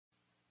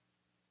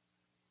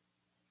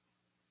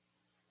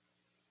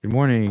Good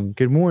morning.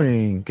 Good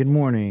morning. Good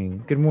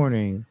morning. Good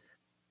morning.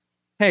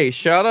 Hey,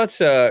 shout out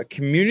to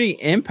Community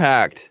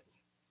Impact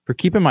for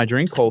keeping my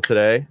drink cold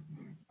today.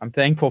 I'm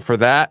thankful for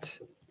that.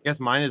 I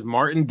guess mine is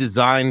Martin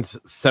Designs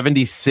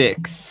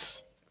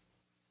 76.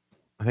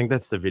 I think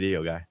that's the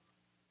video guy.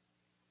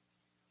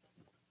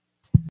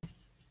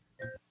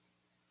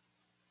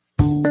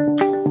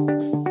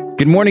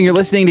 Good morning. You're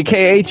listening to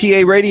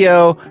KHEA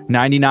Radio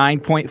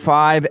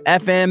 99.5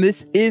 FM.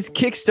 This is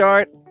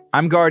Kickstart.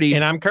 I'm Gardy.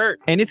 And I'm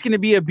Kurt. And it's going to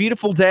be a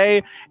beautiful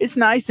day. It's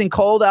nice and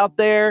cold out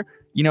there.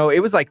 You know,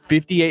 it was like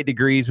 58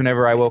 degrees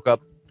whenever I woke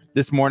up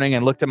this morning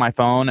and looked at my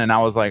phone. And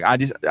I was like,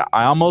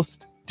 I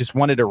almost just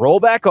wanted to roll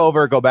back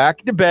over, go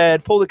back to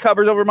bed, pull the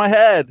covers over my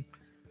head.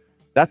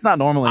 That's not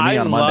normally me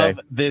on Monday. I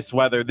love this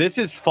weather. This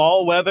is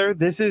fall weather.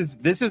 This is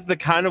the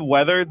kind of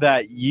weather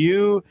that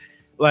you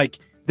like.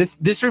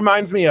 This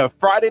reminds me of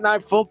Friday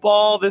Night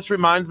Football. This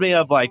reminds me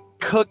of like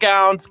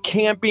cookouts,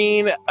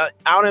 camping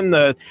out in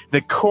the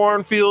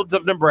cornfields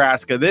of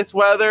Nebraska. This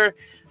weather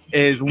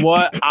is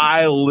what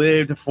I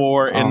lived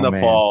for in the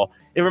fall.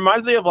 It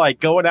reminds me of like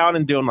going out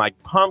and doing like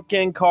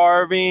pumpkin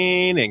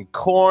carving and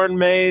corn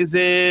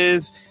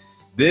mazes.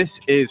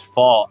 This is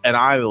fall, and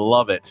I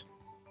love it.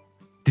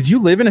 Did you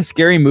live in a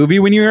scary movie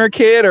when you were a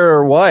kid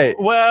or what?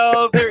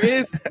 Well, there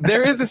is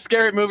a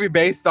scary movie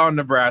based on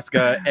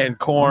Nebraska and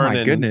corn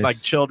and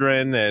like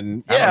children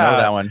and I don't know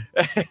that one.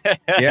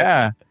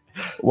 Yeah.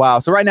 Wow.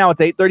 So right now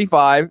it's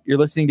 8:35. You're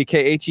listening to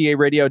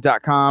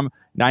KHEAradio.com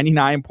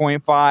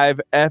 99.5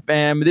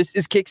 FM. This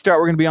is Kickstart.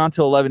 We're going to be on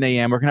till 11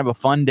 a.m. We're going to have a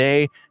fun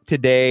day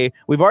today.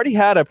 We've already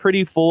had a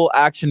pretty full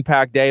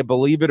action-packed day,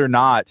 believe it or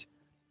not.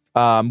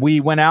 We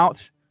went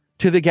out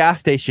to the gas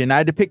station. I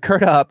had to pick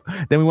Kurt up.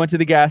 Then we went to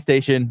the gas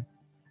station.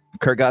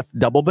 Kurt got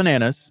double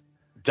bananas.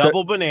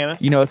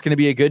 Bananas. You know, it's going to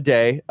be a good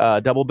day.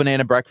 Double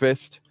banana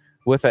breakfast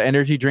with an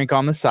energy drink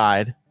on the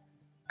side.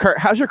 Kurt,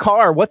 how's your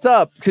car? What's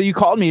up? So you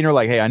called me and you're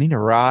like, hey, I need a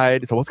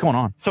ride. So what's going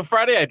on? So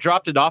Friday I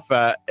dropped it off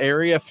at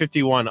Area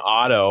 51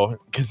 Auto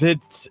because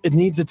it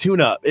needs a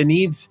tune-up. It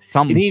needs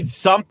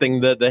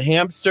something. The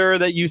hamster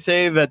that you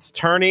say that's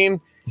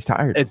turning, he's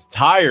tired. It's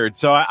tired.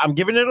 So I'm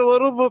giving it a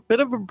little bit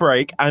of a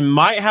break. I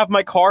might have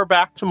my car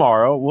back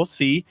tomorrow. We'll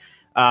see.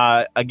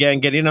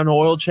 Again, getting an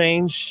oil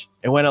change.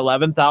 It went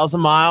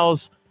 11,000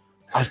 miles.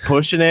 I was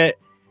pushing it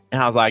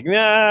and I was like,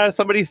 nah,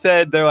 somebody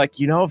said they're like,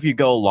 if you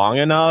go long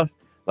enough,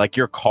 like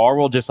your car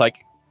will just like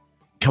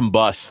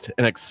combust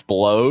and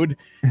explode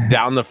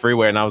down the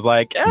freeway. And I was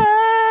like,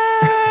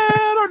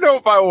 I don't know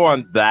if I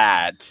want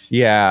that.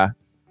 Yeah.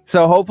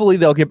 So hopefully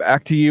they'll get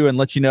back to you and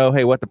let you know,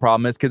 hey, what the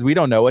problem is, because we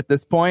don't know at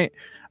this point.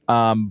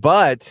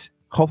 But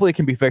hopefully it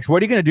can be fixed.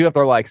 What are you going to do if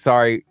they're like,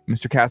 sorry,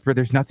 Mr. Casper,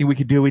 there's nothing we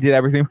could do. We did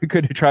everything we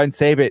could to try and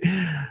save it.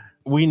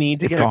 We need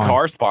to get a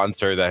car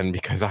sponsor then,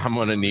 because I'm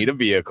going to need a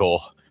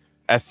vehicle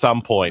at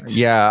some point.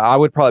 Yeah, I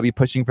would probably be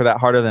pushing for that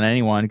harder than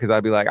anyone, because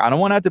I'd be like, I don't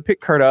want to have to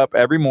pick Kurt up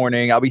every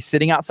morning. I'll be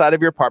sitting outside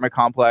of your apartment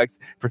complex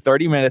for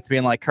 30 minutes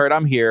being like, Kurt,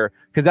 I'm here.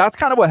 Because that's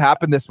kind of what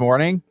happened this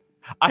morning.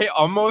 I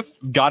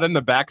almost got in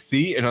the back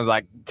seat and I was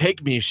like,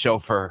 take me,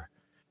 chauffeur.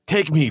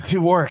 Take me to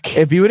work.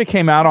 If you would have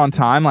came out on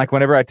time, like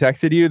whenever I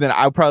texted you, then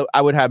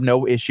I would have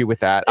no issue with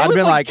that. I'd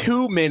been like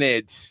 2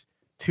 minutes.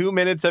 2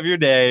 minutes of your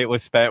day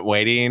was spent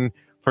waiting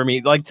for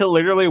me, like to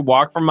literally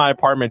walk from my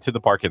apartment to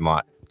the parking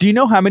lot. Do you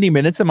know how many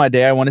minutes of my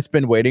day I want to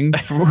spend waiting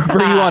for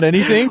you on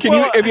anything?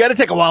 If you had to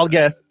take a wild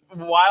guess?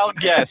 Wild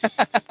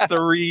guess,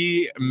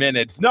 3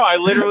 minutes. No,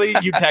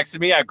 you texted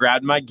me. I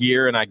grabbed my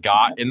gear and I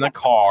got in the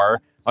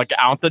car, like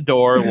out the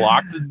door,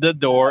 locked the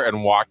door,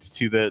 and walked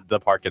to the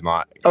parking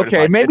lot.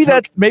 Okay, maybe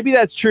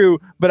that's true.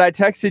 But I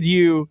texted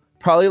you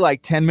probably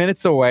like 10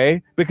 minutes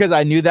away because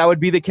I knew that would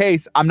be the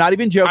case. I'm not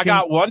even joking. I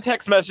got one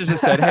text message that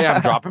said, "Hey,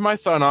 I'm dropping my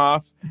son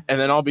off, and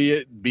then I'll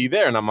be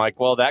there." And I'm like,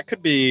 "Well, that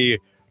could be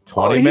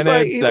 20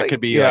 minutes. That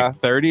could be like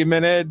 30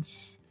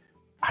 minutes."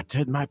 I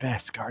did my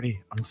best, Gardy.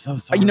 I'm so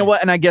sorry. You know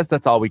what? And I guess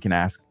that's all we can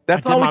ask.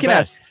 That's all we can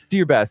ask. Do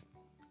your best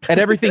at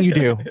everything you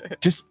do.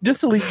 Just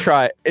at least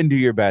try it and do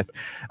your best.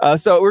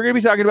 So we're going to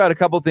be talking about a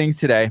couple things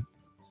today.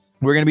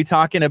 We're going to be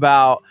talking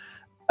about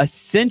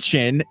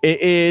Ascension.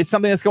 It is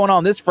something that's going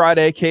on this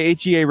Friday.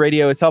 KHEA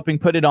Radio is helping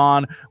put it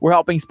on. We're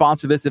helping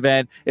sponsor this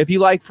event. If you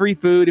like free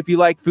food, if you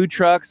like food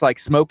trucks like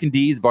Smoke and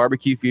D's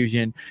Barbecue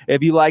Fusion,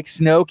 if you like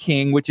Snow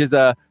King, which is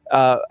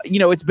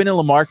it's been in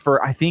Lamarck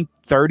for I think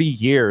 30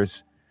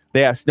 years.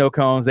 They have snow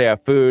cones. They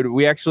have food.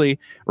 We actually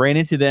ran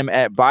into them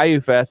at Bayou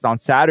Fest on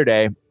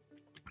Saturday,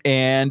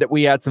 and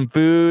we had some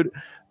food.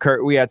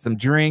 Kurt, we had some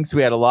drinks.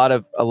 We had a lot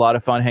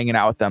of fun hanging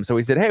out with them. So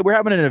we said, hey, we're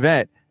having an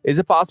event. Is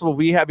it possible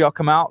we have y'all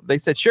come out? They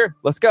said, sure,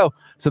 let's go.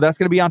 So that's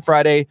going to be on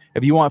Friday.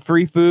 If you want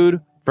free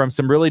food from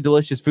some really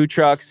delicious food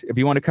trucks, if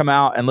you want to come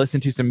out and listen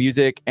to some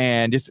music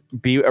and just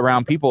be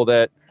around people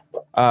that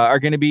are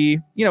going to be,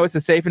 it's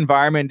a safe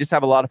environment and just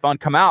have a lot of fun,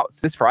 come out.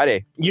 It's this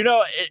Friday.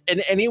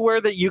 And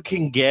anywhere that you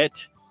can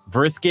get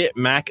brisket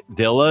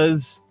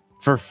Macdillas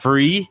for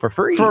free.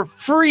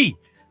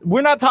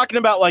 We're not talking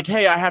about like,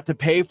 hey, I have to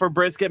pay for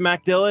brisket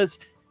Macdillas.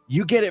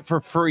 You get it for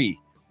free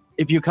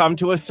if you come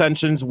to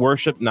Ascension's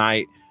worship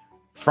night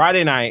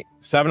Friday night,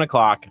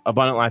 7:00,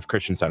 Abundant Life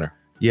Christian Center.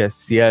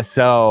 Yes.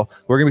 So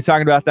we're going to be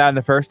talking about that in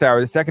the first hour.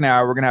 The second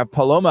hour, we're going to have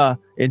Paloma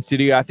in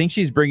studio. I think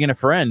she's bringing a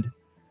friend.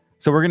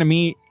 So we're going to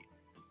meet.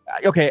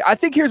 Okay, I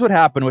think here's what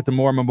happened with the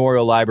Moore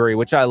Memorial Library,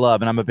 which I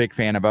love and I'm a big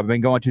fan of. I've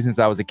been going to since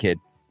I was a kid.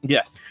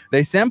 Yes.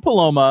 They send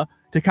Paloma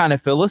to kind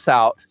of fill us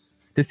out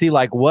to see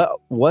like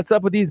what's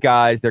up with these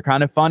guys. They're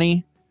kind of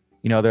funny.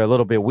 They're a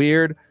little bit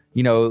weird.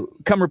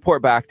 Come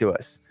report back to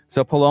us.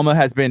 So Paloma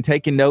has been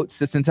taking notes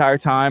this entire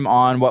time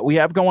on what we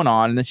have going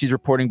on, and then she's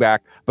reporting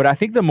back. But I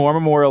think the Moore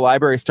Memorial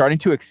Library is starting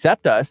to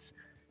accept us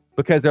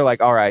because they're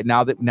like, all right,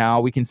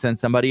 now we can send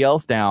somebody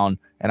else down,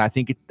 and I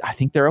think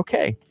they're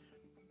okay.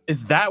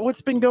 Is that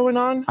what's been going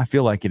on? I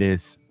feel like it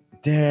is.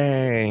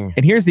 Dang.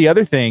 And here's the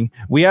other thing.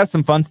 We have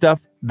some fun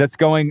stuff that's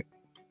starting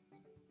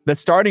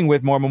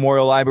with Moore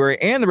Memorial Library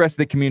and the rest of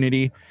the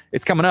community.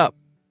 It's coming up.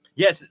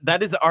 Yes,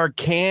 that is our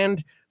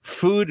canned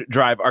food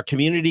drive, our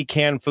community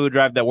canned food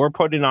drive that we're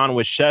putting on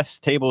with Chef's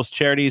Tables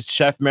Charities.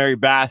 Chef Mary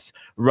Bass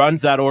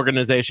runs that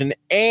organization,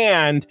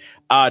 and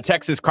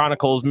Texas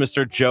Chronicles,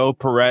 Mr. Joe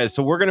Perez.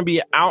 So we're going to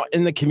be out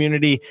in the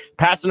community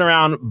passing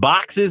around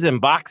boxes and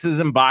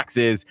boxes and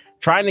boxes,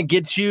 trying to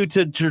get you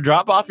to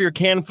drop off your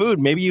canned food.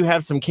 Maybe you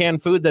have some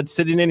canned food that's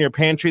sitting in your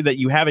pantry that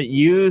you haven't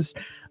used.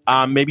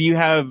 Maybe you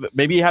have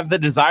the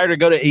desire to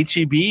go to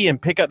H-E-B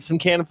and pick up some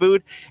canned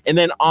food. And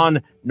then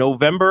on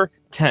November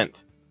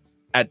 10th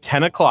at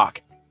 10:00,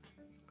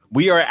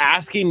 we are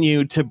asking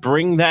you to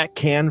bring that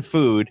canned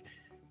food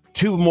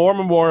to Moore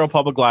Memorial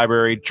Public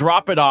Library,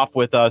 drop it off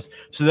with us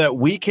so that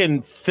we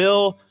can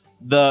fill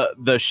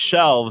the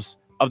shelves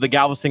of the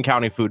Galveston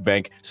County Food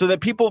Bank so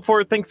that people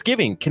for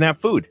Thanksgiving can have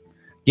food.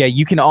 Yeah,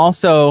 you can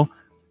also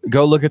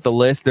go look at the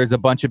list. There's a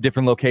bunch of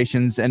different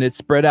locations, and it's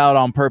spread out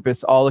on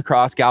purpose all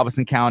across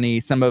Galveston County,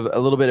 a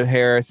little bit of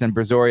Harris and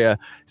Brazoria.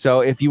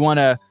 So if you want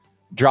to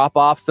drop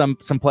off some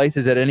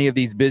places at any of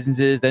these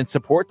businesses, then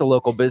support the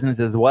local business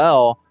as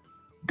well,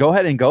 go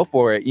ahead and go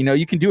for it.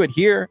 You can do it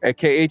here at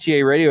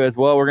KHEA Radio as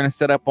well. We're going to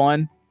set up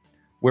one.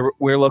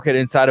 We're located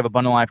inside of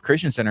Abundant Life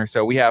Christian Center.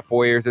 So we have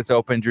foyers that's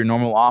open during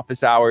normal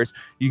office hours.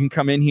 You can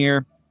come in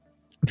here,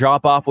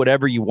 drop off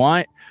whatever you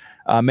want.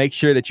 Make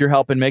sure that you're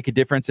helping make a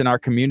difference in our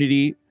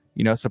community,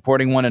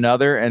 supporting one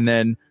another, and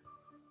then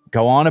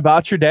go on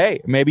about your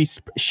day. Maybe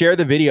share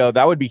the video.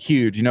 That would be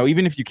huge.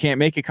 Even if you can't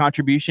make a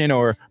contribution,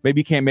 or maybe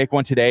you can't make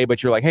one today,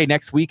 but you're like, hey,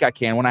 next week I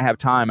can. When I have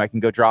time, I can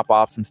go drop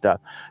off some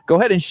stuff. Go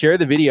ahead and share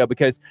the video,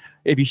 because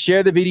if you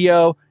share the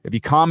video, if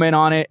you comment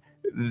on it,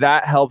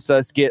 that helps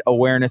us get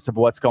awareness of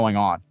what's going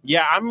on.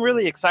 Yeah, I'm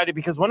really excited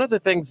because one of the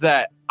things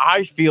that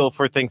I feel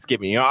for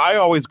Thanksgiving, I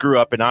always grew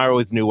up and I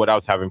always knew what I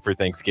was having for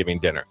Thanksgiving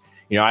dinner.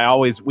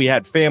 We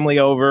had family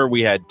over,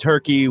 we had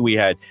turkey, we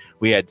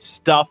had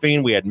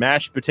stuffing, we had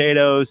mashed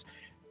potatoes,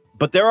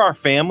 but there are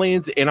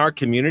families in our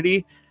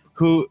community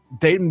who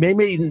they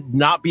may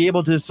not be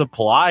able to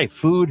supply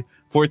food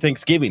for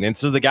Thanksgiving. And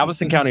so the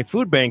Galveston County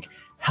Food Bank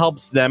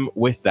helps them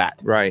with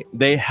that. Right.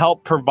 They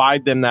help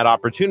provide them that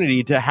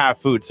opportunity to have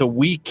food so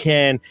we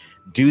can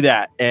do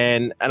that.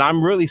 And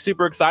I'm really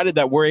super excited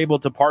that we're able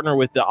to partner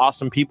with the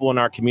awesome people in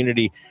our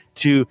community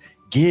to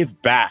give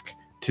back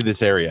to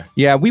this area.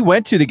 Yeah, we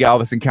went to the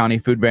Galveston County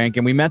Food Bank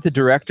and we met the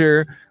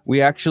director.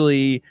 We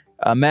actually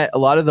met a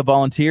lot of the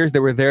volunteers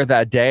that were there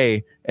that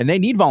day, and they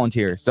need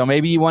volunteers. So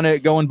maybe you want to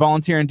go and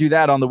volunteer and do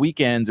that on the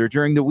weekends or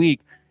during the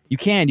week. You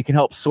can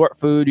help sort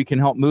food. You can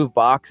help move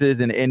boxes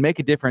and make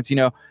a difference.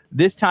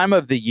 This time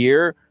of the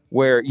year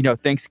where,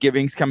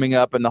 Thanksgiving's coming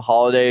up and the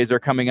holidays are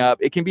coming up,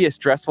 it can be a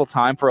stressful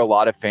time for a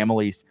lot of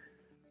families.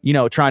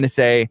 Trying to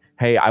say,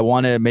 hey, I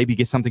want to maybe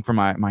get something for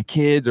my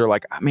kids, or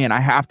like, man, I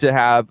have to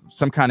have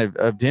some kind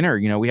of dinner.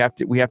 We have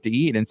to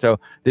eat. And so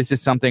this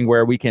is something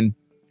where we can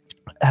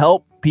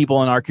help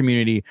people in our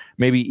community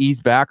maybe ease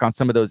back on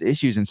some of those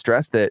issues and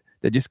stress that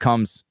just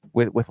comes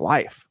with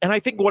life. And I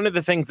think one of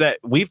the things that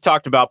we've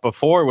talked about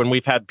before when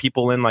we've had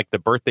people in like the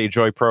Birthday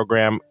Joy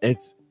program,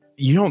 it's,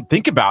 you don't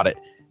think about it.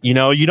 You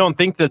don't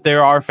think that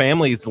there are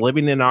families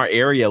living in our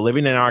area,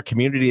 living in our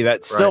community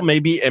that still may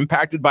be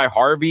impacted by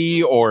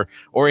Harvey or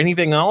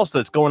anything else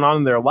that's going on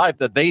in their life,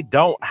 that they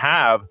don't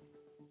have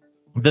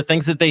the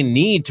things that they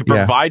need to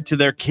provide to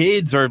their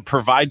kids or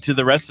provide to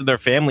the rest of their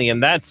family.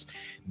 And that's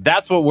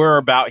what we're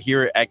about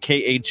here at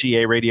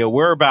KHEA Radio.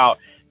 We're about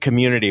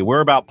community.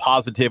 We're about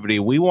positivity.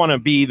 We want to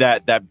be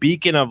that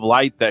beacon of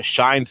light that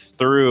shines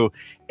through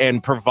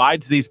and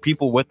provides these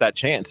people with that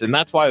chance. And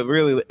that's why I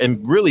really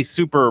am really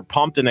super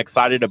pumped and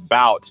excited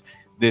about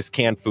this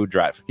canned food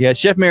drive. Yeah,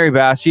 Chef Mary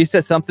Bass, she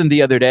said something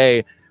the other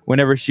day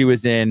whenever she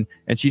was in,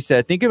 and she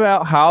said, think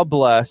about how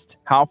blessed,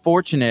 how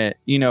fortunate,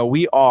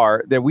 we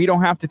are that we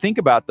don't have to think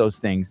about those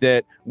things,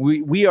 that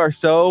we are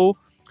so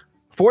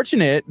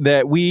fortunate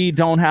that we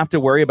don't have to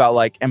worry about,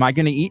 like, am I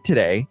going to eat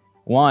today?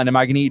 One, am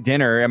I going to eat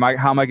dinner?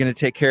 How am I going to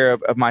take care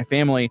of my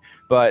family?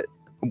 But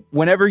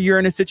whenever you're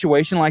in a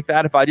situation like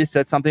that, if I just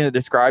said something that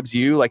describes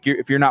you, like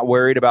if you're not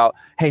worried about,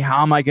 hey,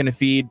 how am I going to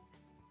feed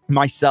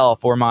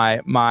myself or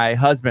my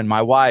husband,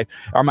 my wife,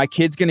 are my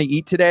kids going to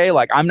eat today?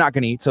 Like, I'm not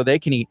going to eat so they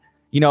can eat.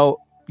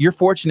 You you're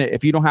fortunate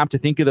if you don't have to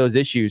think of those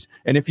issues.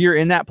 And if you're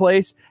in that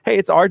place, hey,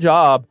 it's our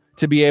job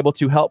to be able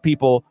to help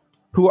people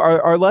who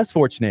are less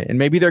fortunate, and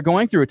maybe they're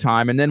going through a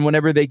time, and then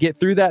whenever they get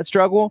through that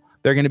struggle,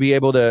 they're going to be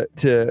able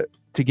to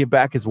give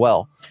back as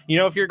well. You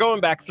know, if you're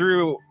going back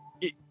through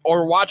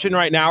or watching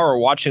right now or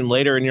watching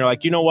later, and you're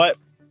like, you know what,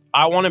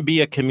 I want to be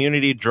a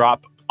community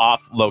drop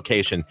off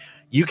location,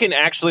 you can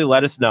actually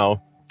let us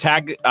know.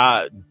 Tag,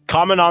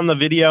 comment on the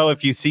video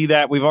if you see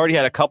that. We've already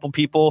had a couple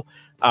people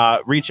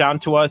reach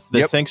out to us.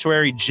 The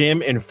Sanctuary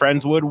Gym in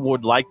Friendswood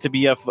would like to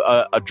be a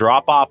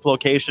drop-off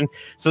location.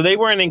 So they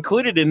weren't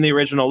included in the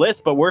original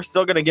list, but we're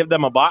still going to give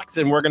them a box,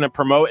 and we're going to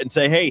promote and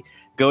say, hey,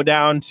 go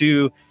down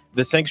to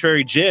the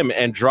Sanctuary Gym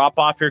and drop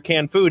off your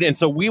canned food. And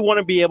so we want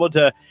to be able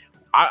to,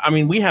 I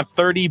mean, we have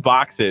 30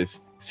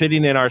 boxes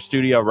sitting in our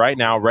studio right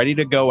now, ready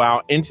to go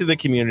out into the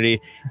community.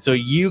 So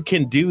you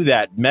can do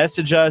that.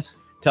 Message us.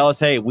 Tell us,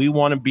 hey, we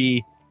want to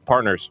be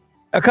partners.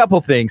 A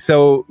couple things.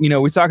 So, you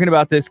know, we're talking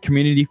about this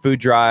community food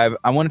drive.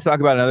 I want to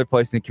talk about another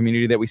place in the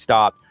community that we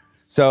stopped.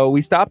 So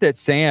we stopped at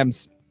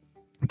Sam's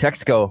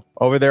Texaco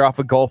over there off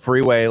of Gulf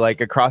Freeway,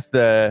 like across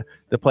the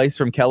place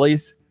from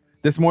Kelly's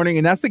this morning.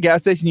 And that's the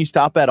gas station you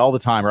stop at all the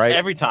time, right?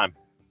 Every time.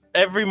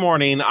 Every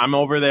morning I'm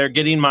over there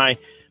getting my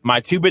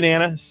 2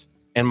 bananas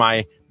and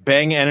my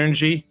Bang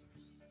Energy.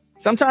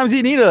 Sometimes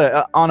you need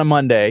on a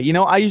Monday. You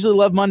know, I usually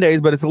love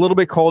Mondays, but it's a little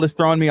bit cold. It's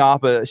throwing me off.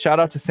 But shout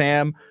out to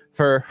Sam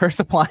for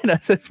supplying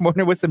us this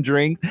morning with some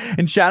drinks.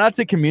 And shout out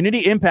to Community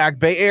Impact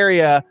Bay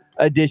Area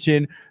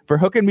Edition for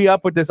hooking me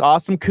up with this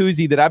awesome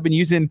koozie that I've been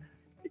using.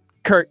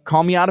 Kurt,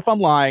 call me out if I'm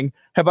lying.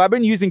 Have I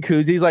been using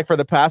koozies like for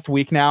the past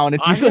week now? And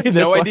it's usually this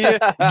no one. idea.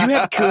 You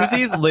have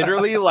koozies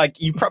literally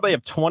like you probably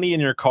have 20 in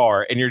your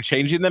car and you're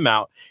changing them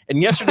out.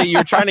 And yesterday you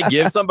were trying to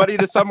give somebody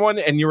to someone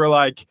and you were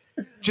like,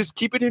 just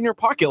keep it in your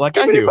pocket like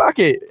I do.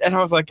 And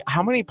I was like,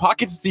 how many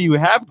pockets do you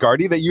have,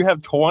 Gardy, that you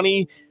have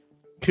 20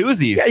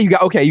 koozies? Yeah, you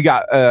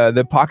got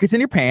the pockets in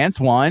your pants,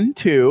 1,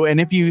 2, and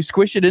if you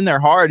squish it in there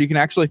hard, you can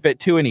actually fit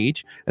 2 in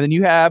each. And then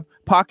you have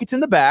pockets in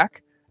the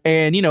back.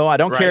 And, you know, I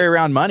don't carry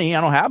around money. I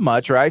don't have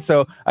much, right?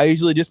 So I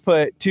usually just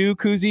put 2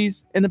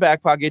 koozies in the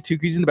back pocket, 2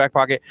 koozies in the back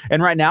pocket.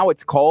 And right now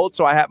it's cold,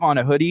 so I have on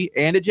a hoodie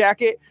and a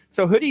jacket.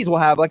 So hoodies will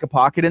have like a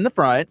pocket in the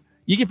front.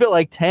 You can fit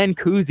like 10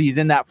 koozies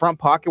in that front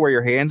pocket where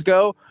your hands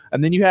go.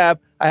 And then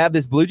I have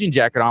this blue jean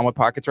jacket on with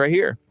pockets right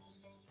here.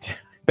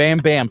 Bam,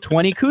 bam,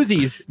 20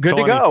 koozies. Good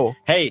 20. To go.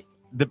 Hey,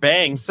 the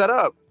Bang set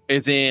up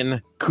is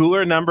in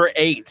cooler number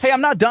 8. Hey,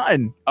 I'm not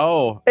done.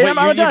 Oh, hey, I'm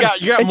done.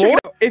 You got more?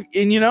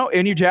 And you know,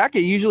 in your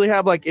jacket, you usually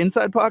have like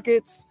inside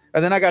pockets.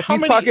 And then I got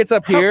these pockets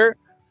up here.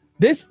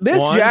 This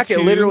jacket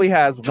literally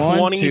has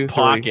 20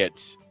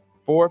 pockets. 3,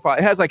 4, 5.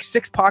 It has like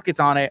 6 pockets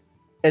on it.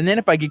 And then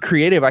if I get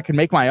creative, I can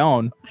make my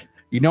own.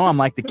 You know, I'm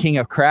like the king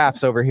of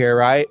crafts over here,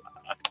 right?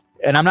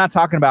 And I'm not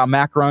talking about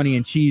macaroni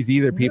and cheese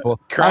either, people.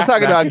 I'm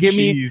talking about give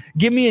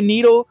me a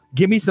needle,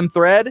 give me some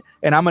thread,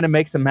 and I'm gonna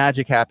make some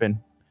magic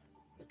happen.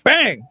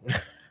 Bang!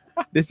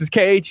 This is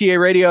KHEA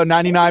Radio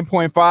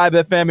 99.5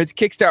 FM. It's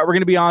Kickstart. We're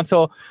gonna be on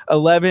till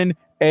 11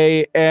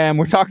 a.m.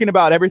 We're talking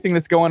about everything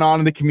that's going on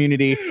in the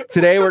community.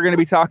 Today we're gonna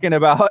be talking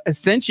about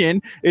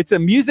Ascension. It's a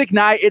music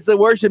night, it's a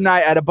worship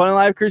night at Abundant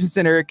Life Christian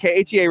Center.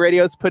 KHEA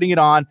Radio is putting it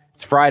on.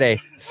 It's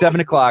Friday, 7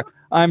 o'clock.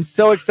 I'm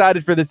so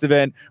excited for this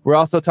event. We're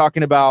also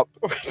talking about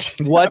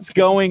what's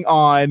going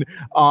on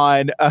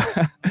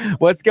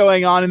what's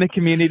going on in the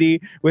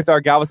community with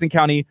our Galveston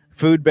County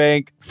Food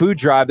Bank food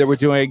drive that we're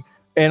doing.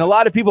 And a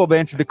lot of people have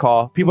answered the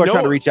call. People are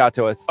trying to reach out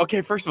to us.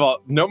 Okay, first of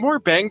all, no more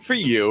Bang for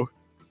you.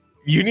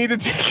 You need to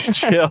take a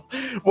chill.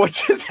 What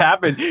just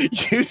happened?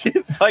 You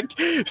just like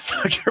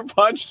sucker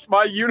punched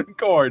my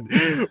unicorn.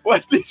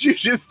 What did you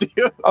just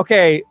do?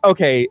 Okay.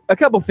 A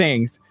couple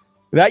things.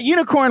 That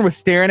unicorn was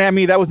staring at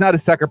me. That was not a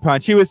sucker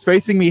punch. He was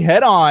facing me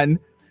head on.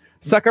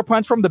 Sucker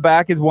punch from the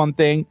back is one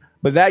thing,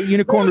 but that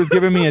unicorn was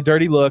giving me a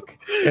dirty look,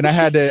 and I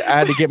had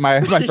to get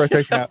my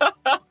frustration out.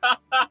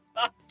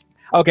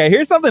 Okay,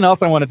 here's something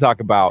else I want to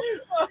talk about.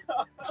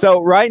 So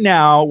right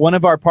now, one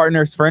of our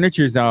partners,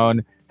 Furniture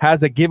Zone,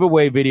 has a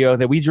giveaway video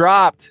that we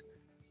dropped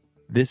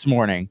this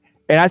morning,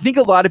 and I think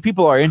a lot of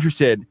people are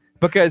interested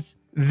because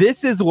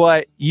this is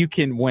what you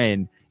can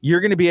win. You're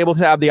going to be able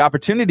to have the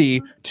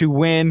opportunity to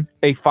win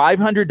a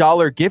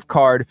 $500 gift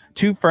card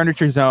to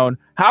Furniture Zone.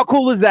 How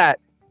cool is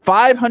that?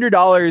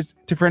 $500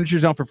 to Furniture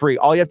Zone for free.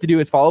 All you have to do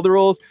is follow the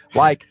rules,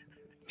 like,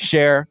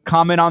 share,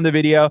 comment on the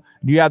video.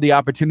 You have the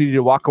opportunity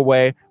to walk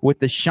away with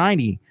the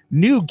shiny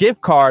new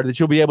gift card that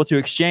you'll be able to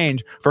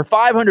exchange for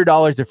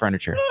 $500 to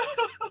Furniture.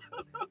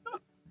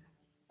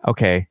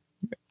 Okay.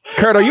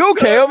 Kurt, are you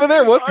okay over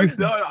there? I'm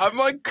done. I'm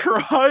like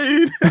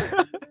crying.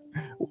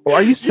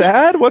 Are you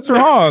sad? What's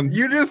wrong?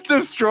 You just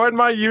destroyed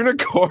my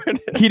unicorn.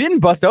 He didn't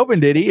bust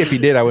open, did he? If he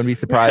did, I wouldn't be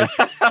surprised.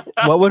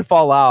 What would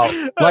fall out?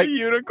 Like a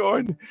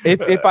unicorn.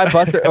 If I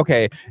bust it,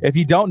 okay. If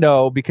you don't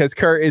know, because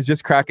Kurt is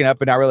just cracking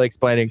up and not really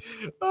explaining.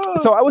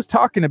 So I was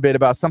talking a bit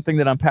about something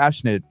that I'm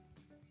passionate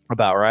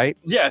about, right?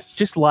 Yes.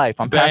 Just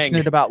life. I'm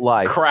passionate about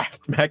life.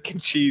 Kraft mac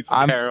and cheese,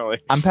 apparently.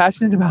 I'm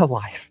passionate about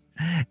life.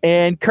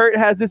 And Kurt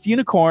has this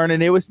unicorn,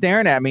 and it was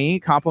staring at me.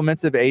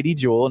 Compliments of AD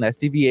Jewel and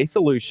SDVA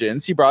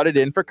Solutions. She brought it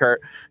in for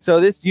Kurt. So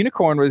this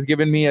unicorn was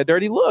giving me a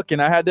dirty look,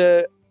 and I had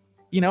to,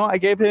 I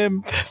gave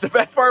him. The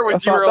best part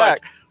was you were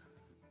back.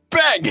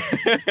 Like,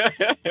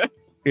 bang.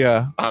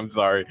 Yeah. I'm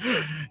sorry.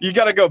 You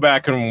got to go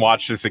back and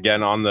watch this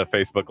again on the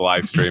Facebook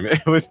live stream.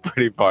 It was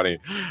pretty funny.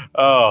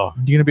 Oh,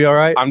 you gonna be all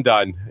right? I'm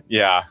done.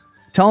 Yeah.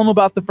 Tell them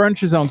about the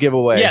Furniture Zone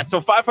giveaway. Yeah,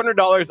 so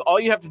 $500. All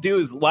you have to do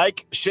is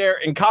like, share,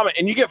 and comment,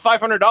 and you get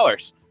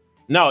 $500.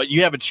 No,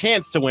 you have a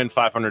chance to win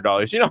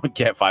 $500. You don't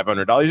get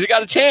 $500. You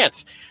got a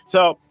chance.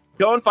 So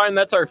go and find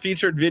that's our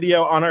featured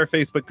video on our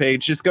Facebook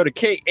page. Just go to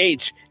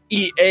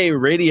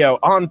KHEA Radio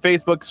on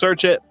Facebook.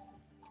 Search it.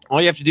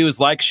 All you have to do is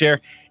like, share,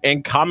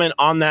 and comment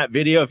on that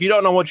video. If you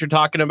don't know what you're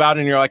talking about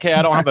and you're like, hey,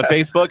 I don't have a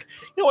Facebook,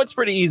 you know what's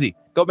pretty easy.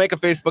 Go make a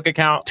Facebook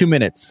account. 2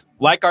 minutes.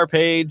 Like our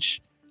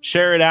page.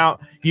 Share it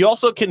out. You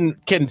also can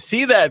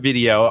see that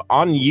video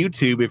on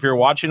YouTube. If you're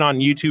watching on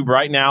YouTube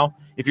right now,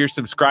 if you're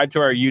subscribed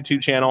to our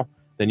YouTube channel,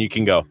 then you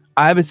can go.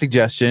 I have a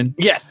suggestion.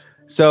 Yes.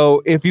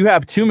 So if you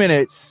have 2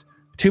 minutes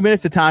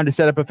of time to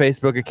set up a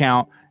Facebook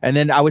account, and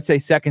then I would say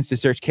seconds to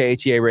search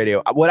KHEA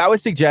Radio. What I would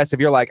suggest, if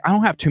you're like, I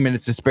don't have 2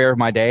 minutes to spare of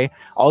my day,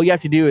 all you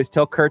have to do is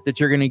tell Kurt that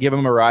you're going to give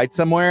him a ride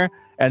somewhere.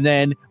 And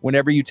then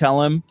whenever you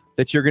tell him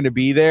that you're going to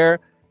be there,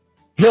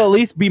 he'll at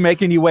least be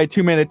making you wait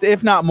 2 minutes,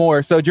 if not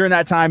more. So during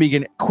that time, you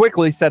can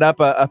quickly set up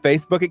a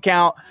Facebook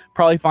account,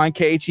 probably find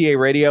KHEA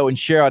Radio, and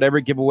share out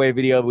every giveaway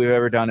video we've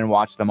ever done and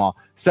watch them all.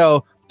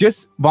 So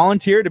just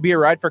volunteer to be a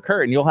ride for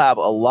Kurt, and you'll have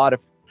a lot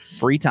of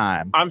free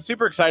time. I'm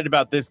super excited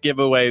about this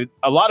giveaway.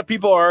 A lot of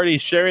people are already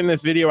sharing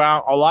this video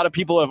out. A lot of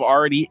people have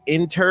already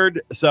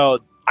entered. So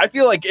I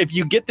feel like if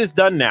you get this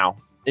done now,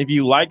 if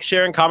you like,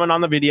 share, and comment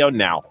on the video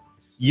now,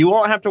 you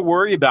won't have to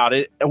worry about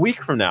it a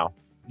week from now.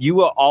 You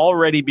will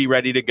already be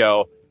ready to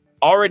go,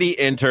 already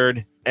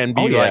entered, and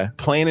be like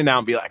planning out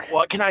and be like,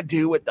 what can I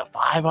do with the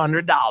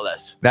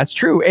 $500? That's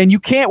true. And you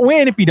can't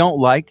win if you don't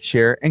like,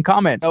 share, and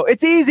comment. So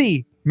it's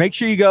easy. Make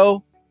sure you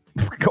go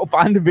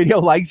find the video,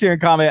 like, share,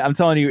 and comment. I'm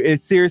telling you,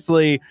 it's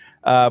seriously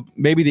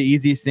maybe the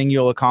easiest thing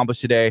you'll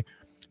accomplish today.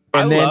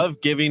 And I love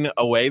giving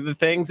away the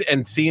things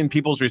and seeing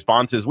people's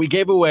responses. We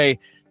gave away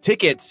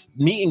tickets,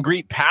 meet and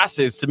greet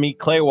passes to meet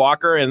Clay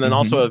Walker, and then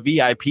also a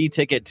VIP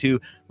ticket to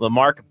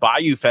Lamarck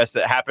Bayou Fest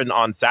that happened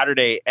on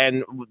Saturday.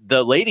 And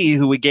the lady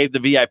who we gave the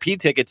VIP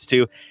tickets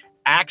to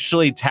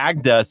actually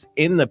tagged us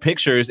in the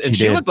pictures, and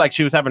she looked like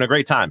she was having a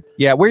great time.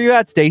 Yeah, where you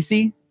at,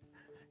 Stacy?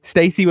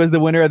 Stacy was the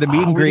winner of the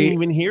meet and greet. We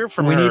didn't even hear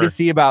from her. We need to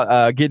see about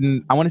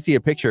I want to see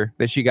a picture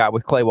that she got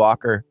with Clay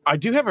Walker. I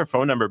do have her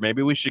phone number.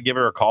 Maybe we should give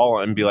her a call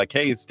and be like,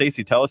 hey,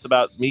 Stacy, tell us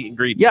about meet and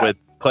greets with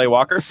Clay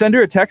Walker. Send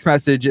her a text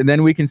message, and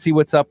then we can see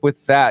what's up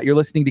with that. You're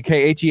listening to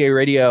KHEA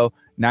Radio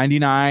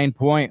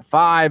 99.5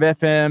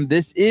 FM.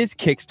 This is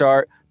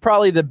Kickstart.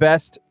 Probably the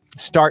best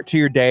start to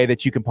your day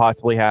that you can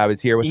possibly have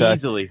is here with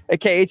us at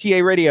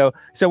KHEA Radio.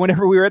 So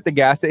whenever we were at the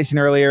gas station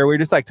earlier, we were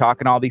just like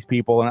talking to all these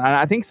people, and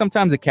I think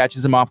sometimes it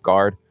catches them off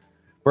guard.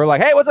 We're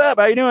like, hey, what's up?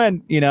 How you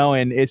doing?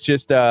 And it's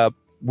just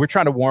we're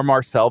trying to warm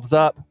ourselves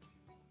up.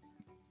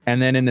 And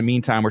then in the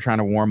meantime, we're trying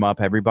to warm up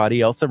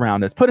everybody else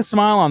around us. Put a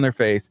smile on their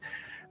face.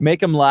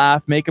 Make them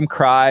laugh. Make them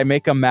cry.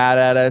 Make them mad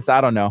at us.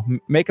 I don't know.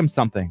 Make them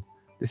something.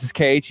 This is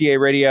KHEA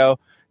Radio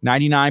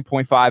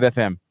 99.5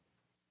 FM.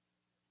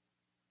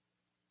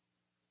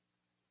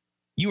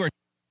 You are.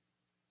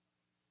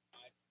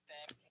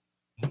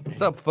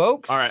 What's up,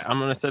 folks? All right, I'm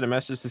going to send a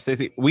message to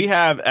Stacy. We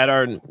have at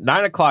our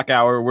 9 o'clock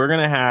hour, we're going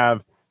to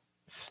have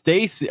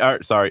Stacy,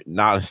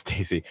 not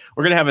Stacy.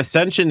 We're going to have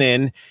Ascension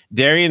in.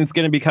 Darian's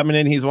going to be coming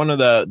in. He's one of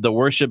the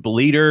worship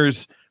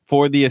leaders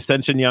for the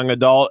Ascension Young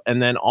Adult.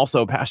 And then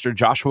also Pastor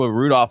Joshua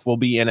Rudolph will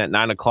be in at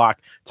 9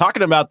 o'clock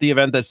talking about the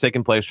event that's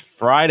taking place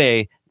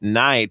Friday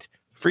night.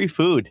 Free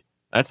food.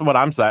 That's what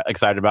I'm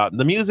excited about.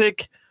 The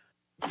music,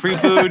 free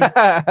food.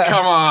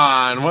 Come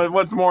on.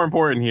 What's more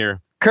important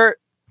here?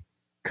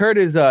 Kurt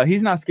is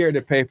he's not scared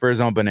to pay for his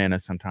own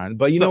bananas sometimes,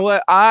 but you know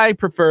what? I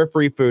prefer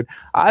free food.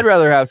 I'd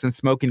rather have some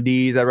Smoking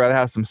D's. I'd rather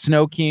have some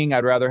Snow King.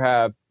 I'd rather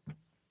have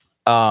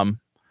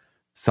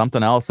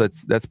something else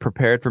that's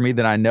prepared for me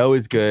that I know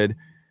is good.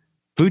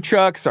 Food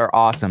trucks are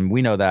awesome.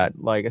 We know that,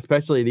 like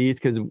especially these,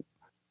 because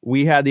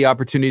we had the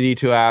opportunity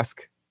to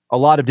ask a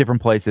lot of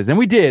different places, and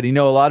we did.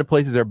 A lot of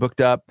places are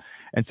booked up,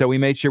 and so we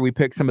made sure we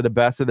picked some of the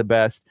best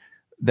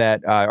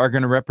that are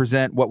going to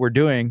represent what we're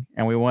doing,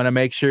 and we want to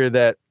make sure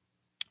that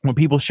when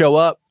people show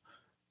up,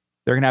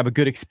 they're going to have a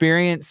good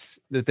experience,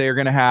 that they're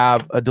going to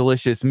have a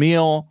delicious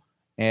meal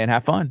and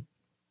have fun.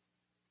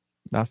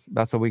 That's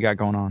what we got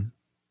going on.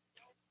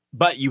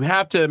 But you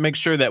have to make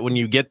sure that when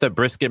you get the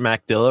brisket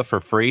Macdilla for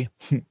free,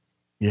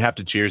 you have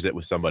to cheers it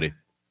with somebody.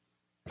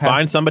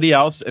 Find somebody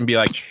else and be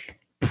like,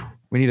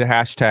 we need a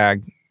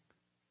hashtag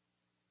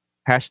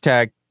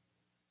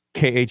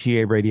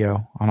KHEA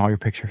Radio on all your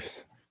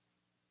pictures.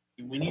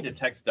 We need to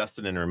text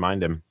Dustin and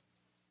remind him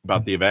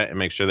about the event and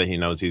make sure that he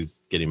knows he's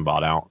getting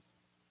bought out.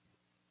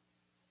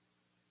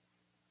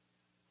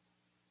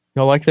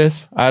 Y'all like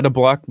this? I had to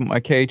block my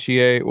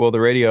KHEA, the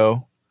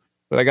radio,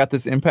 But I got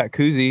this Impact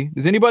koozie.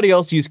 Does anybody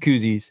else use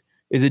koozies?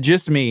 Is it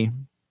just me?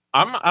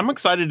 I'm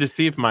excited to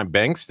see if my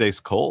bank stays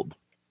cold.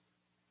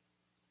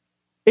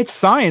 It's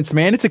science,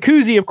 man. It's a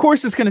koozie. Of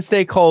course it's going to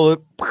stay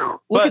cold.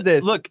 Look at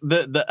this. Look,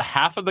 the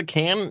half of the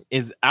can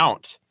is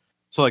out.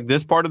 So like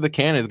this part of the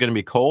can is going to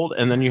be cold,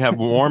 and then you have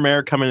warm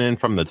air coming in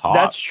from the top.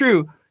 That's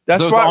true.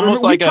 That's so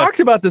why we talked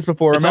about this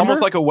before. It's remember?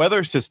 Almost like a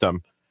weather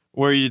system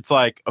where it's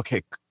like,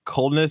 okay,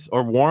 coldness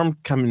or warm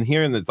coming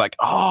here, and it's like,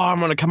 oh, I'm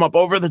going to come up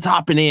over the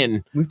top and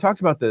in. We've talked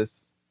about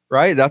this,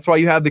 right? That's why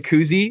you have the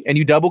koozie, and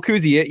you double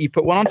koozie it. You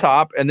put one on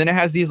top, and then it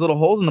has these little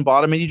holes in the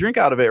bottom, and you drink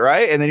out of it,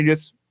 right? And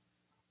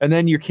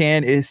then your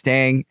can is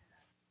staying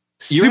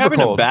You're super having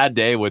cold. a bad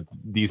day with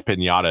these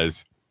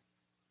piñatas.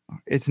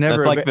 It's never.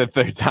 That's like the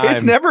third time.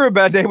 It's never a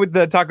bad day with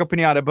the taco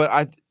piñata.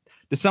 But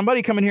did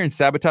somebody come in here and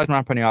sabotage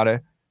my piñata?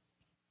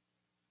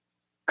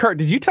 Kurt,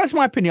 did you touch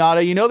my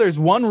piñata? You know, there's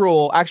one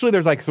rule. Actually,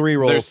 there's like 3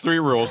 rules. There's 3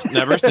 rules.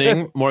 Never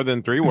sing more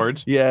than 3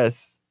 words.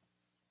 Yes.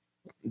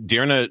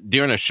 During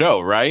a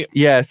show, right?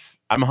 Yes.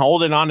 I'm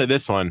holding on to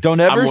this one. Don't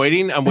ever. I'm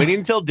waiting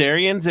until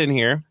Darian's in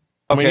here.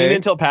 I'm waiting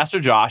until Pastor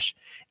Josh.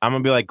 I'm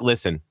gonna be like,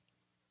 listen,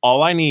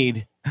 all I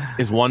need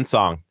is one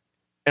song,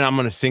 and I'm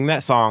gonna sing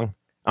that song.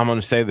 I'm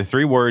gonna say the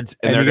 3 words,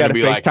 and they're gonna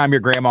be like, FaceTime your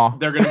grandma.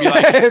 They're gonna be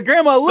like,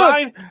 Grandma,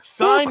 look,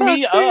 sign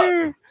me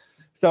up.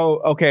 So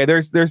okay,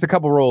 there's a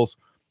couple rules.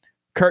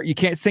 Kurt, you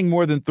can't sing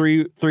more than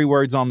three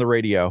words on the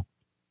radio.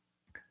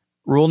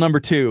 Rule number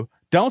 2: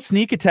 don't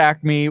sneak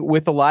attack me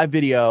with a live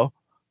video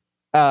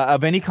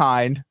of any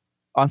kind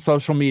on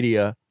social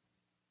media.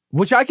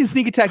 Which I can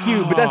sneak attack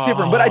you, but that's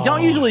different. But I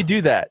don't usually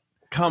do that.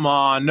 Come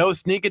on, no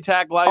sneak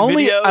attack live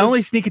videos. I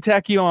only sneak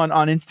attack you on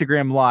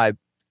Instagram Live.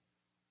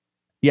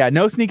 Yeah,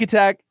 no sneak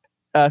attack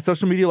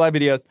social media live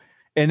videos.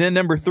 And then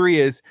number 3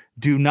 is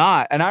do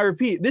not. And I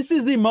repeat, this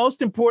is the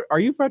most important. Are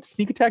you about to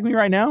sneak attack me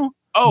right now?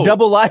 Oh,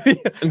 double live.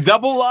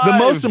 Double live. The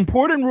most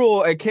important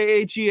rule at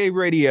KHEA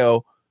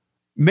Radio,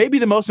 maybe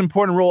the most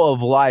important rule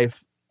of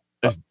life,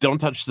 is don't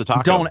touch the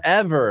taco. Don't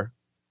ever.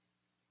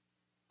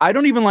 I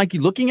don't even like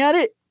you looking at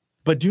it,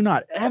 but do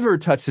not ever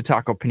touch the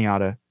taco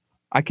piñata.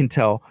 I can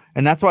tell.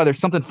 And that's why there's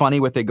something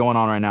funny with it going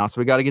on right now. So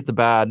we got to get the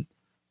vibes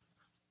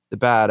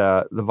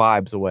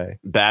away.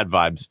 Bad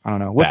vibes. I don't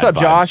know. What's up,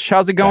 Josh?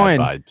 How's it going?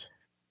 Bad vibes.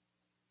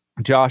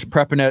 Josh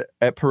prepping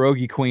at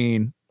Pierogi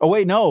Queen. Oh,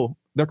 wait, no.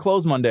 They're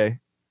closed Monday.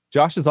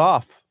 Josh is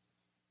off.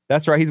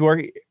 That's right. He's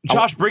working.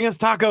 Josh, bring us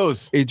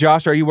tacos. Hey,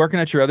 Josh, are you working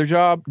at your other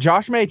job?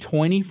 Josh made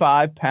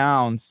 25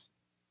 pounds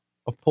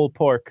of pulled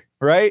pork,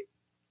 right?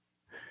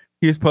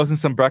 He was posting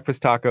some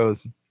breakfast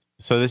tacos.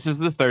 So this is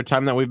the 3rd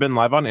time that we've been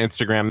live on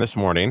Instagram this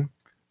morning.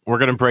 We're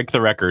going to break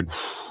the record.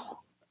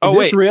 Oh,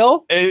 wait.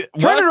 Real? Turn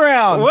it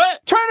around.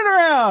 What? Turn it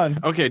around.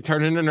 Okay,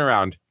 turning it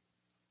around.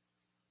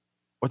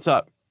 What's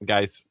up,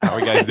 guys? How are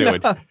you guys doing?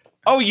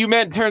 Oh, you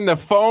meant turn the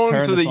phone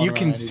so that you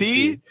can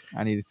see?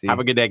 I need to see. Have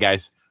a good day,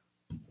 guys.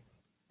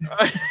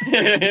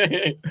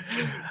 I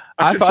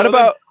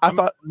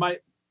thought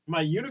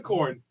my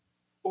unicorn.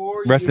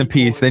 Rest in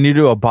peace. They need to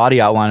do a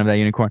body outline of that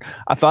unicorn.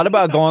 I thought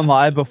about going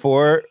live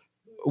before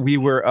we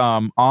were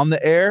on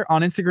the air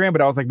on Instagram,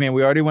 but I was like, man,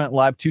 we already went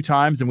live 2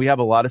 times and we have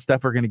a lot of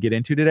stuff we're going to get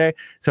into today.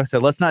 So I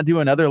said, let's not do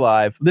another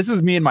live. This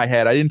is me in my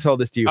head. I didn't tell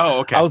this to you.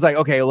 Oh, okay. I was like,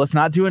 okay, let's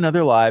not do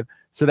another live.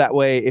 So that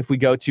way, if we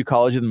go to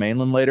College of the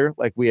Mainland later,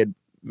 like we had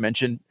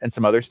mentioned and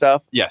some other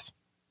stuff, yes,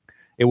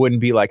 it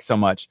wouldn't be like so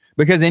much.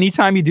 Because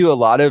anytime you do a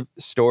lot of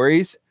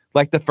stories,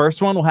 like the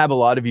first one will have a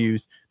lot of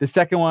views. The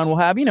second one will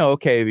have,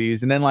 okay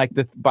views. And then like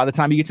by the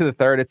time you get to the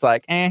third, it's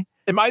like, eh.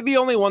 Am I the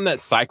only one that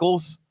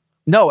cycles?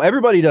 No,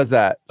 everybody does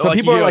that. So like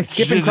people are like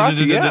skipping across.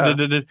 Yeah.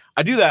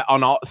 I do that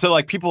on all. So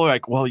like people are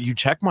like, well, you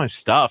check my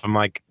stuff. I'm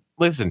like,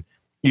 listen,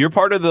 you're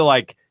part of the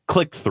like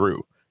click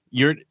through.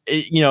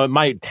 It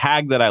might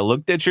tag that I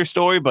looked at your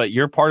story, but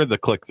you're part of the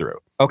click through.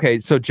 Okay.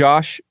 So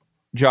Josh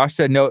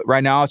said, no,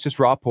 right now it's just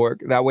raw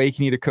pork. That way you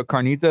can either cook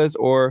carnitas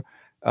or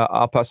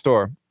al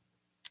pastor.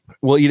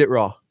 We'll eat it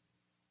raw.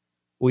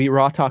 We'll eat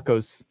raw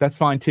tacos. That's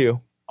fine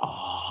too.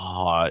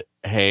 Oh,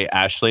 hey,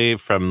 Ashley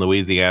from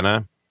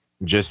Louisiana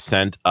just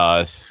sent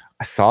us.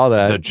 I saw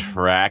that. The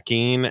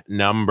tracking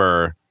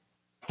number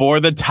for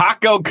the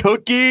taco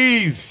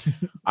cookies.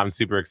 I'm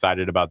super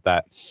excited about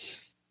that.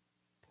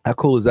 How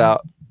cool is that?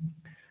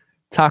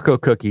 Taco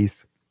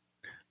cookies.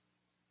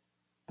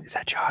 Is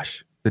that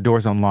Josh? The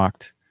door's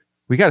unlocked.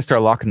 We got to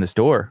start locking this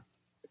door.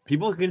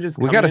 People can just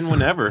come in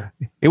whenever.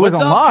 It was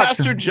unlocked. Up,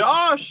 Pastor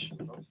Josh?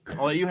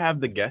 I'll let you have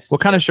the guest.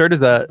 What kind of shirt is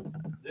that?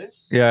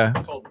 This? Yeah.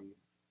 It's called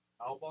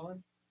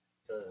Albon.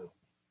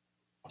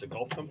 It's a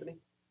golf company.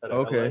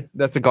 Okay.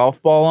 That's a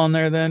golf ball on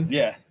there then?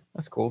 Yeah.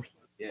 That's cool.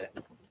 Yeah.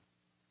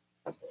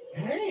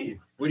 Hey.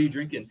 What are you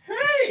drinking?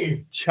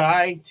 Hey.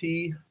 Chai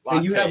tea latte.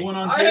 Hey, you have one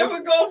on too? I have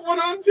a golf one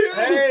on too.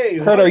 Hey.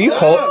 Kurt, are you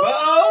cold?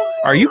 Uh-oh.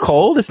 Are you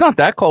cold? It's not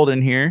that cold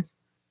in here.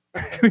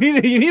 You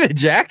need a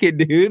jacket,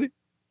 dude.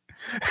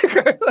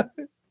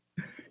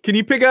 Can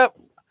you pick up?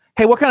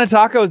 Hey, what kind of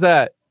taco is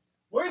that?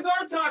 Where's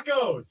our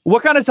tacos?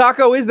 What kind of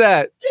taco is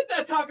that? Get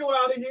that taco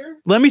out of here.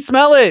 Let me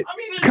smell it. I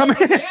mean, Come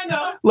in. in.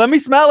 Let me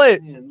smell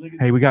it. Man,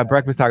 Hey, we got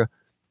breakfast taco.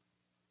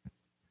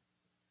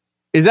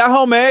 Is that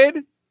homemade?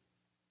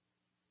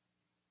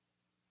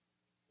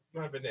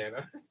 My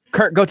banana.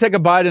 Kurt, go take a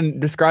bite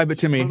and describe it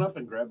to me. Run up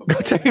and grab a Go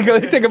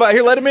take a bite.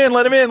 Here, let him in.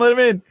 Let him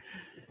in.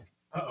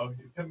 Uh-oh,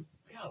 he's coming.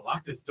 We gotta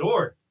lock this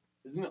door.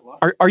 Isn't it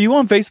locked? Are you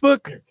on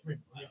Facebook? Here, come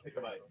here. Take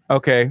a bite.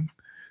 Okay.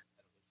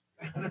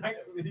 That's kind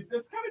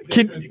of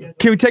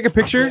Can we take a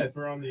picture? Yes,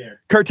 we're on the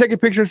air. Kurt, take a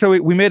picture. So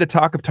we made a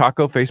Talk of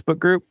Taco Facebook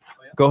group.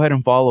 Go ahead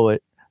and follow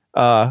it.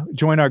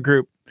 Join our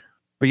group.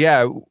 But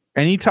yeah,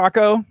 any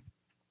taco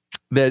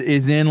that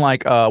is in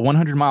like a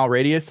 100-mile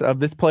radius of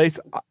this place,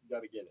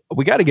 Gotta get it.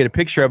 we got to get a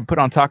picture of it, put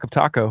on Talk of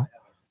Taco.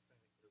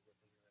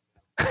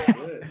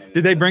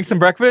 Did they bring some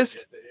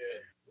breakfast?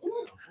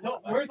 No,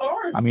 where's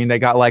ours? I mean, they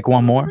got like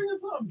one more. Bring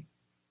us some.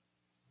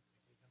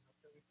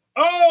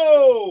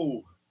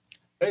 Oh,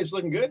 hey, it's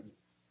looking good.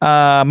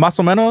 Más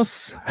o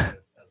menos.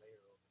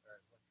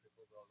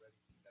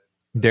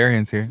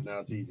 Darian's here. Now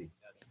it's easy.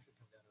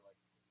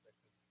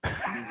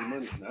 Easy money.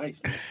 Nice.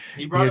 Man.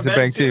 He He brought has a a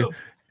bag bag, too. too.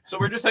 So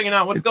we're just hanging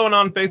out. What's going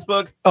on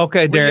Facebook? Okay, What do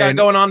you got Darian.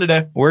 going on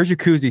today? Where's your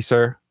koozie,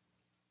 sir?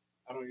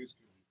 I don't use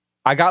cookies.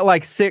 I got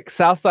like 6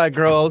 Southside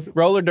girls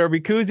roller derby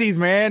koozies,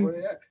 man. Where they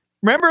at?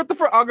 Remember at the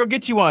front? I'll go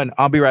get you one.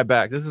 I'll be right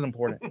back. This is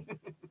important.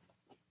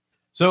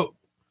 So,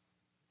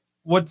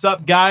 what's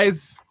up,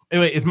 guys?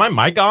 Anyway, is my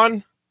mic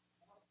on?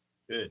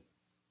 Good.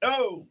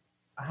 Oh,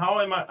 how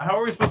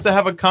are we supposed to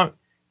have a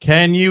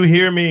Can you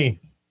hear me?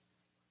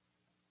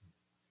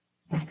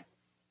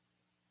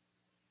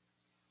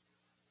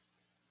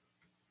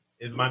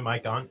 Is my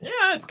mic on?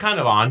 Yeah, it's kind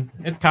of on.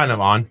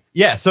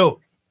 Yeah,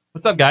 so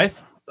what's up,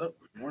 guys? Oh,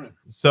 morning.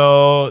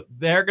 So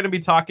they're going to be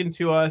talking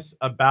to us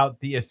about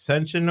the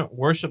Ascension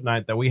Worship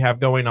Night that we have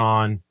going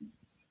on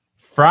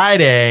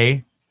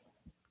Friday.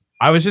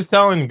 I was just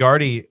telling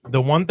Gardy,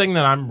 the one thing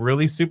that I'm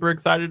really super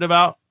excited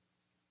about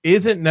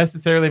isn't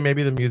necessarily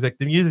maybe the music.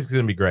 The music's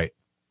going to be great,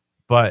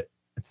 but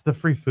it's the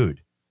free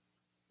food.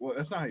 Well,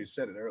 that's not how you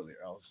said it earlier.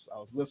 I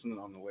was listening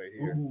on the way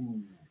here.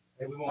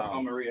 Hey, we won't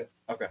tell Maria.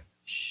 Okay.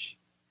 Shh.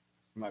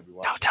 You might be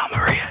watching. Don't tell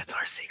Maria. It's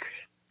our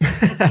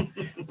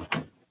secret.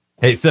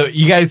 Hey, so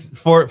you guys,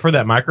 for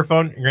that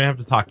microphone, you're going to have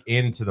to talk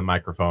into the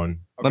microphone.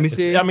 Let me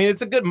see. I mean,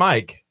 it's a good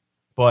mic,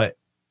 but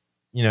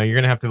you're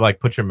going to have to like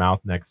put your mouth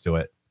next to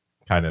it.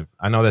 Kind of.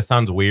 I know that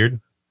sounds weird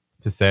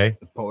to say.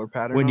 The polar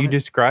pattern. When on you it?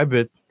 describe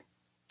it,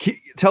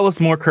 tell us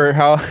more, Kurt.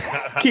 How?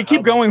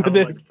 Keep going with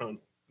this.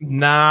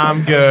 Nah, I'm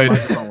How's the good.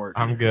 microphone work?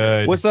 I'm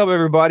good. What's up,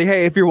 everybody?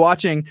 Hey, if you're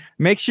watching,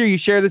 make sure you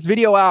share this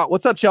video out.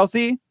 What's up,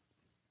 Chelsea?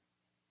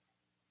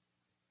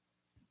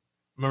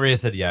 Maria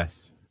said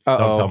yes. Don't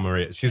tell Uh-oh.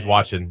 Maria. She's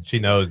watching. She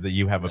knows that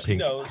you have a She pink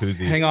knows.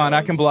 koozie. Hang on,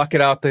 I can block it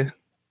out there.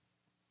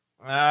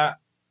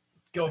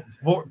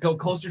 Go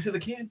closer to the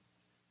can.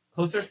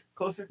 Closer.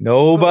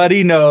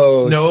 Nobody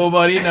knows.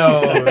 Nobody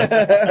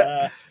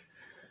knows.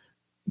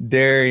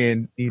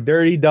 Darian, you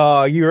dirty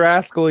dog, you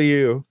rascal,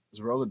 you. It's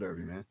roller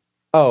derby, man.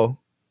 Oh,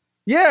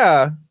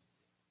 yeah,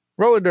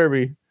 roller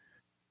derby.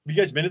 You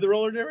guys been to the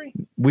roller derby?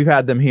 We've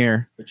had them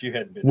here. But you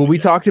hadn't been. Well, to we it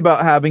yet. talked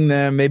about having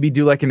them maybe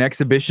do like an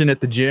exhibition at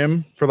the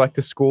gym for like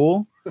the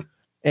school.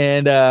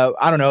 And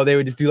I don't know, they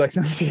would just do like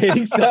some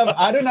skating stuff.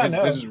 I do not They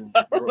know. just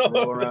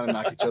roll around and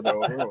knock each other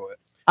over. Or what?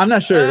 I'm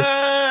not sure.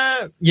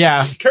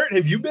 Yeah. Kurt,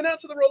 have you been out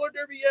to the roller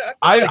derby yet?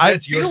 I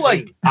feel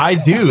like I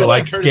do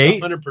like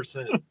skate.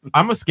 100%.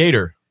 I'm a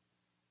skater.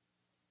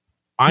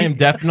 I am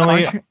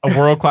definitely a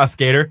world-class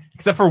skater,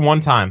 except for one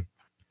time.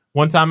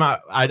 One time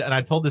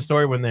I told this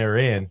story when they were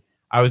in.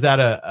 I was at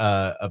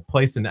a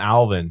place in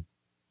Alvin,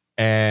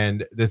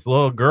 and this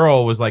little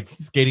girl was like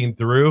skating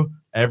through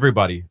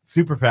everybody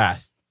super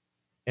fast.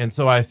 And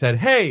so I said,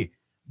 "Hey,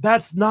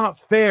 that's not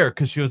fair,"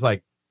 because she was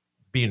like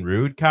being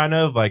rude, kind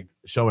of like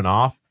showing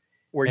off.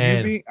 Were and-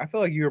 you being? I feel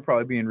like you were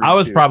probably being rude. I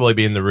was too. probably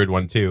being the rude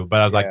one too, but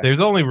I was like, Yeah.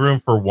 there's only room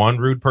for one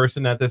rude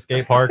person at this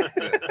skate park.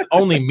 It's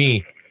only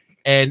me.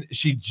 And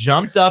she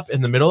jumped up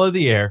in the middle of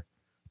the air,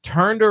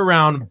 turned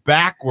around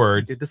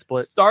backwards, Did the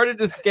split. started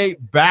to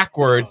skate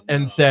backwards, Oh, no.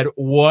 and said,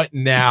 "What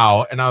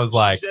now?" And I was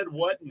like, Said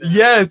what? now?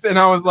 "Yes." And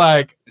I was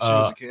like, She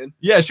was a kid.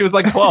 "Yeah." She was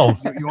like 12.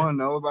 You want to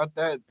know about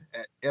that?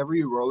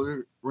 Every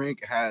roller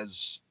rink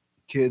has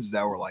kids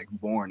that were like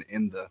born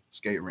in the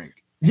skate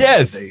rink.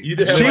 Yes. They- You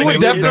either have She like would a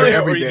definitely- leader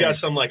every or you day. got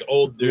some like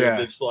old dude Yeah,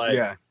 that's like,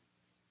 Yeah,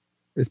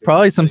 There's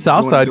probably some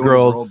Southside Doing his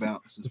roll girls.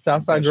 bounces The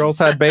Southside professionally. girls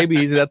had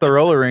babies at the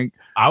roller rink.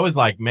 I was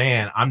like,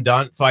 "Man, I'm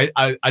done." So I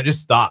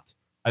just stopped.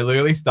 I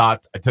literally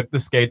stopped. I took the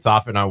skates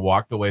off and I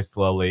walked away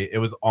slowly. It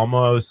was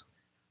almost,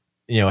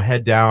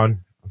 head down.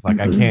 I was like,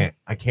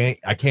 I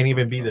can't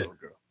even be this.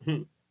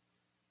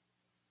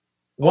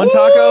 One Ooh,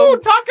 taco.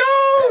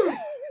 tacos.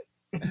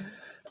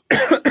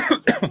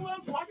 That's what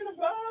I'm talking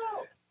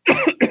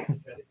about.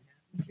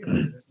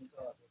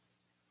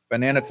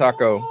 Banana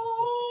taco.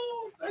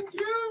 Oh, thank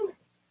you.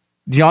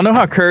 Do y'all know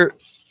how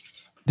Kurt?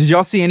 Did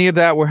y'all see any of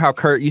that? Where how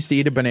Kurt used to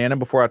eat a banana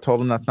before I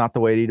told him that's not the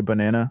way to eat a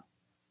banana?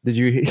 Did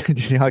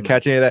y'all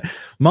catch any of that?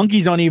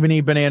 Monkeys don't even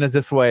eat bananas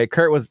this way.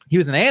 Kurt was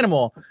an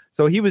animal,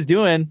 so what he was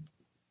doing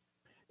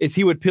is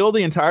he would peel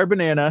the entire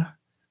banana.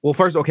 Well,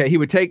 first, okay, he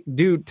would take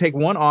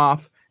one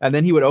off and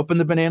then he would open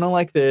the banana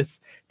like this,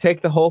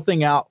 take the whole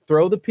thing out,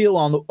 throw the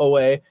peel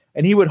away,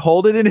 and he would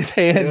hold it in his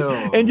hand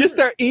and just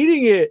start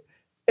eating it.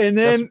 And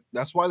then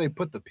that's why they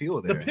put the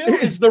peel there. The peel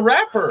is the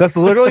wrapper. that's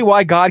literally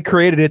why God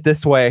created it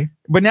this way.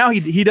 But now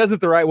he does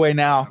it the right way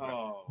now.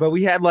 Oh. But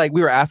we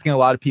were asking a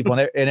lot of people,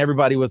 and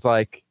everybody was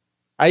like,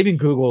 I even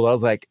Googled. I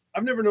was like,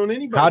 I've never known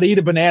anybody how to eat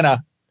a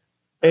banana,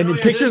 and Oh,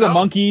 yeah, pictures dude, of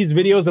monkeys,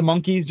 videos of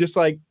monkeys, just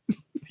like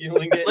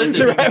peeling it.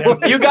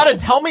 Listen, you got to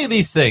tell me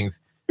these things.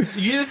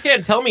 You just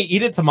can't tell me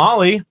eat a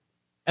tamale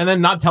and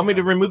then not tell me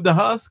to remove the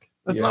husk.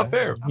 That's Yeah. not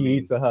fair. he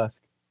eats the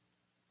husk.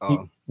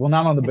 Oh, Well,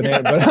 not on the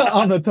banana, but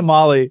on the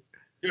tamale.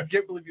 I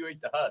can't believe you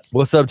ate the husk.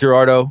 What's up,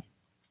 Gerardo?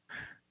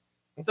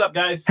 What's up,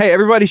 guys? Hey,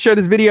 everybody, share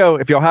this video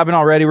if y'all haven't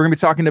already. We're gonna be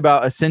talking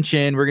about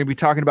Ascension. We're gonna be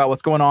talking about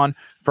what's going on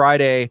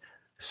Friday.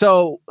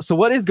 So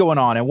what is going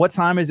on, and what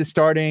time is it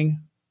starting?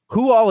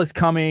 Who all is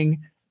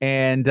coming?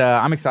 And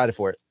I'm excited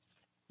for it.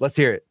 Let's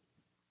hear it.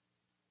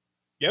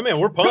 Yeah, man,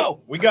 we're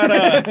pumped. We got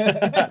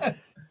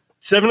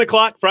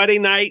 7:00 Friday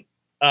night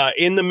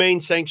in the main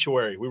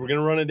sanctuary. We were going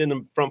to run it in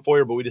the front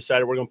foyer, but we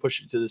decided we're going to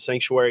push it to the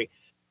sanctuary.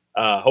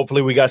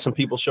 Hopefully, we got some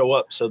people show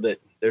up so that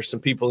there's some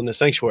people in the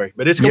sanctuary.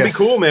 But it's going to Yes.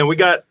 be cool, man. We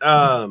got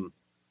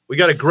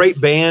a great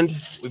band.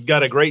 We've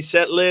got a great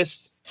set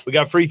list. We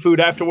got free food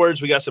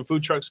afterwards. We got some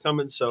food trucks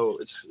coming, so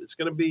it's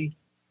going to be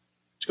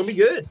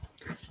good.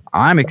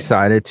 I'm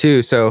excited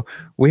too. So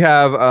we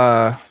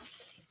have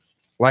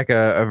like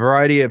a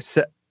variety of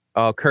set.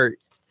 Oh, Kurt,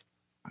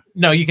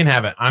 No, you can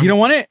have it. you don't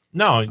want it?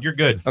 No, you're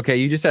good. Okay,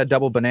 you just had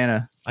double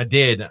banana. I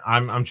did.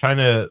 I'm trying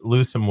to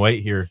lose some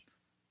weight here.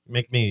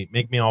 Make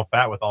me all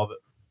fat with all the.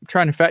 I'm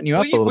trying to fatten you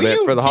up a little Will bit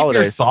you for the keep your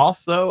holidays.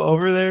 sauce though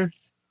over there.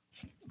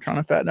 I'm trying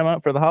to fatten them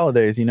up for the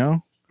holidays. You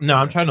know. No,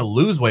 I'm trying to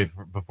lose weight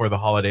before the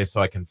holidays so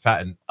I can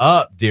fatten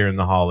up during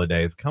the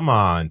holidays. Come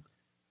on.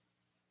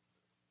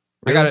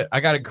 Really? I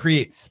gotta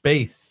create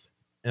space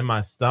in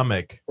my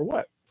stomach For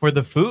what? for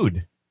the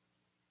food.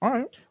 All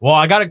right. Well,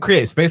 I gotta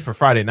create space for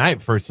Friday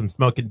night for some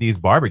Smoking D's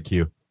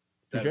barbecue.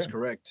 that's Okay.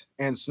 correct.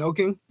 And Snow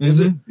King, is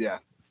it? Yeah.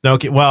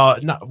 Smoking. Well,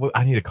 no,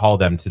 I need to call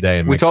them today.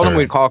 And We make told sure. him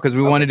we'd call because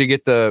we wanted to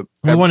get the.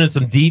 We wanted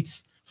some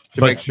deets,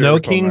 To but make sure Snow we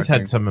told them Kings everything.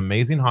 had some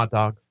amazing hot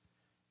dogs,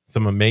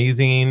 some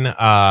amazing.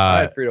 I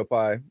had Frito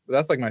pie. But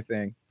that's like my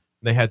thing.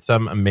 They had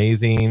some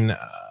amazing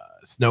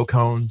snow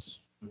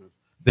cones.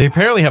 They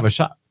apparently have a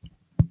shop.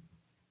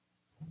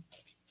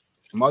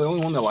 Am I the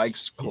only one that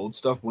likes cold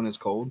stuff when it's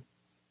cold?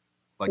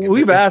 Like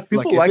We've asked,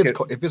 people like if it.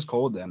 if it's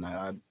cold, then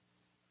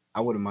I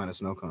wouldn't mind a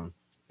snow cone.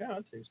 Yeah,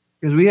 I'll taste.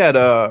 Because we had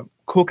a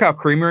Cool Cow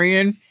Creamery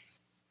in,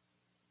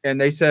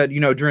 and they said,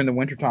 during the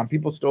wintertime,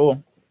 people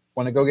still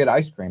want to go get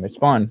ice cream. It's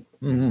fun.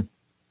 Mm-hmm.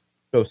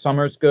 So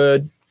summer's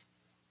good.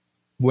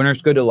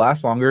 Winter's good to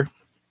last longer.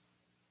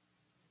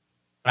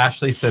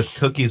 Ashley says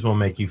cookies will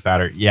make you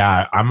fatter.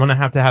 Yeah, I'm gonna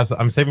have to have.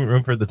 I'm saving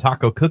room for the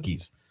taco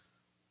cookies.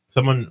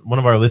 One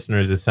of our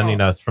listeners is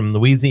sending us from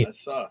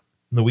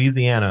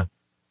Louisiana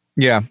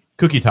Yeah.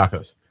 cookie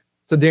tacos.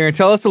 So Darren,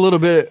 tell us a little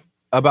bit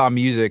about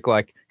music,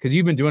 like, because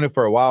you've been doing it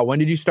for a while. When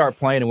did you start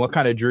playing, and what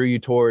kind of drew you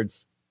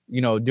towards,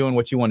 doing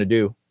what you want to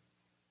do?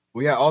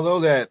 Well, yeah.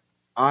 Although that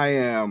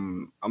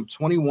I'm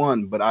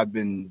 21, but I've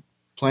been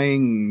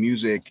playing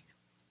music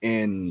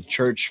in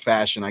church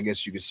fashion, I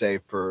guess you could say,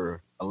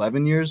 for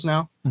 11 years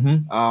now.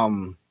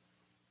 Mm-hmm.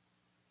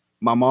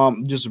 My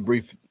mom, just a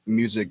brief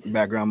music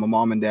background. My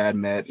mom and dad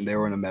met, and they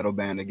were in a metal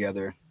band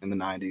together in the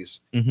 90s.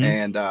 Mm-hmm.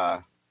 And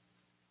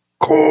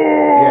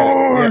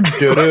Corn.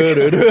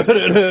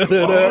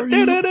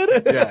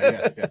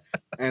 yeah.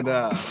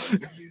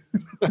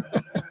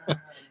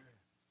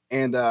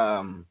 And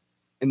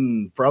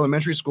for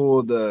elementary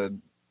school, the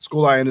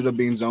school I ended up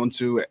being zoned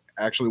to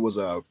actually was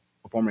a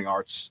performing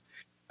arts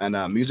and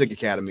music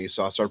academy.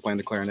 So I started playing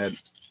the clarinet.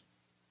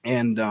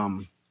 And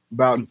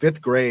about in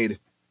 5th grade,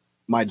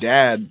 my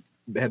dad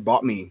had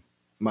bought me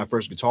my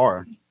first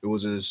guitar. It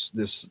was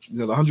the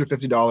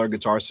 $150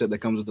 guitar set that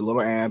comes with the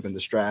little amp and the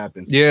strap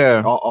and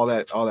Yeah. all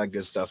that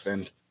good stuff.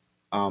 And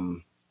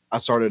I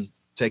started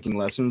taking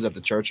lessons at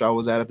the church I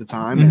was at the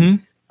time. Mm-hmm.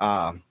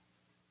 And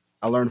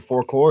I learned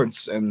 4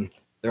 chords, and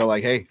they're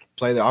like, "Hey,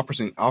 play the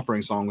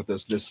offering song with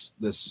us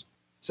this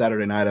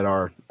Saturday night at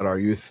our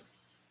youth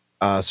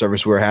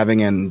service we were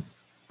having." And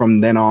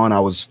from then on, I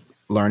was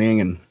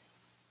learning, and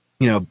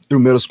through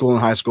middle school and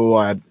high school,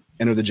 I had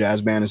entered the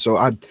jazz band, and so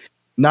I'd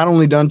not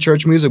only done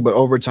church music, but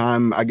over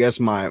time, I guess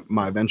my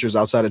ventures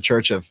outside of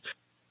church have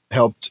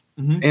helped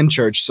Mhm. in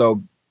church.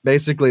 So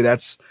basically,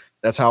 that's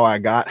how I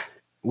got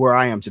where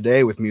I am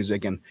today with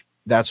music, and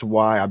that's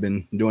why I've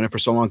been doing it for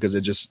so long, because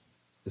it's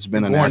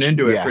been Born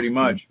into it, pretty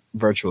much.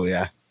 virtually,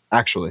 yeah,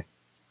 actually.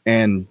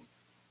 And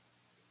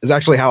it's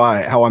actually how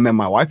I met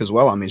my wife as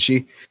well. I mean,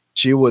 she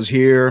was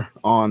here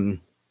on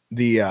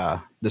the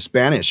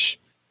Spanish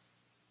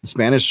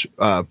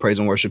praise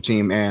and worship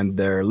team, and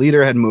their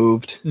leader had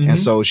moved, Mhm. and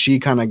so she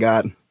kind of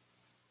got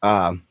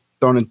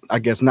thrown in, I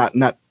guess, not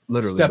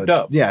literally, Stepped but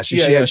up. yeah, she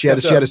had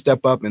to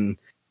step up and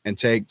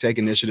take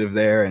initiative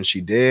there, and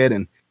she did.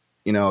 And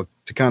to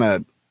kind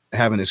of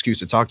have an excuse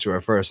to talk to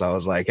her first. I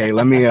was like, hey,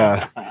 let me,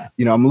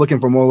 I'm looking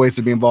for more ways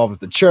to be involved with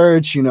the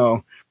church. I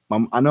know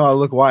I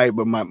look white,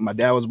 but my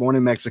dad was born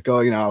in Mexico.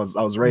 I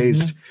was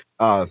raised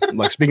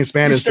like speaking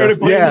Spanish. You started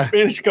stuff. playing the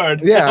Spanish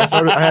card. Yeah,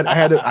 so I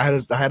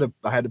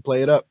had to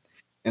play it up,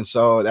 and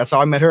so that's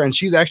how I met her. And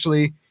she's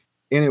actually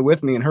in it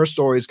with me, and her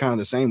story is kind of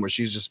the same, where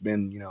she's just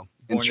been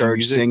in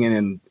church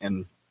singing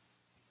and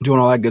doing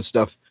all that good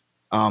stuff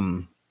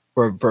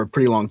for a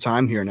pretty long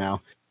time here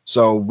now.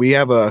 So we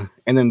have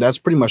and then that's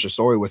pretty much a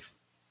story with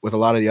a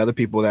lot of the other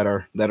people that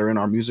are in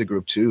our music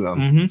group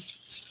too.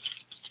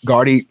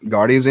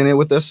 Guardy's in it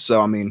with us,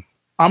 so I mean,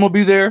 I'm gonna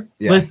be there.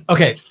 Yeah.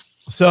 Okay,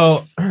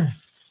 so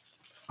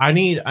I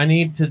need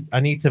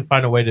to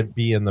find a way to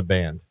be in the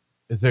band.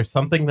 Is there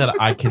something that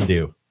I can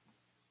do?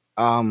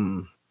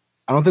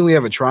 I don't think we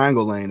have a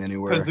triangle lane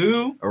anywhere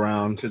Kazoo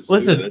around.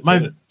 Listen,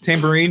 my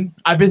tambourine.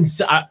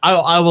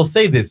 I will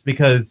say this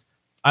because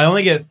I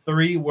only get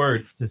 3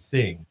 words to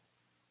sing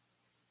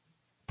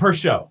per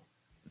show,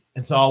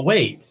 and so I'll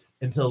wait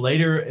until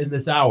later in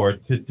this hour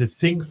to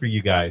sing for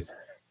you guys,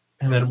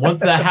 and then once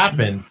that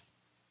happens,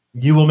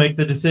 you will make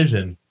the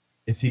decision: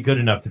 is he good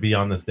enough to be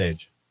on the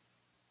stage?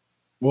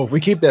 Well, if we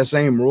keep that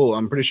same rule,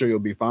 I'm pretty sure you'll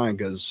be fine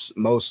because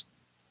most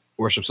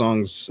worship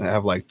songs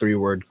have like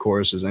 3-word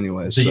choruses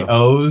anyway. The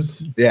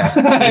O's, yeah,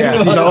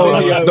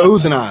 the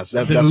O's and Ahs.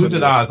 The O's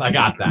and Ahs. I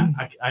got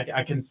that.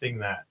 I can sing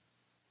that.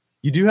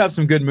 You do have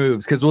some good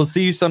moves because we'll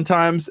see you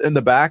sometimes in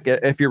the back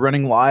if you're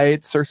running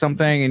lights or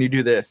something, and you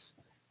do this,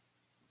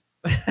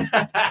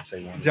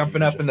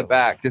 jumping up in the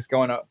back, just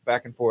going up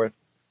back and forth.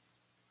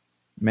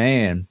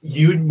 Man,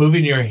 you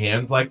moving your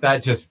hands like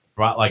that just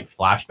brought like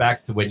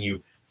flashbacks to when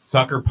you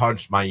sucker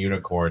punched my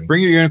unicorn.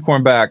 Bring your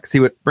unicorn back. See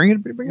what? Bring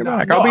it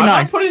back. I'll be nice. I'm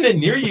not putting it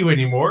near you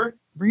anymore.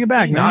 Bring it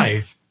back. Be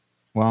nice.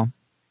 Well,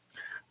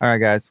 all right,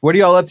 guys. What are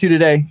y'all up to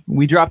today?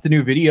 We dropped a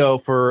new video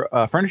for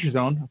Furniture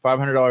Zone, a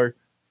 $500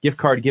 gift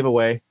card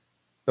giveaway.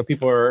 So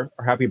people are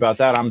happy about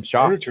that. I'm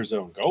shocked. Furniture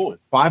Zone going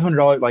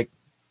 $500. Like,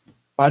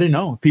 I didn't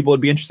know people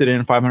would be interested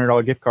in a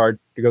 $500 gift card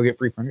to go get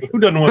free furniture. Who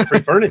doesn't want free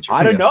furniture?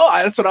 I don't know.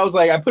 That's what I was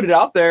like. I put it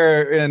out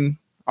there, and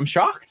I'm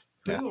shocked.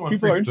 People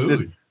People are interested.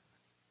 food.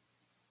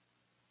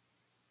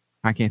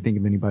 I can't think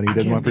of anybody who I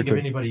doesn't can't want free think of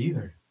food. anybody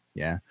either.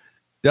 Yeah,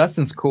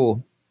 Dustin's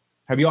cool.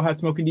 Have you all had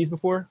smoking D's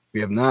before? We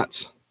have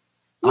not.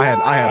 I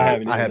I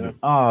haven't haven't.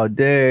 Oh,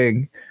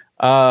 dang.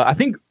 I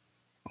think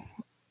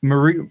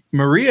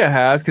Maria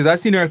has, because I've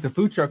seen her at the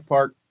food truck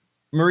park.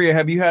 Maria,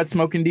 have you had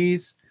smoking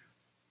D's?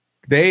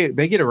 They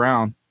get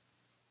around.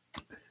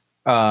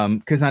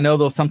 Because I know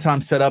they'll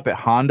sometimes set up at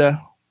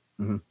Honda.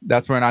 Mm-hmm.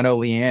 That's when I know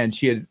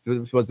Leanne,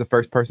 was the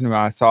first person who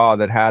I saw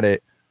that had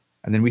it.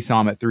 And then we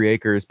saw him at 3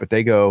 Acres, but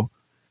they go,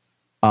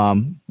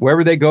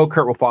 wherever they go,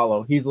 Kurt will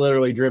follow. He's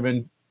literally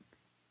driven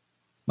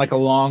like a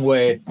long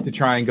way to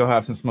try and go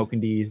have some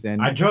smoking D's.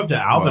 And I drove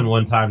to Alvin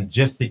one time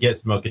just to get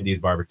Smoking D's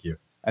barbecue.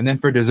 And then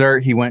for dessert,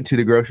 he went to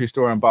the grocery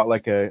store and bought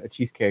like a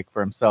cheesecake for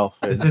himself.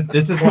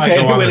 This is why I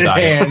go on the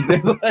diet.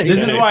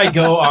 This is why I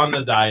go on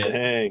the diet.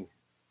 Dang.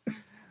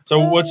 So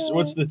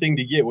what's the thing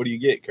to get? What do you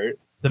get, Kurt?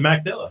 The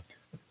Macdilla.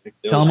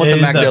 Tell him what the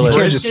Macdilla You is.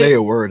 can't just say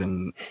a word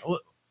and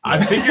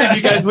I figured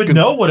you guys would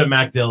know what a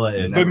Macdilla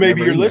is. But maybe never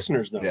your eaten it.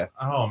 listeners don't. Yeah.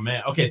 Oh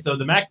man. Okay, so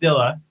the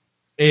Macdilla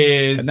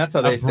is And that's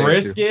how they a say it, too.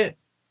 brisket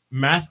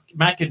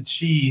mac and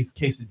cheese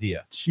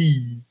quesadilla.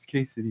 Cheese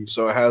quesadilla.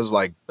 so it has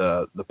like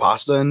the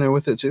pasta in there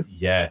with it too.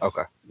 Yes.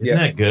 Okay. Isn't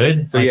that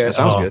good? So, yeah, That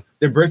sounds good.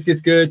 The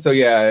brisket's good. So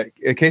yeah,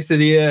 a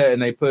quesadilla,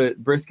 and they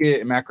put brisket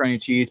and macaroni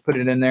and cheese, put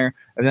it in there,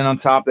 and then on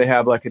top they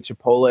have like a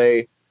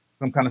chipotle,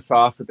 some kind of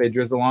sauce that they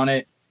drizzle on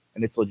it,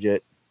 and it's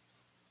legit.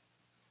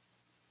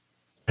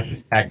 I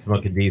just tagged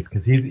Smoking D's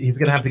because he's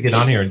gonna have to get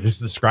on here and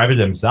just describe it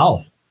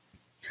himself.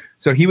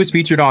 So he was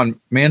featured on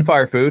Man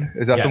Fire Food.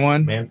 Is that the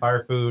one? Man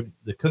Fire Food,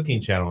 the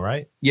cooking channel,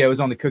 right? Yeah, it was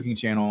on the cooking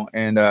channel,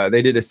 and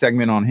they did a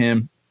segment on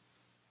him.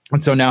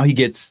 And so now he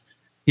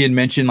had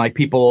mentioned like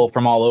people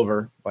from all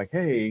over, like,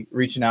 hey,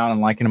 reaching out and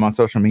liking him on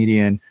social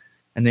media.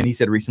 And then he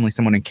said recently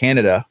someone in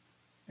Canada.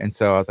 And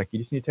so I was like, you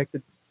just need to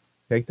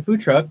take the food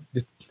truck,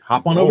 just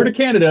hop on over to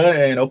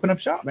Canada and open up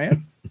shop,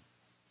 man.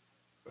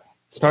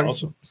 Start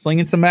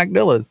slinging some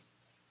Macdillas.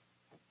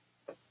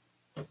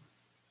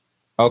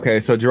 Okay,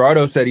 so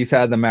Gerardo said he's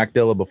had the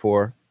Macdilla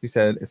before. He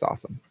said it's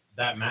awesome.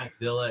 That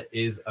Macdilla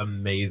is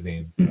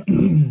amazing.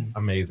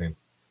 Amazing.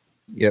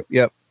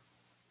 Yep.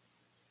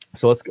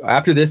 So let's go.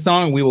 After this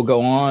song, we will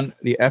go on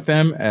the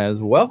FM as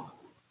well.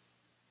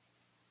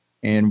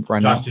 And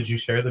right now, Josh, did you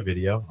share the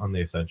video on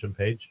the Ascension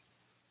page?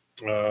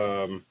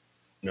 No.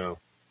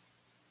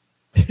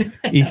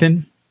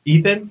 Ethan.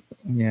 Ethan?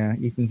 Yeah,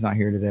 Ethan's not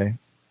here today.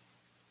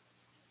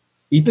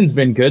 Ethan's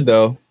been good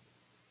though.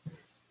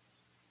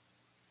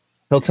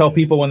 He'll tell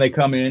people when they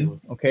come in,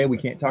 okay, we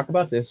can't talk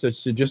about this. So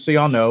just so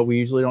y'all know, we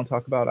usually don't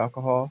talk about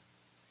alcohol.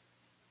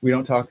 We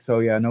don't talk. So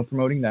yeah, no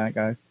promoting that,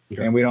 guys.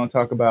 Okay. And we don't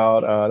talk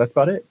about. That's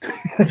about it.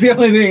 That's the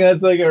only thing.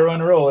 That's like a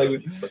run and roll.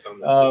 Like,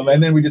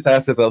 and then we just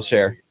ask if they'll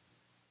share.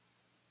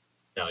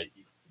 No, you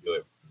can do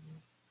it.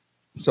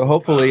 So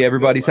hopefully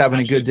everybody's having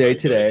a good day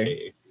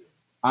today.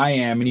 I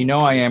am, and you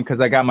know I am because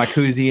I got my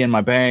koozie and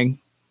my bang.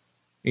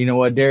 You know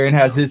what? Darren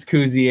has his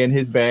koozie and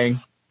his bang.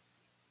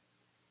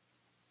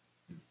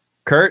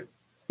 Kurt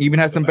even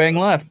has some bang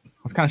left. I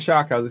was kind of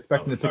shocked. I was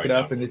expecting to pick it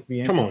up and just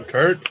be in. Come on,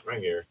 Kurt. Right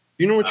here.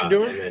 You know what you're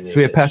doing? So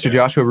we have Pastor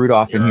Joshua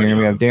Rudolph in here, and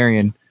we have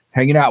Darian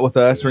hanging out with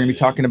us. We're going to be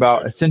talking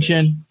about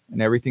Ascension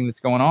and everything that's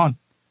going on.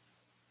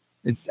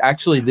 It's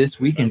actually this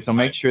weekend, so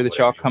make sure that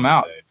y'all come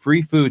out.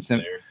 Free food. So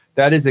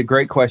that is a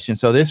great question.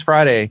 So this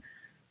Friday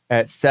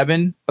at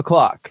 7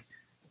 o'clock,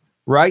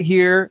 right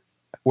here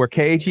where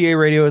KHEA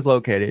Radio is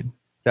located,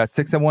 that's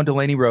 671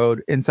 Delaney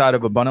Road, inside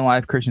of Abundant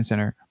Life Christian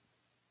Center,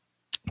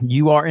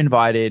 you are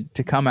invited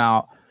to come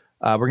out.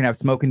 We're going to have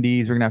Smoking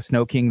D's. We're going to have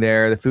Snow King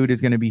there. The food is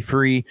going to be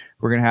free.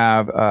 We're going to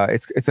have,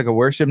 it's like a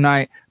worship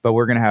night, but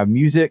we're going to have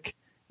music.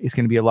 It's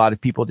going to be a lot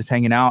of people just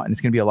hanging out, and it's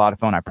going to be a lot of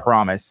fun, I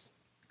promise.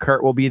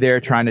 Kurt will be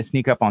there trying to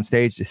sneak up on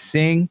stage to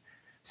sing.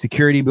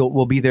 Security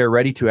will be there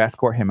ready to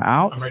escort him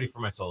out. I'm ready for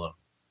my solo.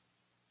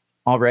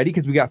 Already?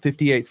 Because we got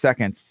 58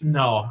 seconds.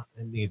 No,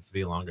 it needs to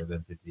be longer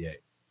than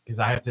 58 because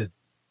I have to,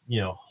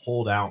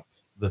 hold out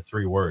the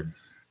 3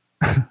 words.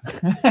 You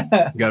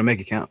got to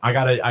make it count. I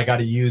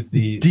gotta use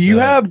the. Do you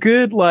have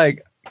good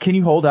can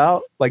you hold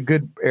out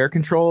good air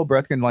control,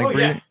 breath can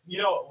breathe?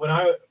 Yeah. When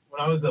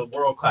I was a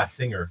world-class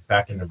singer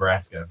back in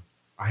Nebraska,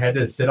 I had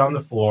to sit on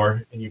the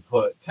floor and you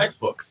put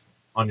textbooks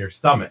on your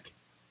stomach,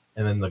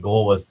 and then the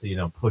goal was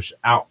to push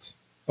out.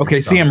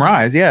 Okay, see him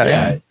rise.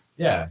 Yeah.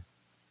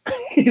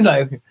 He's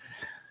like,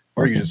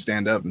 or you just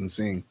stand up and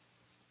sing.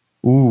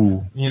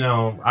 Ooh.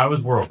 I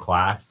was world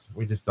class.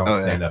 We just don't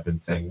stand up and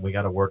sing. We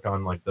got to work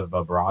on the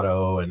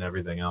vibrato and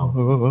everything else.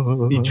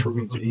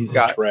 He's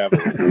got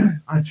traveled.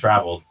 I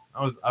traveled.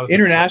 I was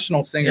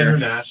international singer.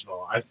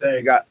 International. I say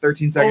you got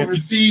 13 seconds.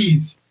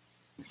 Overseas.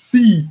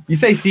 See. You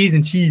say seas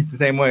and cheese the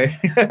same way.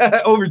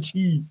 Over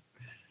cheese.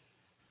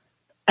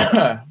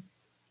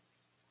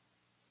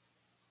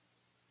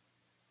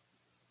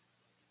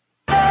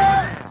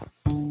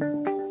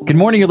 Good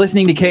morning. You're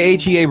listening to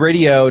KHEA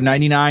Radio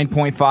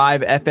 99.5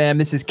 FM.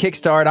 This is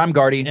Kickstart. I'm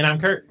Gardy. And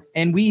I'm Kurt.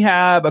 And we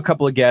have a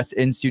couple of guests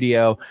in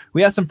studio.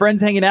 We have some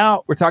friends hanging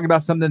out. We're talking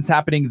about something that's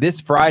happening this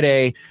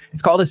Friday.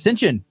 It's called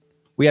Ascension.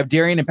 We have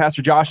Darian and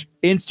Pastor Josh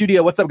in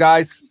studio. What's up,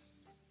 guys?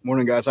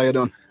 Morning, guys. How you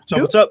doing?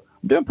 What's up?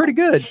 I'm doing pretty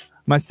good.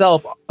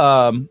 Myself,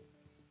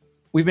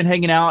 we've been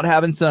hanging out,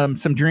 having some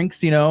drinks,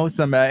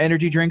 some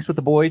energy drinks with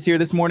the boys here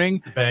this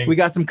morning. Bangs. We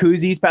got some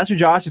koozies. Pastor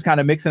Josh is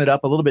kind of mixing it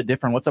up a little bit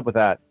different. What's up with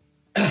that?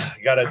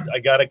 I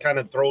gotta kind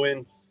of throw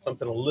in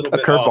something a little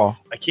bit curveball.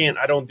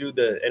 I don't do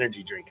the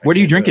energy drink. What are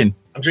you drinking?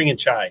 I'm drinking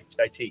chai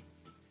tea.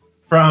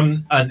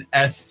 From an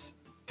S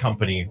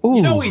company.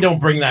 Ooh. We don't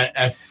bring that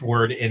S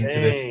word into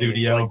the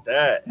studio. It's like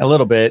that. A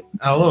little bit.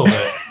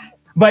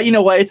 But you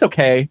know what? It's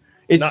okay.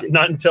 It's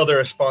not until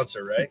they're a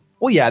sponsor, right?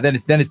 Well, yeah, then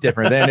it's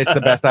different. Then it's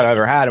the best I've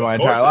ever had in my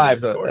entire life.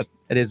 So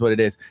it is what it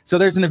is. So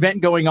there's an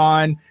event going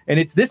on, and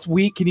it's this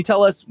week. Can you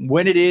tell us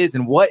when it is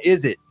and what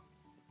is it?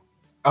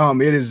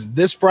 It is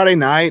this Friday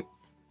night,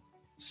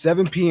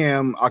 7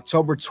 p.m.,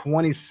 October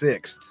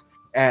 26th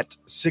at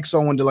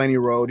 601 Delaney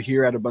Road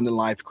here at Abundant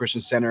Life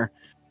Christian Center.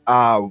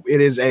 It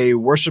is a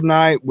worship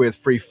night with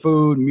free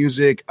food,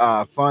 music,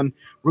 fun,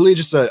 really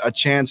just a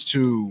chance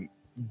to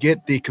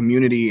get the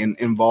community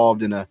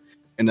involved in a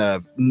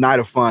night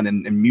of fun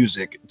and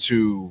music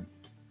to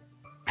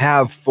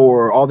have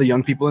for all the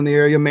young people in the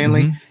area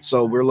mainly. Mm-hmm.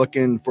 So we're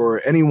looking for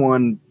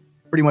anyone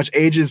pretty much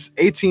ages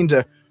 18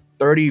 to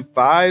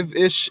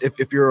 35-ish.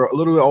 If you're a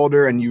little bit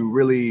older and you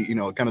really,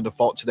 kind of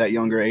default to that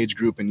younger age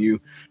group and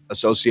you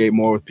associate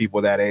more with people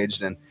that age,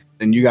 then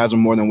you guys are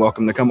more than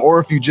welcome to come.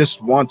 Or if you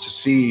just want to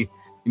see,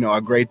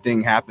 a great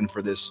thing happen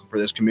for this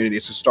community,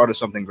 it's the start of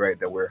something great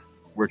that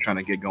we're trying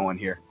to get going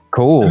here.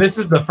 Cool. And this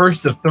is the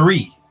first of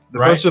 3.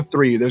 First of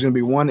 3. There's going to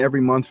be one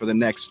every month for the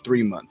next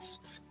 3 months.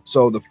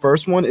 So the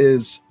first one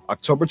is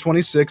October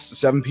 26th,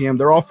 7 p.m.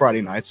 They're all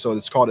Friday nights, so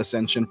it's called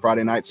Ascension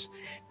Friday nights.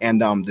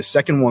 And the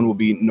second one will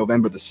be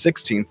November the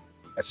 16th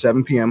at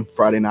 7 p.m.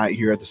 Friday night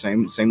here at the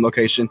same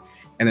location,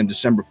 and then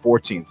December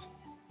 14th.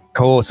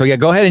 Cool. So yeah,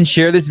 go ahead and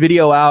share this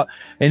video out.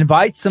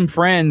 Invite some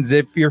friends.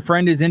 If your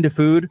friend is into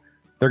food,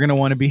 they're going to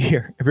want to be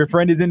here. If your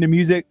friend is into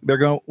music, they're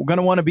going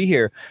to want to be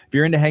here. If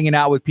you're into hanging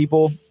out with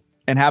people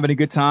and having a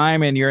good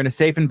time and you're in a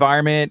safe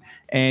environment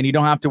and you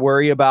don't have to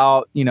worry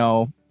about,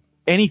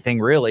 anything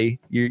really,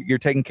 you're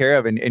taken care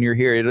of and you're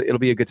here. It'll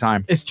be a good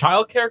time. Is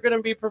childcare going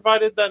to be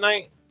provided that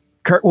night?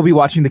 Kurt will be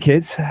watching the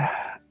kids.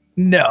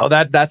 No,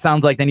 that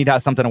sounds like they need to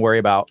have something to worry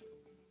about.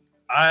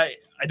 I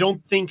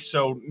don't think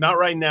so. Not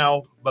right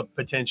now, but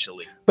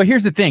potentially. But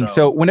here's the thing.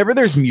 So whenever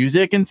there's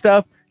music and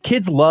stuff,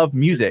 kids love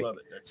music. Love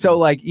it.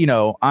 So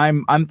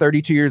I'm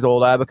 32 years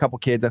old. I have a couple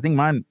kids. I think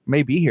mine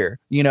may be here,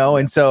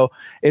 and so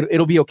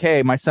it'll be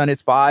okay. My son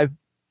is 5.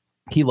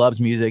 He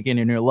loves music and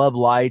you love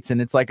lights,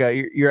 and it's like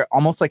you're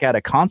almost like at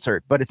a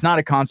concert, but it's not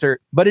a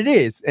concert, but it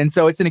is. And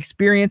so it's an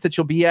experience that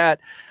you'll be at.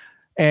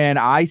 And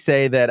I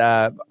say that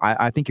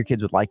I think your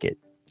kids would like it,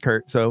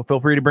 Kurt. So feel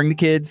free to bring the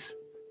kids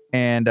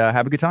and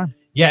have a good time.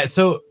 Yeah.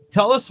 So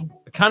tell us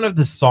kind of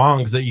the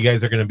songs that you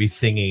guys are going to be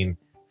singing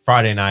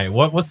Friday night.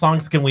 What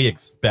songs can we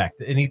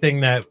expect?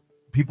 Anything that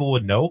people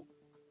would know?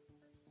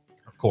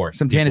 Of course.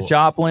 Some Janis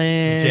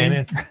Joplin. Some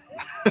Janis.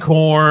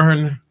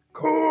 Corn.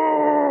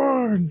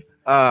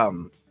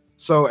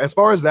 So as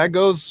far as that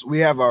goes, we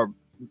have our,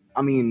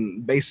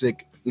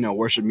 basic,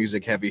 worship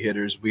music heavy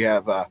hitters. We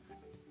have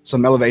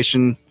some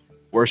Elevation,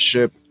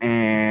 worship,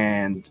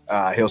 and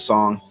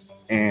Hillsong,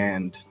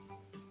 and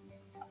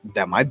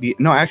that might be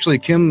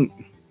Kim.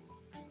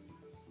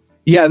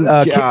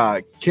 Yeah,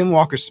 Kim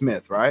Walker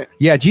Smith, right?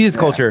 yeah, Jesus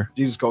Yeah, Culture.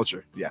 Jesus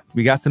Culture. Yeah.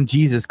 We got some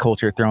Jesus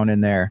Culture thrown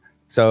in there.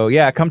 So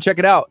yeah, come check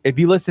it out. If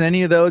you listen to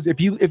any of those, if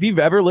you've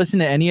ever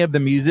listened to any of the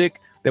music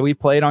that we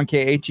played on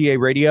KHEA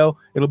radio,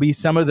 it'll be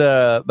some of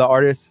the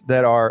artists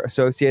that are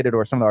associated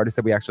or some of the artists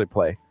that we actually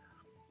play.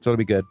 So it'll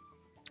be good.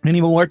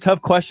 Any more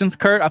tough questions,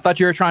 Kurt? I thought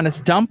you were trying to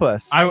stump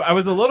us. I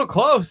was a little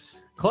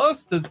close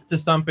to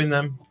stumping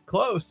them.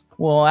 Close.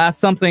 We'll ask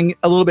something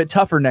a little bit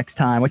tougher next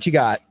time. What you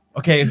got?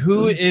 Okay,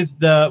 what is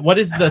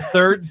the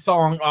third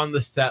song on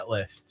the set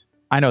list?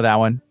 I know that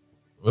one.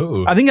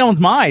 Ooh. I think that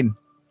one's mine.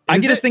 I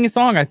Is get to it? sing a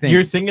song, I think.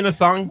 You're singing a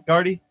song,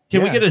 Gardy?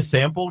 Can we Yeah. get a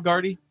sample,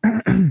 Gardy?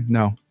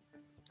 No,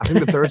 I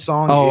think the third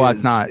song Oh, is,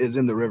 it's not. is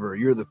In the River.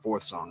 You're the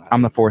fourth song.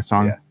 I'm the fourth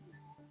song. Yeah.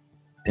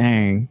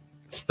 Dang.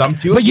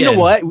 Stumped you But you know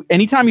again. what?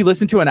 Anytime you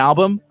listen to an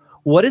album,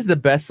 what is the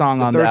best song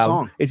The on the third album?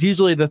 song. It's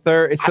usually the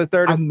third. It's the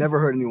third. I've never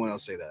heard anyone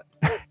else say that.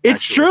 It's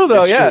actually. true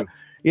though. It's Yeah. true.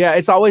 Yeah.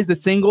 It's always the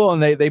single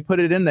and they put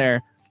it in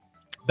there.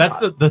 That's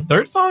the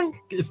third song?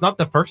 It's not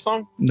the first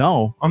song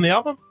No, on the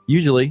album?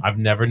 usually. I've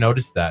never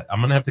noticed that. I'm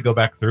gonna have to go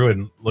back through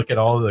and look at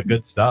all the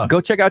good stuff. Go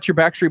check out your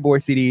Backstreet Boy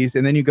CDs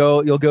and then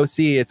you'll go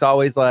see it's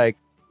always like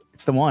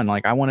it's the one.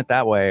 Like I want it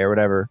that way or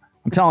whatever.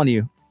 I'm telling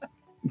you.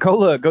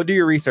 Go do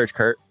your research,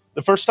 Kurt.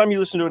 The first time you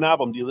listen to an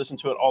album, do you listen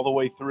to it all the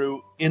way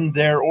through in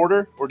their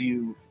order, or do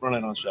you run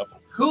it on shuffle?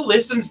 Who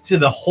listens to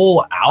the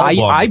whole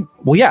album?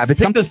 Well, yeah, if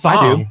it's Pick the something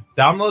I do. song.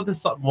 Download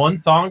the one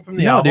song from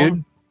the No, album.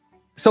 dude.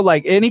 So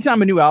like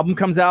anytime a new album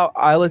comes out,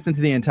 I listen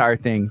to the entire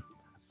thing.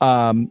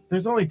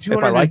 There's only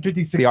I like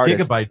 256 the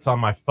artist. gigabytes on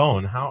my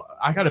phone. How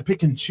I gotta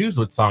pick and choose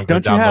what songs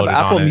Don't are you have downloaded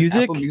Apple on it.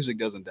 Music? Apple Music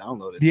doesn't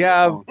download it. Do you to your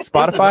have phone.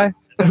 Spotify?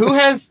 who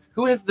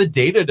has the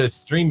data to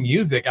stream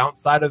music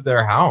outside of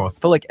their I house?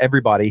 feel like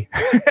everybody,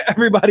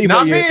 everybody,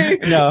 Not but you.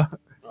 me. No,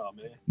 Oh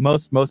man,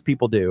 most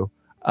people do.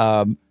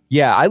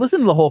 Yeah, I listen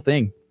to the whole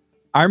thing.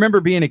 I remember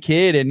being a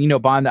kid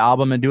and buying the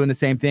album and doing the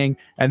same thing.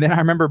 And then I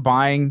remember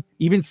buying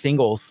even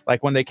singles,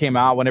 like when they came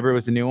out, whenever it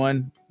was a new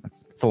one.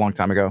 That's a long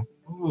time ago.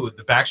 Ooh,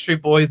 the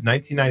Backstreet Boys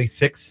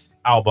 1996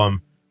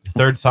 album. The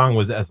third song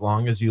was "As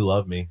Long as You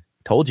Love Me."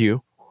 Told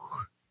you.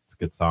 It's a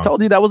good song.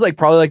 Told you that was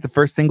probably the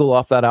first single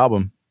off that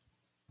album.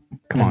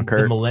 Come on, And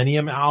Kurt. The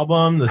Millennium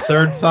album. The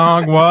third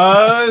song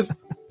was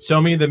 "Show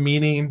Me the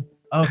Meaning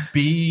of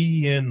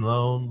Being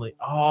Lonely."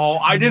 Oh,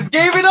 I just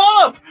gave it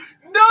up.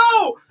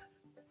 No.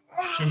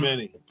 too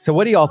many. So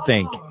what do y'all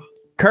think?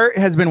 Kurt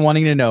has been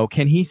wanting to know,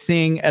 can he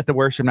sing at the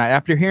worship night?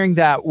 After hearing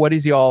that, what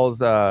is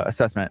y'all's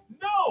assessment?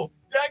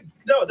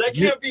 That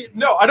can't be.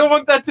 No, I don't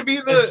want that to be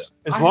the.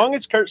 As long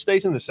as Kurt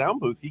stays in the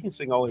sound booth, he can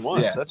sing all he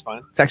wants. Yeah. That's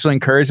fine. It's actually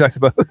encouraged, I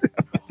suppose.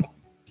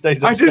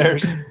 Stays I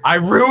upstairs. just. I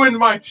ruined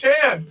my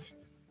chance.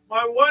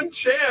 My one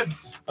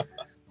chance.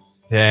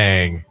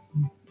 Dang.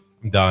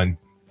 I'm done.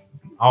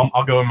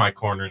 I'll go in my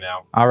corner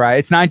now. All right.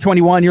 It's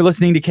 9:21. You're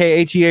listening to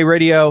KHEA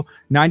Radio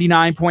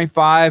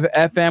 99.5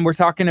 FM. We're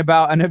talking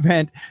about an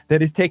event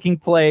that is taking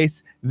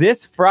place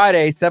this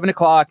Friday, 7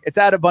 o'clock. It's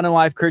at Abundant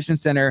Life Christian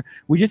Center.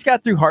 We just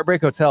got through Heartbreak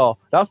Hotel.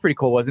 That was pretty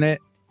cool, wasn't it?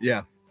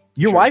 Yeah.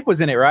 Your Sure. wife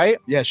was in it, right?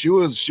 Yeah, she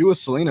was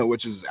Selena,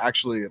 which is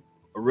actually a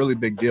really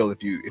big deal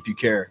if you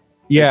care.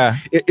 Yeah.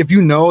 If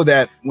you know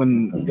that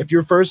if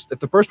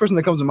the first person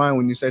that comes to mind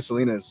when you say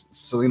Selena is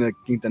Selena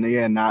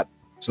Quintanilla and not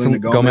Selena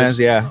Gomez,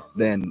 yeah.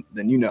 then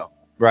you know.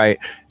 Right.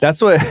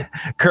 That's what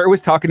Kurt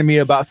was talking to me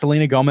about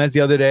Selena Gomez the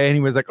other day. And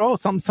he was like, oh,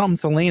 some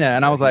Selena.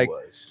 And I was He like,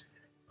 was.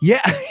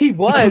 yeah, he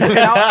was. And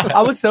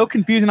I was so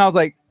confused. And I was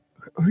like,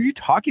 who are you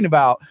talking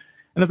about?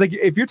 And I was like,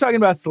 if you're talking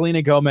about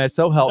Selena Gomez,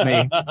 so help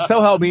me.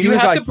 So help me. You He was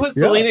have like, to put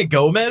yeah. Selena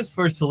Gomez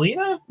for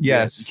Selena?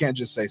 Yes. You can't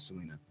just say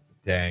Selena.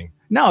 Dang.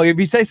 No, if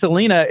you say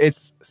Selena,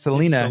 it's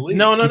Selena. Selena.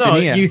 No.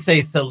 Quintanilla. You say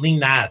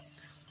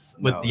Selena's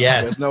with No, the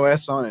S. There's no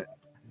S on it.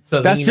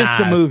 That's just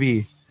the Selena's.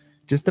 movie.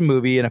 Just a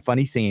movie and a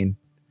funny scene.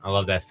 I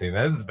love that scene.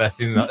 That is the best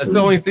scene. That's the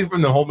only scene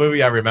from the whole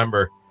movie I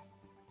remember.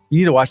 You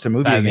need to watch the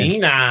movie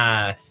again.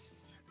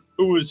 Selena's.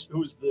 Who was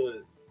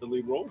the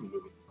lead role in the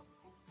movie?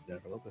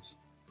 Jennifer Lopez.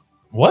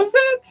 Was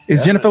it? It's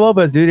Yeah. Jennifer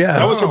Lopez, dude. Yeah.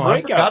 That was a Oh,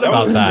 I breakout. forgot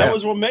about that. That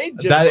was what made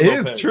Jennifer That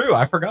is Lopez. true.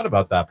 I forgot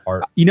about that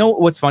part. You know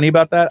what's funny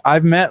about that?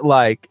 I've met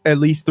at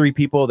least 3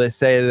 people that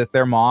say that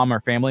their mom or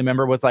family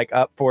member was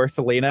up for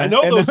Selena. I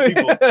know And those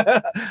people.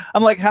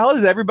 I'm like, how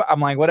does everybody? I'm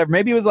like, whatever.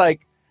 Maybe it was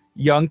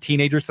young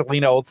teenager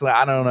Selena, old Selena.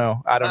 I don't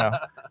know.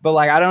 But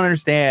I don't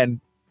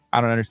understand.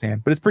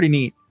 But it's pretty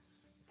neat.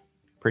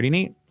 Pretty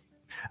neat.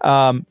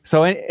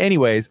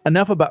 Anyways,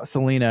 enough about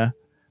Selena.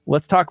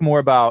 Let's talk more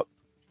about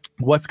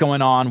what's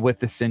going on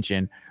with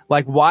Ascension.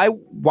 Why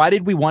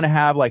did we want to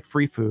have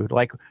free food?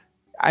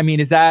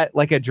 Is that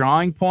a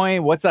drawing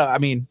point? What's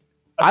up?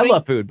 I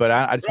love food, but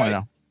I just want to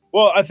know.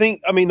 Well,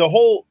 I mean, the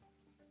whole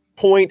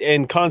point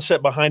and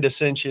concept behind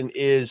Ascension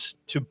is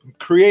to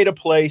create a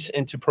place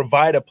and to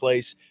provide a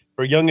place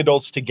for young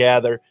adults to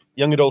gather,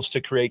 young adults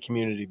to create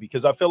community,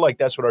 because I feel like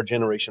that's what our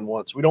generation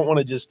wants. We don't want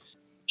to just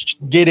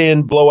get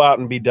in, blow out,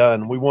 and be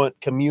done. We want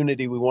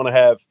community. We want to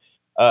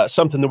have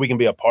something that we can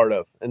be a part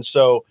of. And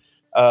so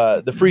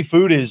the free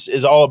food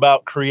is all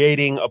about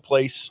creating a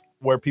place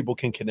where people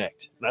can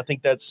connect. And I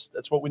think that's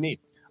what we need.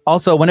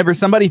 Also, whenever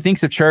somebody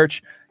thinks of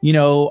church, you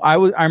know, I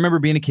remember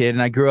being a kid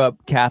and I grew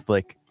up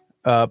Catholic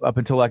up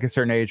until like a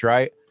certain age,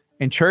 right?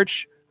 In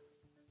church,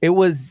 it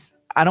was,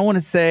 I don't want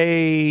to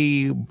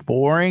say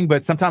boring,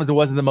 but sometimes it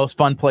wasn't the most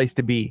fun place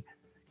to be,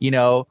 you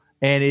know.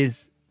 And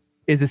is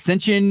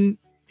Ascension,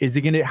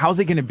 how's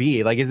it gonna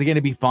be? Like, is it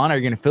gonna be fun? Are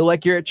you gonna feel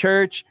like you're at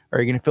church, or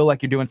are you gonna feel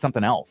like you're doing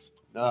something else?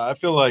 I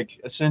feel like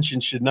Ascension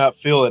should not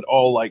feel at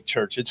all like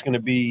church. It's going to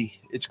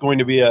be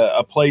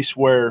a place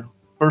where,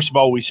 first of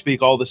all, we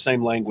speak all the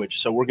same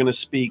language. So we're going to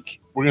speak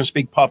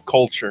pop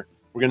culture.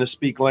 We're going to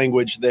speak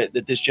language that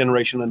this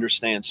generation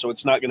understands. So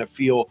it's not going to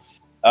feel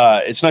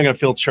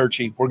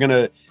churchy. We're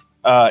going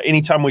to,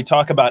 anytime we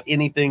talk about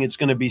anything, it's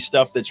going to be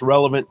stuff that's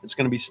relevant. It's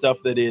going to be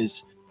stuff that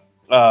is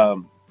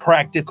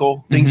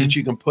practical, things that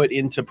you can put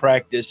into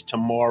practice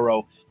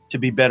tomorrow to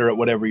be better at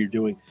whatever you're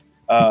doing.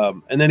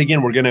 And then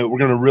again, we're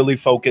gonna really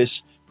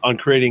focus on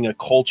creating a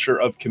culture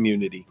of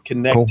community,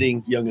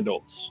 connecting young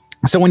adults.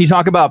 So when you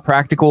talk about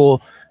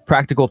practical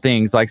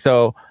things, like,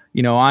 so,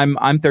 you know,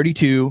 I'm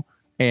 32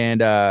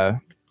 and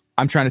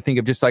I'm trying to think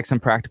of just like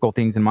some practical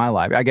things in my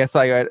life. I guess,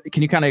 like,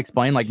 can you kind of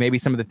explain like maybe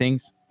some of the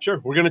things?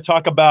 Sure. We're going to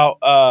talk about,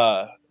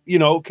 you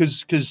know,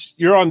 because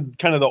you're on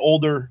kind of the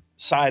older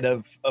side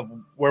of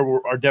where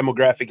our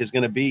demographic is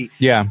going to be.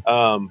 Yeah.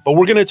 But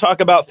we're going to talk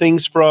about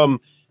things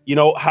from, you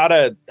know, how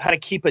to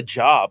keep a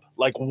job,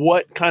 like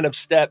what kind of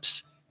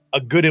steps a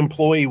good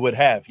employee would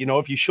have. You know,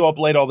 if you show up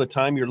late all the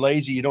time, you're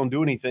lazy, you don't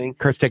do anything.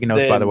 Kurt's taking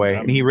notes, by the way,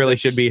 and he really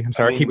should be. I'm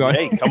sorry, keep going.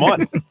 Hey, come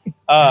on.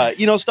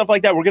 You know, stuff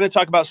like that. We're going to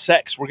talk about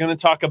sex. We're going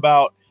to talk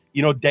about,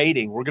 you know,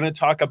 dating. We're going to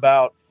talk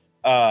about,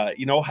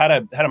 you know, how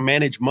to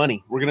manage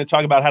money. We're going to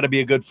talk about how to be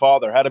a good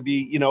father, how to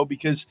be, you know,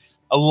 because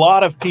a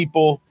lot of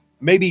people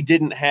maybe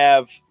didn't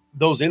have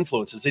those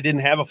influences. They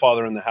didn't have a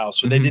father in the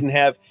house, or they didn't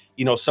have,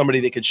 you know, somebody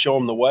that could show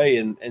them the way.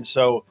 And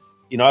so,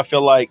 you know, I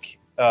feel like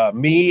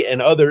me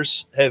and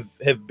others have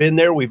been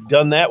there. We've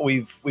done that.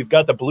 We've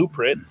got the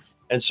blueprint.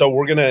 And so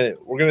we're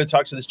gonna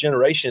talk to this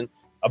generation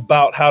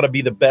about how to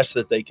be the best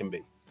that they can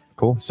be.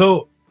 Cool.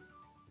 So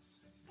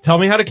tell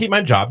me how to keep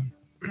my job.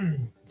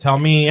 Tell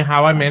me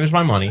how I manage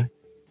my money.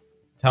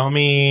 Tell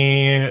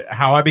me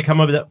how I become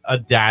a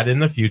dad in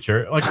the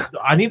future. Like,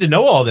 I need to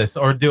know all this,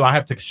 or do I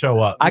have to show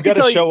up? I can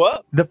tell you show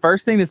up. The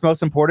first thing that's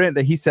most important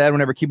that he said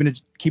whenever keeping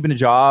a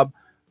job,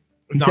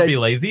 he Not said, be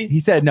lazy. He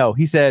said no.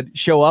 He said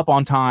show up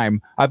on time.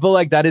 I feel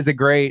like that is a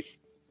great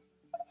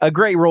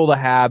role to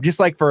have, just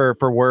like for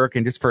work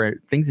and just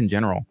for things in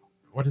general.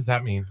 What does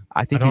that mean?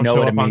 I think you know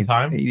what it means.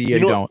 Time? You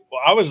don't.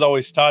 Well, I was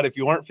always taught if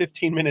you weren't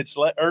 15 minutes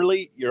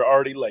early, you're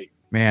already late.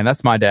 Man,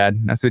 that's my dad.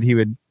 That's what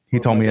he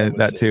told me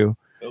that too.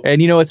 Nope.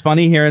 And you know, it's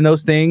funny hearing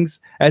those things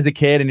as a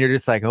kid, and you're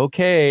just like,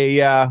 okay,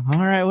 yeah,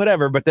 all right,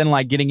 whatever. But then,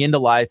 like, getting into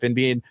life and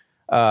being,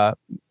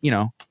 you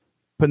know,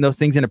 putting those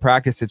things into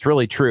practice, it's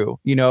really true.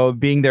 You know,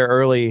 being there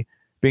early,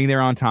 being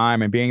there on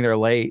time, and being there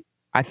late.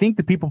 I think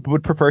the people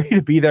would prefer you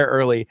to be there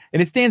early,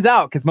 and it stands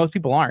out because most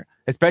people aren't,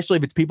 especially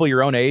if it's people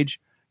your own age.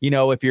 You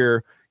know, if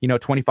you're, you know,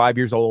 25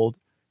 years old,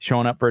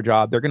 showing up for a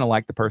job, they're going to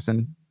like the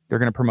person. They're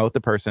going to promote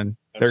the person.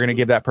 Absolutely. They're going to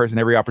give that person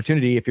every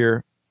opportunity. If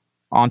you're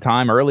on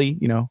time, early,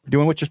 you know,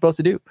 doing what you're supposed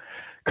to do.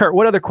 Kurt,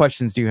 what other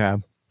questions do you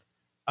have?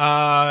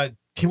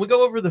 Can we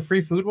go over the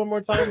free food one more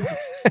time?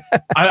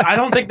 I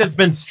don't think that's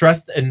been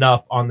stressed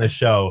enough on the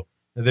show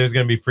that there's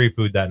going to be free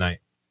food that night.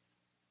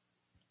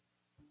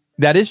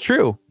 That is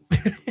true.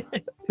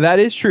 That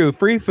is true.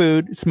 Free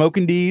food,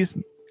 Smoking D's,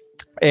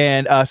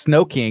 and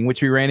Snow King,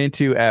 which we ran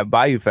into at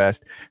Bayou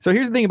Fest. So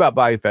here's the thing about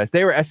Bayou Fest.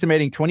 They were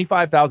estimating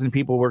 25,000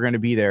 people were going to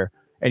be there.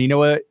 And you know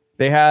what?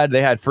 They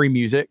had free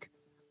music,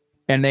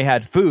 and they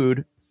had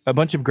food, a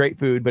bunch of great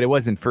food, but it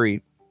wasn't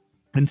free.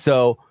 And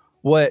so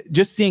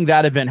just seeing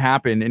that event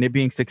happen and it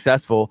being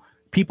successful,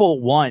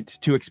 people want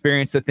to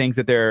experience the things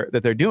that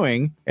they're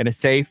doing in a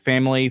safe,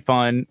 family,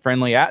 fun,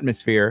 friendly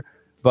atmosphere.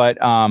 But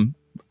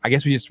I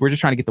guess we're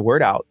just trying to get the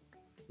word out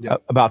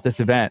about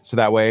this event, so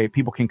that way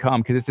people can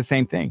come, because it's the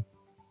same thing.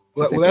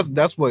 Well,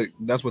 that's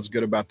what's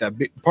good about that.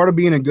 Part of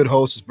being a good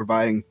host is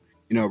providing,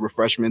 you know,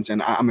 refreshments,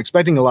 and I'm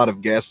expecting a lot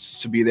of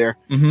guests to be there,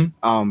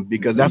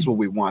 because that's what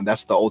we want.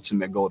 That's the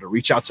ultimate goal, to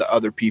reach out to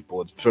other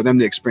people, for them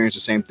to experience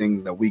the same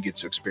things that we get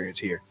to experience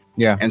here.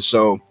 Yeah. And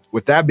so,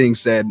 with that being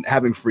said,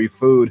 having free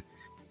food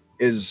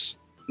is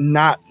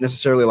not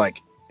necessarily like,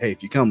 hey,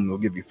 if you come, we'll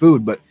give you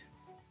food, but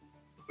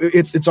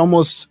it's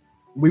almost,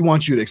 we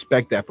want you to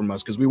expect that from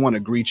us, because we want to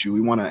greet you.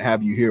 We want to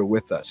have you here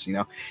with us, you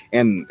know?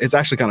 And it's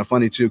actually kind of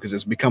funny too, because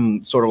it's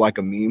become sort of like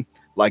a meme.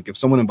 Like, if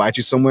someone invites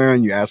you somewhere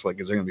and you ask, like,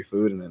 is there going to be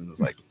food? And then it's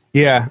like,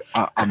 yeah,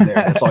 I'm there.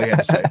 That's all you had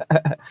to say.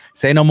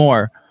 Say no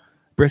more.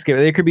 brisket.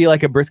 It could be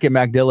like a brisket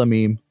Magdilla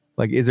meme.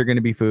 Like, is there going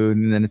to be food?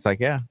 And then it's like,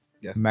 yeah.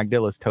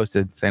 Magdilla's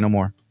toasted. Say no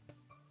more.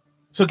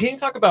 So can you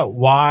talk about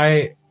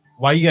why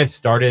you guys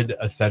started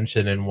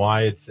Ascension and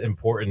why it's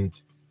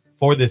important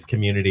for this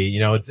community? You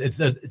know, it's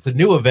a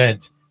new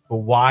event, but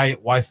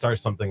why start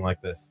something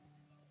like this?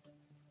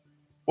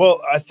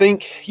 Well, I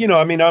think, you know,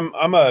 I mean,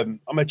 I'm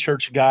a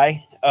church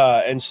guy,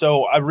 and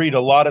so I read a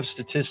lot of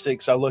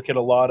statistics. I look at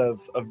a lot of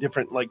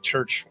different like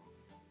church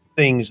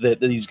things that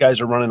these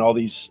guys are running, all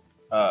these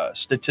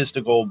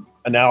statistical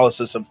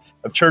analysis of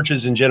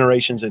churches and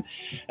generations, and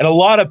a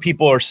lot of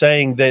people are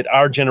saying that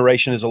our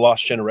generation is a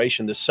lost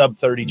generation. The sub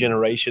 30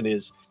 generation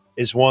is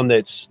one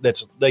that's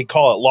they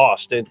call it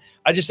lost, and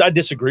I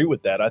disagree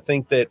with that. I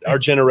think that our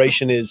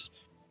generation is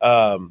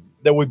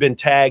that we've been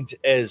tagged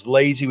as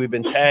lazy, we've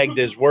been tagged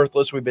as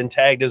worthless, we've been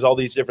tagged as all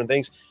these different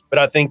things, but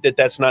I think that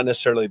that's not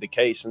necessarily the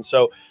case. And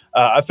so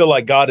I feel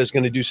like God is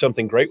going to do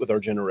something great with our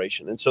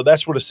generation, and so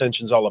that's what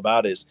Ascension's all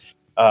about, is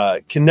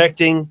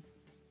connecting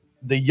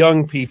the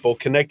young people,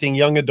 connecting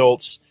young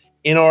adults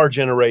in our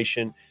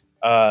generation,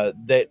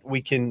 that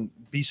we can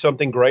be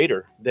something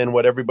greater than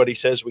what everybody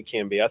says we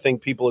can be. I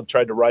think people have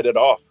tried to write it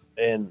off,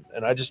 and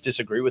I just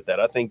disagree with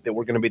that. I think that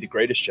we're going to be the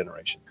greatest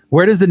generation.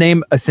 Where does the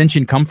name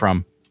Ascension come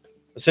from?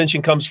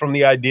 Ascension comes from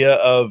the idea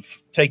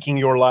of taking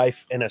your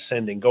life and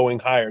ascending, going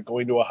higher,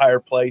 going to a higher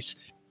place,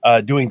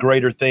 doing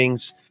greater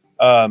things.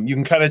 You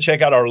can kind of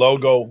check out our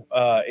logo.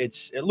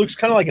 It looks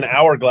kind of like an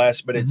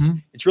hourglass, but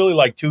it's really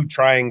like two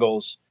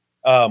triangles,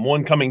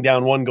 one coming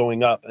down, one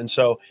going up. And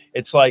so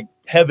it's like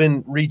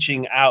heaven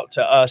reaching out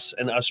to us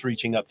and us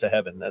reaching up to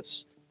heaven.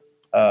 That's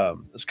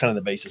kind of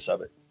the basis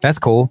of it. That's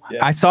cool.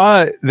 Yeah. I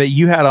saw that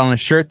you had on a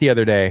shirt the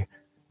other day,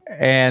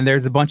 and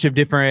there's a bunch of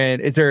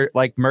different, is there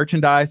like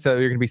merchandise that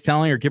you're going to be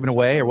selling or giving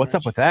away, or what's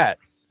up with that?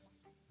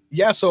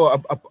 Yeah, so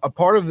a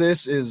part of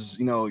this is,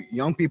 you know,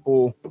 young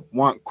people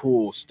want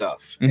cool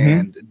stuff,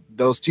 and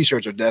those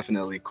T-shirts are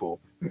definitely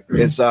cool.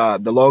 It's the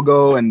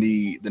logo and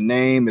the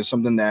name is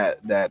something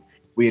that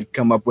we had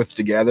come up with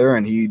together,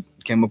 and he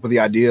came up with the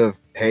idea of,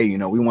 hey, you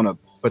know, we want to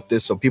put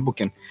this so people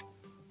can.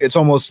 It's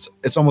almost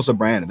a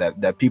brand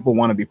that people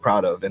want to be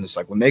proud of, and it's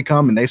like when they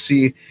come and they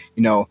see,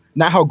 you know,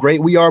 not how great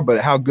we are,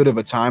 but how good of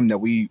a time that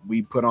we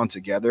put on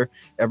together,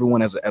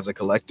 everyone as a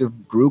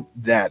collective group,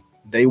 that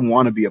they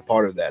want to be a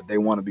part of that. They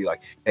want to be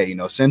like, hey, you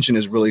know, Ascension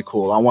is really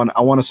cool. I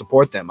want to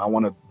support them. I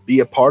want to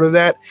be a part of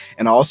that,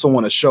 and I also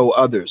want to show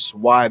others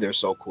why they're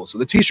so cool. So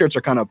the T-shirts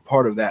are kind of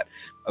part of that,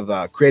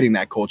 of creating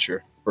that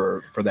culture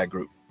for that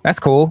group. That's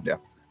cool. Yeah.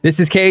 This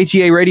is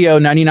KHEA Radio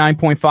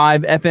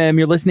 99.5 FM.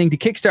 You're listening to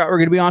Kickstart. We're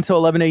going to be on until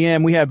 11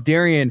 a.m. We have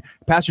Darian,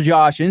 Pastor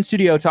Josh in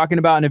studio talking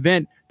about an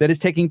event that is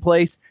taking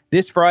place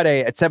this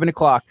Friday at 7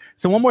 o'clock.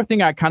 So one more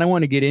thing I kind of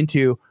want to get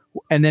into,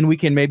 and then we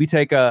can maybe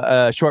take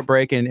a short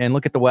break and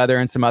look at the weather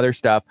and some other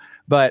stuff.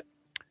 But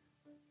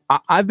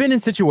I've been in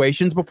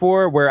situations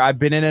before where I've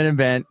been in an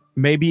event.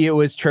 Maybe it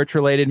was church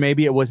related.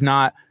 Maybe it was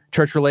not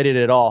church related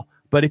at all.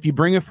 But if you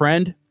bring a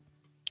friend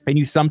and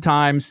you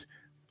sometimes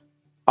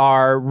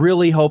are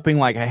really hoping,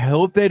 like, I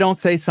hope they don't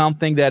say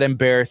something that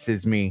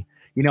embarrasses me.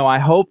 You know, I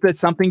hope that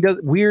something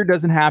weird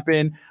doesn't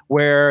happen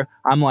where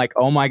I'm like,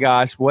 oh my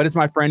gosh, what is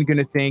my friend going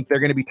to think? They're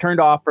going to be turned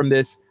off from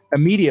this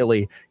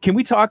immediately. Can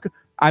we talk,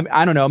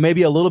 I don't know,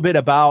 maybe a little bit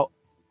about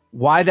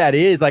why that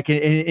is, like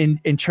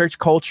in church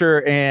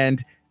culture,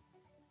 and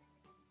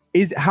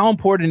how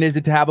important is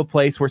it to have a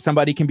place where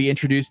somebody can be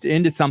introduced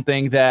into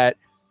something that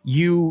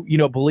you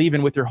believe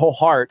in with your whole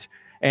heart,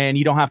 and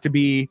you don't have to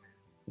be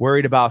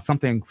worried about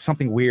something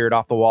weird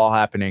off the wall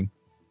happening?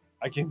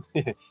 I can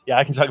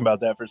talk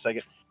about that for a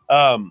second.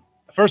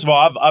 First of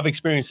all, I've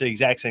experienced the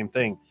exact same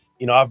thing.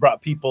 You know, I've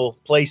brought people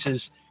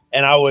places,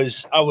 and I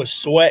was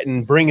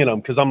sweating bringing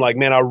them, because I'm like,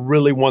 man, I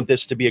really want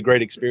this to be a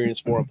great experience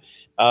for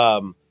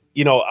them.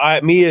 You know,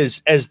 me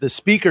as the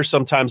speaker,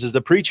 sometimes as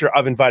the preacher,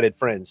 I've invited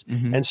friends,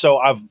 and so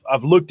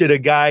I've looked at a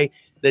guy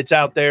that's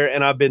out there,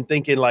 and I've been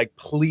thinking, like,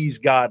 please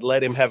God,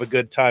 let him have a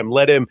good time,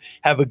 let him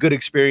have a good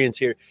experience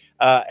here.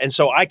 And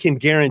so I can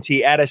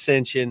guarantee at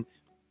Ascension,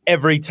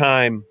 every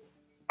time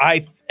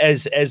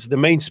as the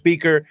main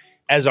speaker,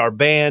 as our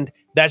band,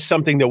 that's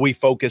something that we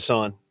focus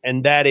on.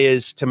 And that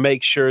is to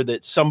make sure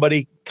that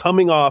somebody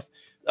coming off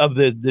of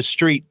the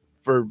street,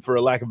 for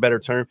a lack of a better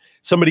term,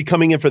 somebody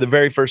coming in for the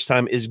very first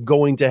time is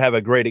going to have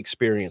a great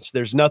experience.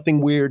 There's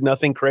nothing weird,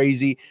 nothing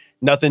crazy,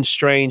 nothing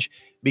strange,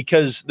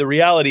 because the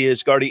reality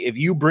is, Gardy, if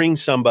you bring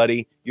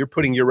somebody, you're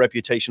putting your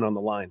reputation on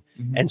the line.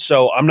 And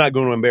so I'm not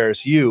going to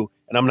embarrass you,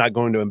 and I'm not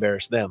going to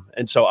embarrass them.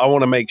 And so I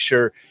want to make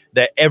sure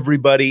that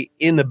everybody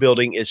in the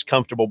building is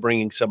comfortable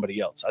bringing somebody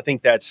else. I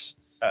think that's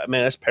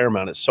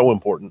paramount. It's so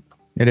important.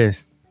 It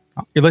is.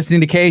 You're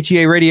listening to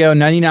KHEA Radio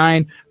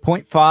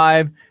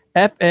 99.5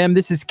 FM.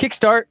 This is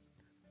Kickstart.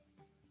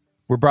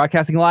 We're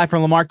broadcasting live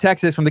from Lamarck,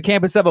 Texas, from the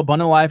campus of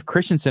Abundant Life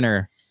Christian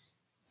Center.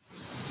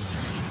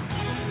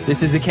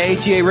 This is the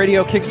KHEA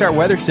Radio Kickstart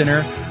Weather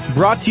Center,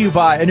 brought to you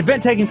by an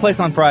event taking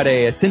place on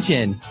Friday,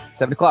 Ascension,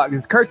 7 o'clock.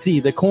 This is Curtsy,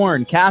 The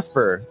Corn,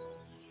 Casper.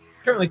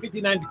 It's currently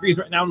 59 degrees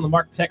right now in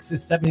Lamarck,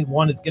 Texas.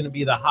 71 is going to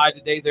be the high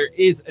today. There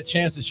is a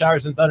chance of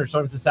showers and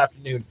thunderstorms this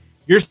afternoon.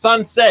 Your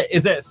sunset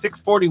is at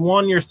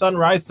 6:41. Your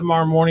sunrise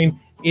tomorrow morning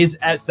is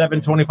at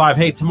 7:25.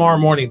 Hey, tomorrow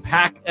morning,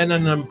 pack an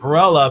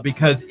umbrella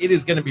because it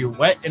is going to be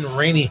wet and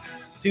rainy.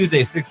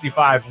 Tuesday,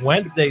 65.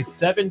 Wednesday,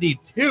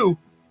 72.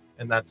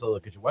 And that's a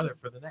look at your weather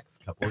for the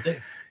next couple of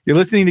days. You're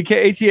listening to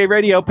KHEA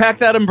Radio. Pack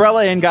that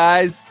umbrella in,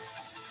 guys.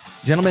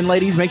 Gentlemen,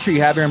 ladies, make sure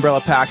you have your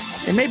umbrella packed.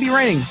 It may be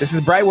raining. This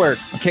is Bright Work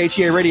on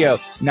KHEA Radio,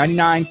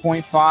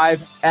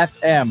 99.5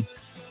 FM.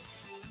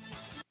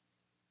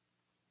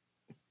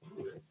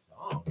 Ooh, this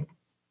song. Have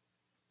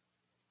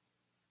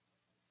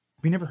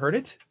you never heard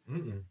it?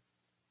 Mm-mm.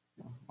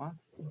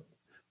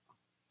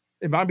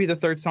 It might be the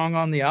third song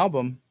on the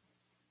album.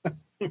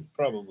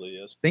 Probably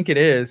is. I think it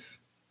is.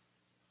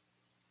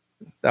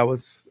 That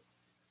was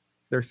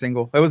their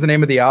single. That was the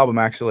name of the album,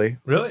 actually.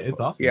 Really?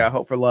 It's awesome. Yeah,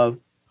 Hope for Love.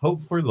 Hope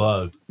for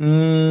Love.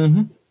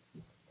 Mm-hmm.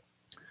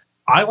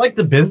 I like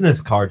the business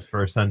cards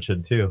for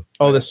Ascension, too.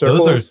 Oh, the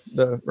circles, Those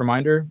are the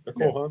reminder. They're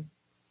cool, huh?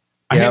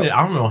 I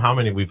don't know how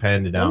many we've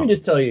handed Let out. me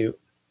just tell you,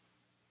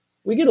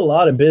 we get a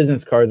lot of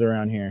business cards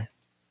around here.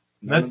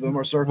 None of them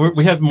are circles.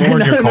 We have more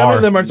in your None car.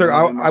 of them are None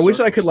of them are I wish I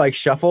circles. could like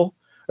shuffle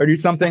or do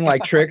something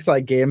like tricks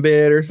like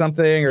Gambit or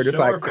something, or just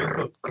Show like our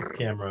Facebook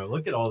camera.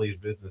 Look at all these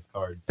business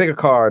cards. pick a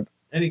card.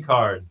 Any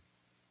card.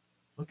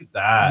 Look at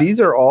that. These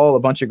are all a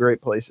bunch of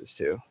great places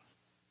too.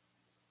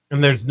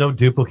 And there's no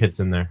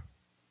duplicates in there.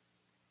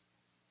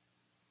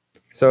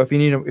 So if you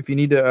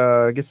need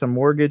to get some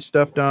mortgage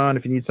stuff done,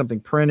 if you need something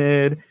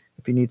printed,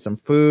 if you need some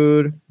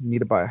food, you need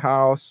to buy a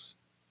house,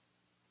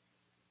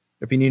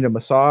 if you need a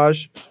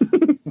massage,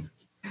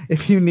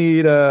 if you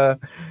need an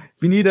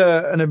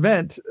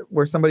event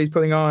where somebody's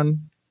putting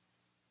on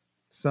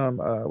some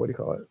what do you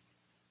call it?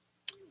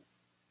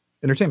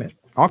 Entertainment,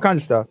 all kinds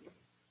of stuff.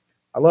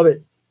 I love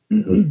it.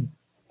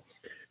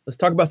 Let's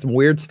talk about some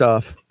weird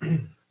stuff.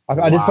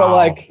 I just felt Wow.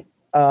 like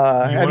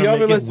have you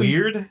ever listened?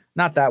 Weird?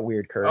 Not that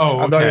weird, Kurt. Oh,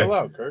 I'm talking- okay.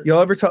 Loud, Kurt. You'll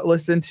ever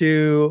listen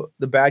to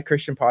the Bad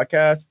Christian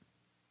podcast?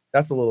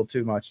 That's a little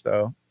too much,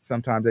 though.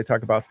 Sometimes they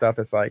talk about stuff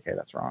that's like, hey,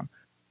 that's wrong.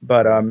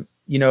 But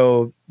you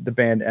know the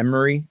band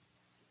Emery.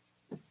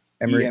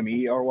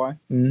 EMERY.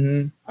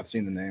 Mm-hmm. I've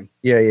seen the name.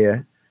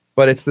 Yeah.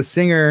 But it's the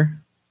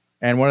singer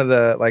and one of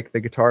the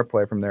guitar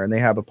player from there, and they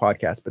have a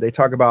podcast. But they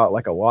talk about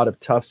like a lot of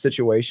tough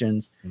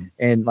situations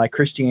and like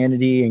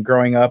Christianity and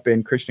growing up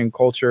in Christian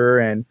culture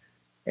and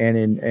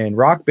in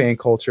rock band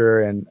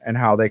culture and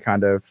how they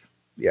kind of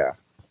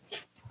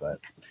But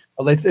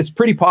it's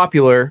pretty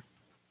popular.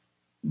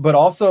 But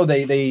also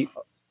they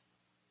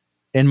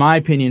in my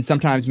opinion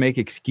sometimes make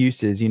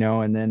excuses,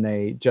 and then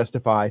they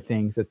justify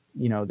things that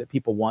that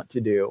people want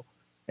to do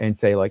and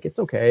say like it's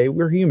okay,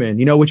 we're human,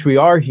 which we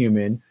are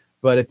human,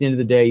 but at the end of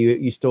the day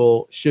you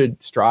still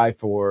should strive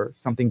for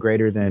something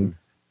greater than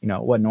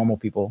what normal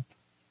people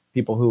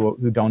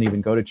who don't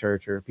even go to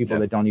church or people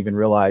that don't even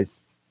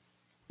realize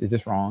is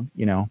this wrong,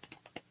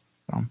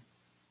 so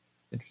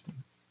interesting.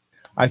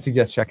 I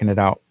suggest checking it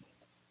out.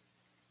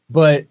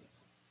 But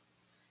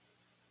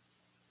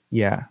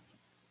yeah,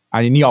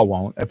 I mean, y'all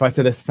won't. If I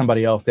said this to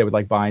somebody else, they would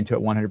like buy into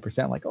it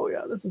 100%. Like, oh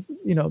yeah, this is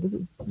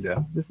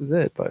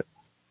it. But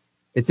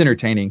it's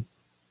entertaining.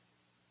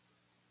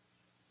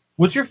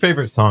 What's your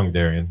favorite song,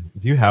 Darian?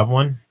 Do you have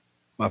one?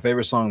 My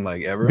favorite song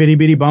like ever. Bitty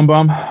Bitty Bum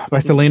Bum by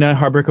Selena,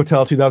 Heartbreak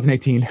Hotel,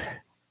 2018.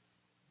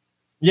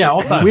 Yeah,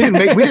 all time. we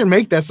didn't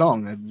make that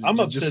song. I'm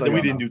Just upset so that we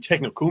y'all didn't know. do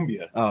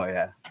Technocumbia. Oh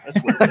yeah. That's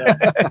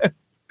what.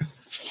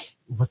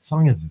 What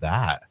song is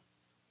that?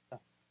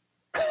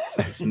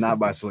 It's not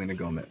by Selena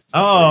Gomez.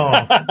 Oh,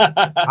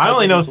 I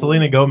only know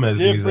Selena Gomez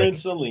Different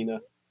music.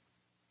 Selena.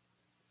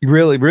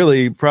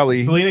 Really,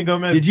 probably. Selena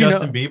Gomez, Did you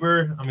Justin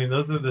Bieber. I mean,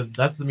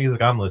 that's the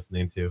music I'm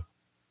listening to.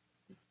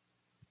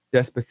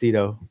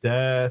 Despacito.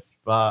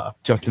 Despacito.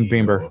 Justin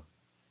Bieber.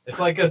 It's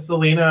like a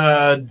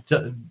Selena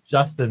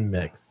Justin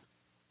mix.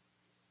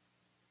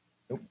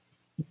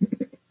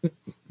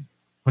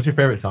 What's your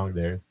favorite song,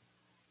 Darian?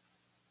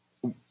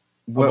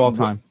 Of all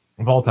time.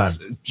 Of all time.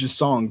 Just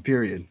song,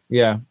 period.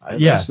 Yeah.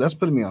 Yeah. That's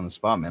putting me on the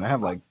spot, man. I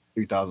have like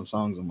 3,000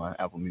 songs on my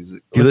Apple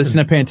Music. Do you listen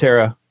to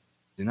Pantera?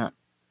 Do not.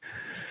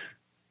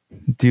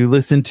 Do you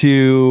listen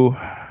to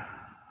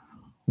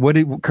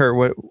Kurt?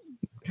 What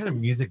What kind of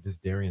music does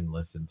Darian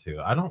listen to?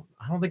 I don't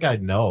think I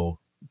know.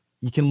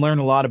 you can learn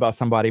a lot about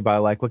somebody by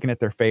like looking at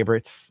their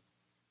favorites.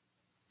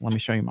 Let me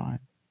show you mine.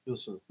 You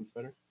listen to Foo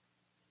Fighters?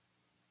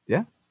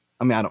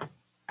 I mean, I don't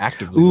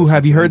actively. Ooh, listen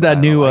have to you them, heard but that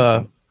I new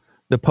like them.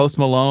 the Post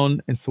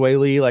Malone and Sway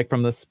Lee, like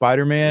from the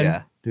Spider-Man?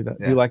 Yeah. Do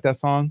Yeah. you like that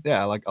song?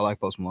 Yeah, I like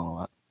Post Malone a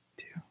lot.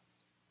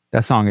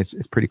 That song is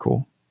pretty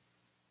cool.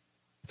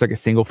 It's like a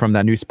single from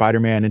that new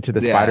Spider-Man Into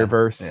the Yeah,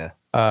 Spider-Verse. Yeah.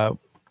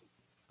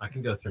 I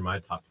can go through my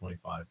top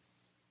 25.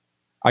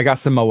 I got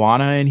some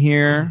Moana in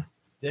here.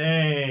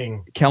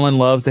 Dang. Kellen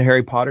loves the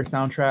Harry Potter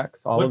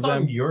soundtracks, all What's of on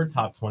them. your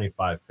top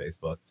 25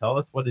 Facebook? Tell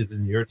us what is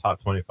in your top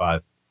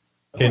 25.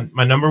 Can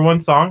my number one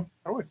song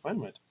How do I find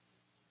my?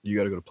 You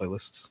got to go to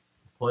playlists.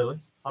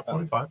 playlist top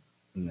 25?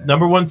 Yeah.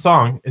 Number one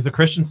song is a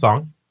Christian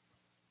song.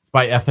 It's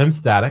by FM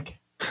Static.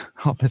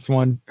 Oh, this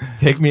one.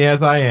 Take Me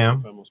As I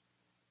Am.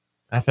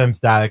 FM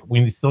Static.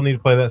 We still need to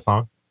play that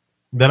song.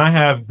 Then I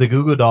have the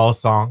Goo Goo Dolls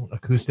song,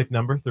 Acoustic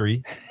Number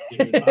 3.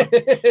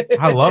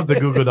 I love the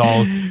Goo Goo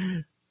Dolls.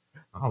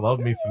 I love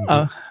me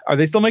some. Are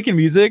they still making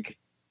music?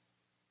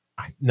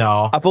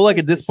 No. I feel like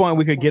at this point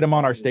we could get them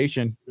on our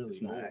station.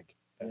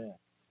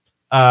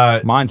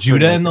 Mine's Judah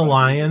pretty and the good.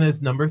 Lion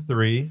is number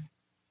 3.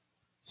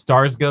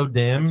 Stars Go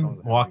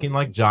Dim. Walking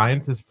Like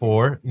Giants is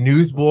 4.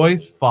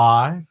 Newsboys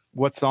 5.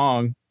 What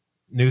song?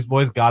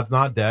 Newsboys God's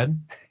Not Dead.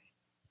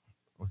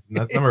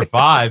 That's number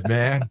 5,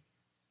 man.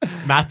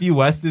 Matthew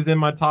West is in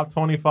my top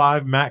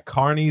 25. Matt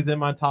Carney's in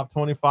my top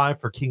 25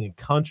 for King of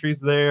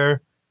Country's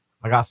there.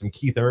 I got some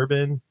Keith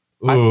Urban.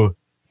 Ooh,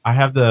 I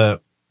have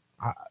the.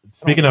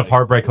 Speaking of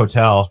Heartbreak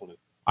Hotel,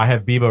 I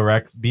have Biba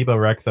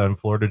Rexa and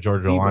Florida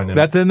Georgia Line.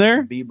 That's in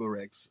there? Bieber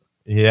Rex.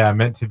 Yeah,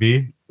 Meant to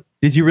Be.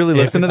 Did you really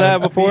listen to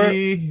that before?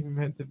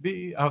 Meant to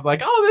be. I was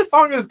like, oh, this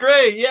song is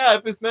great. Yeah,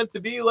 if it's meant to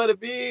be, let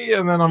it be.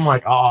 And then I'm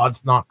like, oh,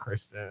 it's not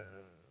Christian.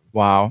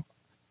 Wow.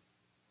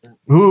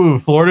 Ooh,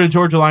 Florida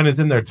Georgia Line is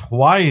in there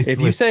twice. If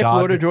you with say God-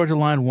 Florida Georgia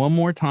Line one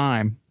more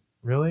time,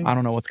 really, I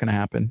don't know what's going to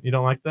happen. you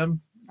don't like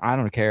them? I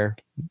don't care.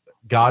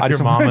 God, I Your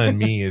just- Mama, and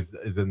Me is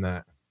in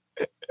that.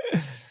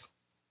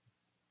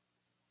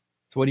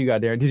 So what do you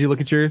got, Darren? Did you look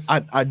at yours?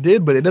 I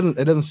did, but it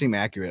doesn't seem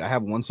accurate. I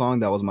have one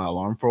song that was my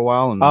alarm for a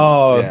while, and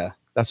Oh, yeah,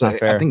 That's so not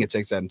fair. I think it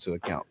takes that into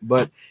account.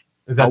 But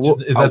Is that I will-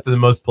 that the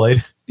most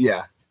played?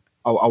 yeah,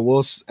 I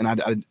will, and I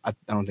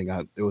don't think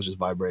it was just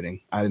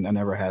vibrating. I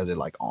never had it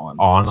like on.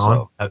 On.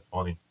 So, That's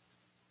funny.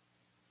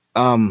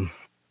 I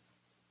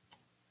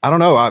don't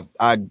know.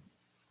 I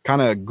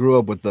kind of grew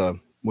up with the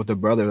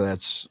brother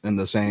that's in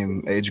the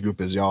same age group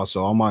as y'all.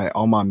 So all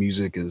my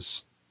music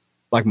is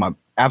like my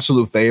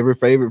absolute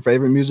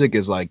favorite music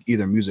is like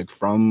either music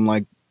from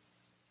like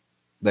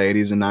the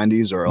 80s and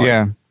 90s or like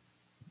yeah.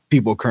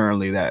 people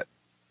currently that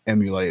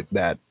emulate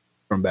that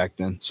from back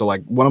then. So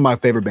like one of my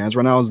favorite bands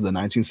right now is the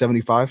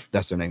 1975.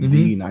 That's their name, Mhm.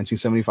 the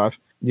 1975. I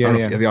Yeah. don't know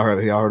Yeah. if- Have y'all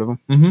heard of them?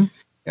 Mm-hmm.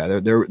 Yeah,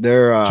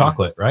 they're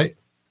Chocolate, right?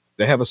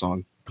 they have a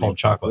song Called named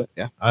Chocolate.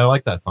 Yeah. I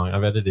like that song.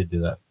 I've edited to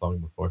that song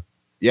before.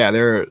 Yeah,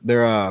 they're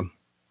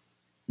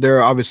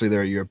obviously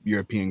they're a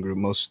European group.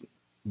 Most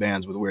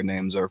bands with weird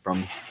names are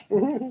from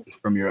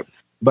Europe.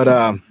 But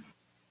the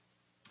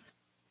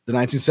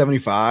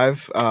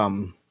 1975,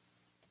 and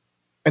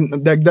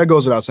that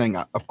goes without saying.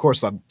 Of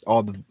course, I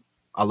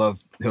love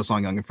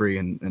Hillsong Young and Free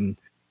and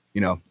you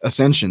know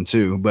Ascension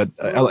too. But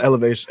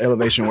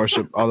Elevation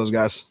Worship, all those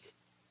guys.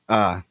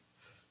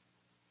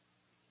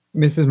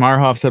 Mrs.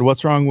 Meyerhoff said,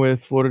 "What's wrong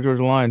with Florida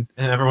Georgia Line?"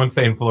 And everyone's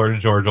saying Florida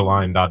Georgia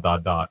Line ...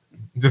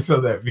 Just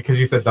so that because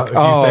you said if you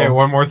Oh. say it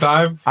one more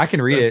time, I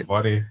can read that's it.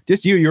 funny.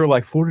 Just you were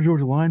like Florida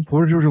Georgia Line,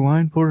 Florida Georgia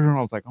Line, Florida Georgia Line.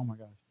 I was like, oh my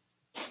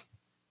gosh.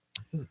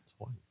 I said it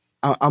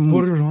twice. I'm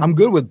Florida Georgia Line. I'm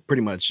good with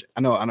pretty much.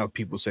 I know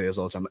people say this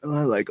all the time.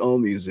 I like all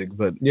music,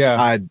 but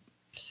Yeah.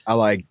 I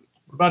like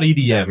What about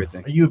EDM?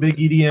 Everything. Are you a big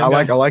EDM?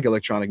 I guy? like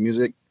electronic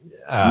music.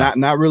 Yeah.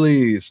 Not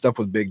really stuff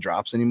with big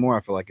drops anymore.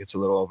 I feel like it's a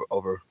little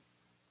over.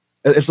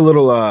 It's a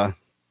little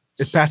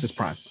it's past its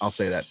prime. I'll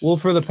say that. Well,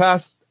 for the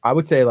past, I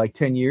would say like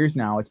 10 years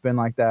now, it's been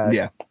like that.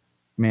 Yeah.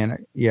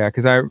 Man, yeah,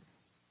 because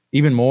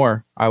even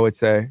more, I would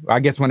say. I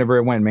guess whenever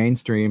it went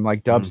mainstream,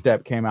 like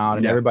dubstep came out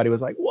and Yeah. everybody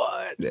was like,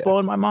 what? It's Yeah.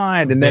 blowing my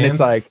mind. And then it's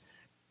like,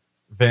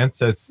 Vance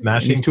says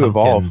Smashing needs to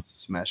evolve. Pumpkins.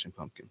 Smashing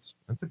Pumpkins.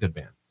 That's a good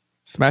band.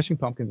 Smashing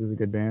Pumpkins is a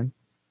good band.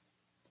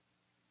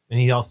 And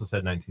he also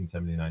said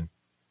 1979.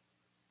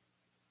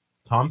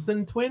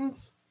 Thompson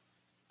Twins?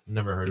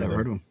 Never heard Never of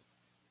heard them. of them.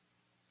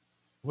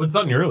 What's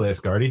on your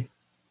list, Gardy?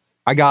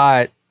 I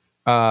got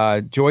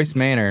Joyce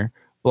Manor,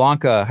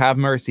 Blanca, Have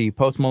Mercy,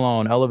 Post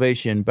Malone,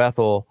 Elevation,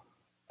 Bethel.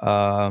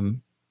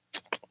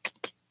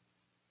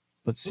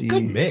 Let's see.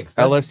 Good mix.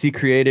 LFC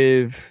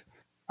Creative.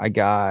 I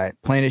got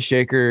Planet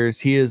Shakers,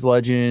 He Is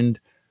Legend,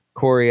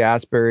 Corey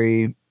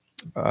Asbury,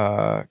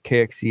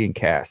 KXC, and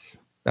Cass.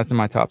 That's in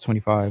my top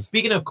 25.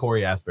 Speaking of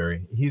Corey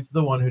Asbury, he's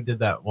the one who did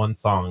that one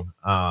song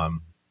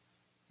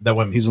that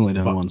went He's only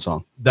done one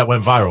song. that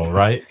went viral,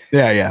 right?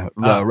 Yeah.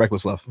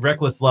 Reckless Love.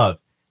 Reckless Love.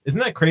 Isn't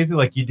that crazy?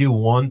 Like you do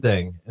one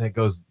thing and it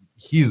goes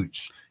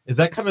huge. Is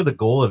that kind of the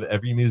goal of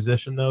every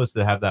musician though? Is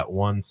to have that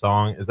one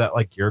song? Is that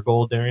like your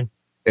goal, Darren?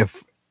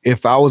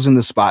 If I was in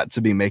the spot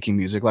to be making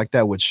music like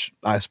that, which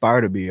I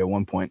aspire to be at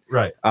one point,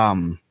 Right.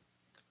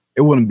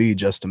 it wouldn't be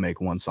just to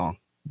make one song.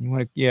 You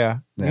want to, you Yeah.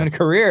 want a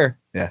career.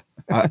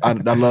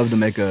 I'd love to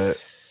make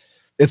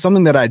it's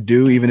something that I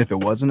do, even if it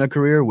wasn't a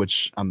career,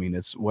 which I mean,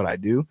 it's what I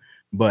do.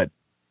 But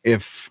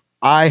if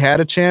I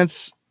had a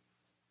chance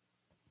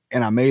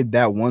and I made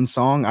that one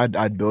song,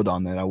 I'd build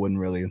on that. I wouldn't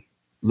really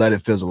let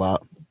it fizzle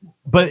out.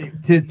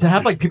 But to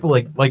have like people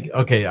like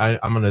okay,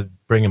 I'm gonna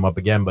bring him up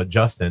again, but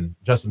Justin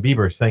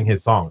Bieber sang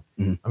his song.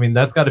 Mhm. I mean,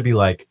 that's got to be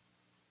like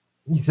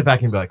you sit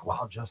back and be like,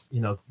 wow, just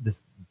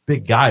this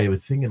big guy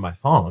was singing my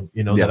song,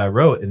 Yeah. that I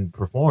wrote and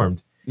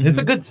performed. And it's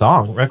a good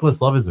song. Reckless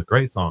Love is a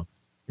great song.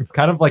 It's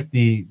kind of like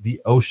the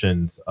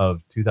Oceans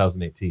of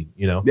 2018,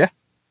 Yeah.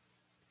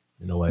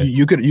 in a way.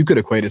 You could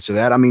equate it to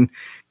that. I mean,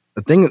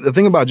 The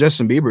thing about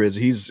Justin Bieber is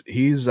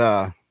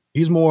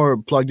he's more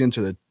plugged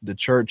into the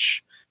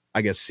church,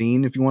 I guess,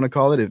 scene, if you want to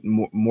call it,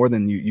 more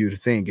than you'd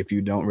think if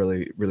you don't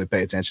really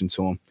pay attention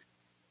to him.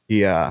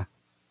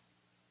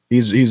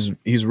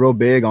 He's real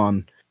big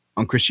on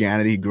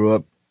Christianity. He grew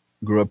up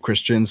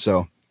Christian,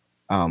 so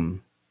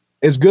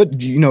it's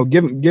good, you know,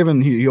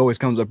 given he always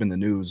comes up in the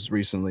news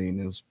recently and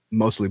it's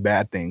mostly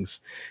bad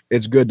things.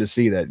 It's good to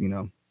see that, you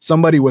know,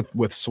 somebody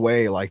with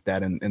sway like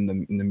that in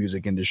the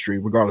music industry,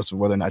 regardless of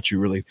whether or not you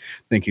really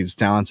think he's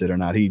talented or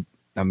not.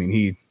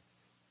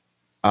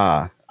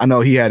 I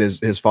know he had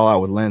his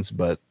fallout with Lentz,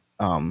 but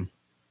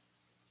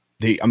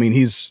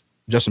he's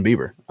Justin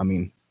Bieber. I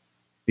mean,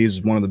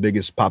 he's one of the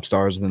biggest pop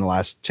stars within the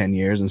last 10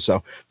 years. And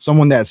so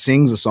someone that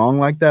sings a song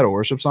like that, a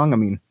worship song, I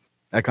mean,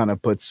 that kind of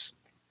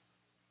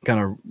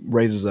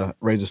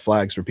raises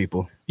flags for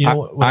people. You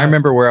know, I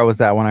remember where I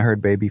was at when I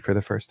heard Baby for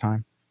the first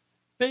time.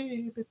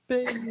 Baby.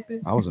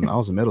 I was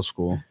in middle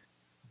school.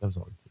 That was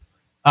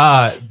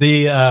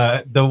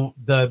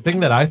the thing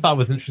that I thought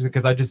was interesting,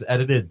 because I just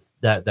edited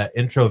that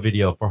intro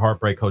video for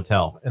Heartbreak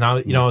Hotel, and I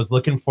was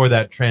looking for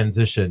that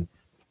transition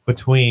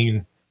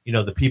between, you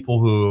know, the people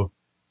who,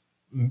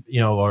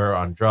 you know, are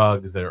on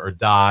drugs or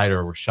died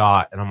or were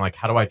shot, and I'm like,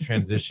 how do I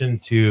transition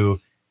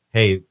to,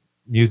 hey,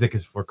 music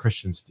is for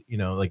Christians, you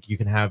know, like you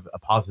can have a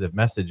positive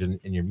message in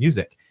your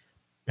music.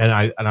 And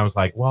I was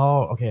like,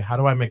 well, okay, how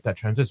do I make that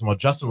transition? Well,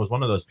 Justin was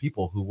one of those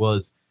people who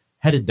was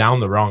headed down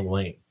the wrong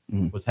lane,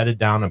 was headed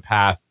down a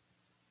path,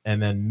 and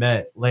then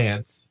met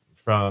Lance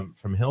from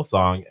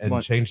Hillsong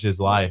and changed his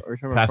life.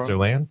 Pastor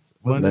Lance?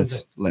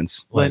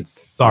 Lentz.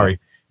 Sorry.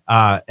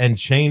 And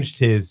changed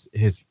his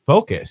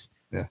focus.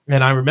 Yeah.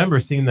 And I remember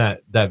seeing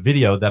that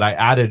video that I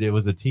added. It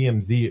was a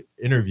TMZ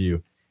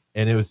interview,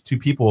 and it was two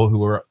people who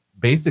were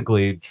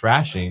basically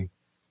trashing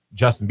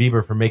Justin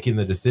Bieber for making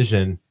the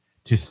decision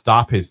to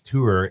stop his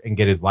tour and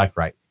get his life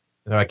right.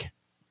 And they're like,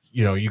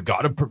 you know, you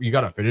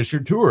gotta finish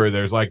your tour.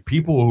 There's like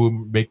people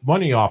who make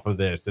money off of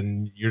this,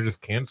 and you're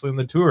just canceling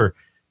the tour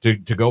to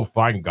go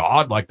find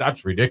God. Like,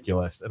 that's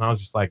ridiculous. And I was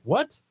just like,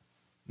 what?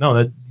 No,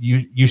 that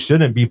you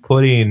shouldn't be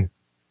putting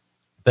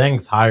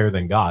things higher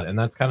than God. And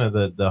that's kind of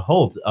the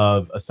hope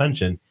of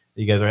Ascension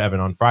that you guys are having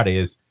on Friday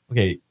is,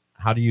 okay,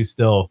 how do you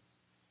still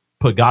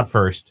put God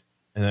first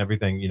and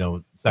everything, you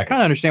know, second? I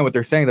kind of understand what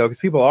they're saying though, because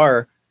people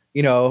are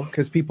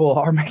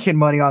making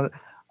money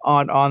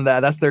on that.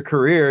 That's their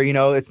career. You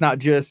know, it's not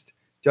just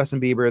Justin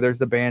Bieber. There's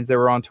the bands that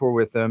were on tour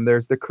with them.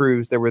 There's the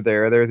crews that were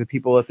there. There are the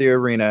people at the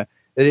arena.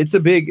 It's a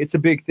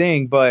big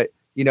thing, but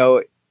you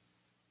know,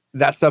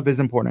 that stuff is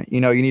important.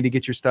 You know, you need to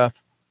get your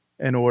stuff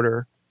in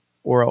order,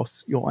 or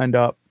else you'll end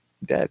up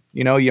dead.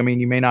 You know, you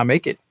may not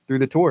make it through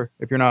the tour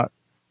if you're not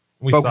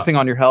focusing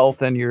on your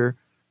health and your,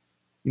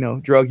 you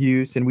know, drug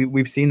use. And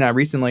we've seen that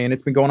recently, and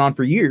it's been going on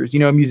for years. You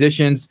know,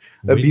 musicians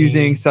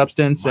abusing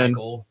substance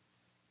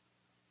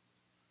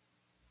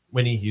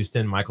Whitney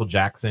Houston, Michael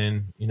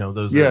Jackson, you know,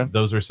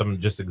 those are some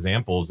just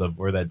examples of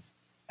where that's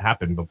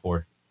happened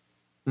before.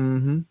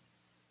 Mm-hmm.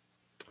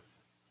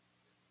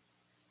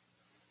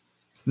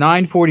 It's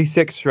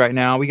 9:46 right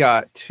now. We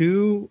got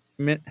 2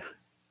 minutes.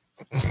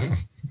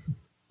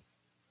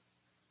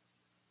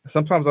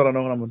 Sometimes I don't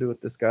know what I'm gonna do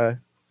with this guy.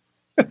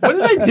 What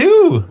did I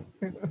do?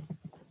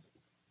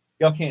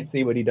 Y'all can't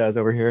see what he does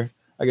over here.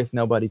 I guess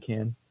nobody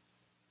can.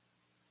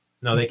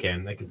 No, they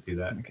can. They can see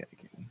that. Okay.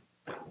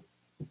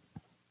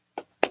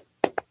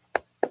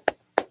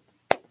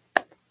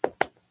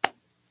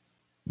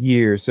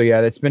 Years. So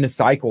yeah, that's been a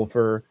cycle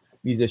for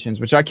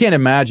musicians, which I can't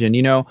imagine,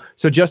 you know.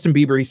 So Justin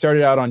Bieber, he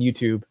started out on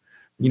YouTube,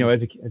 you know,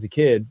 as a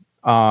kid.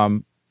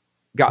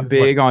 Got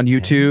big on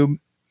YouTube.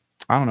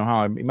 I don't know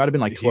how. He might have been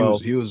like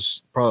 12. He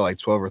was probably like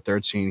 12 or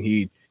 13.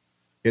 He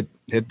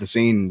hit the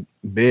scene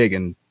big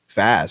and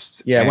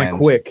fast. Yeah, it went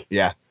quick.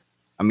 Yeah.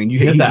 I mean, he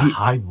had that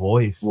high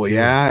voice. Well, too.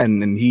 Yeah,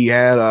 and he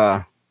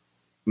had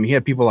he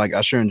had people like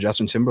Usher and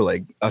Justin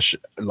Timberlake,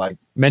 like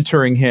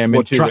mentoring him,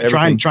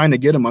 trying to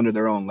get him under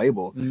their own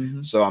label.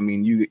 Mm-hmm. So I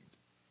mean,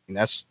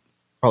 that's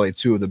probably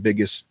two of the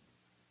biggest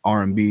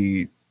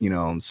R&B, you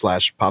know,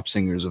 / pop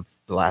singers of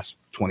the last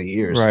 20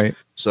 years. Right.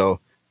 So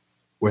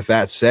with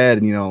that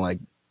said, you know, like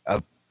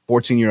a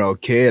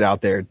 14-year-old kid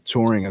out there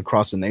touring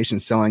across the nation,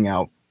 selling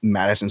out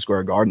Madison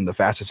Square Garden, the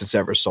fastest it's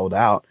ever sold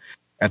out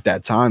at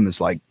that time,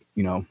 is like,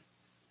 you know.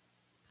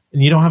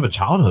 And you don't have a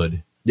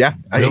childhood. Yeah,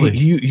 really?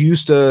 He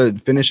used to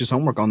finish his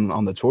homework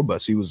on the tour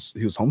bus. He was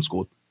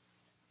homeschooled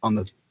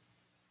on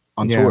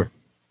tour.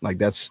 Like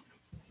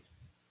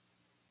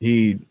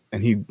he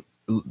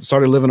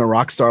started living a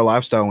rock star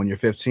lifestyle when you're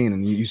 15,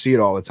 and you see it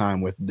all the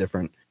time with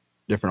different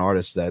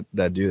artists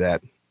that do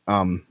that.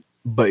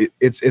 But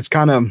it's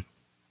kind of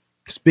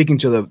speaking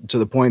to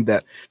the point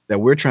that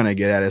we're trying to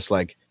get at. It's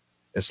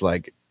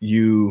like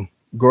you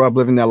grow up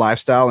living that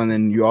lifestyle, and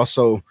then you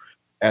also,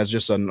 as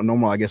just a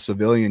normal, I guess,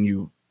 civilian,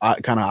 you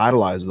kind of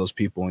idolize those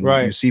people, and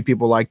you see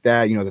people like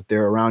that, you know, that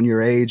they're around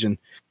your age, and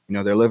you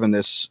know they're living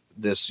this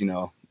you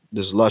know,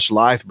 this lush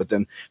life, but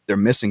then they're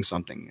missing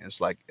something.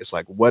 It's like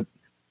what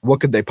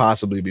could they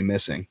possibly be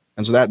missing?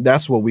 And so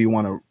that's what we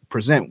want to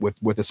present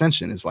with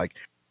Ascension. Is like,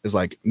 is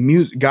like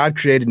music. God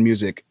created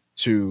music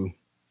to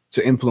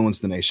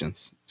influence the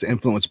nations, to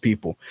influence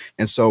people.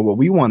 And so what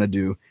we want to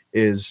do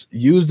is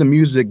use the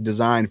music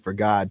designed for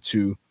God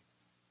to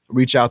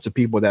reach out to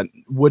people that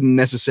wouldn't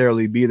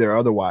necessarily be there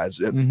otherwise.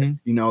 You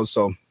know,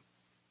 so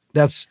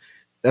that's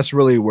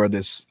really where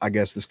this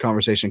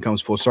conversation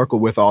comes full circle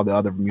with all the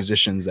other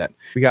musicians that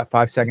we got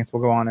 5 seconds.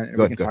 We'll go on and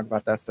we can go. talk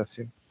about that stuff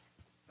too.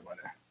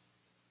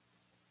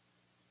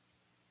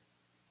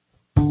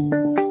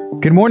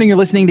 Good morning. You're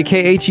listening to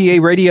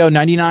KHEA Radio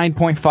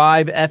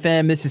 99.5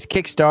 FM. This is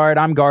Kickstart.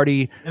 I'm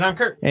Gardy. And I'm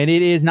Kurt. And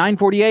it is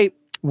 9:48.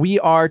 We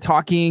are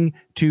talking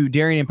to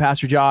Darian and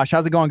Pastor Josh.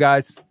 How's it going,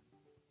 guys?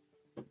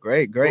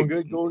 Great. Going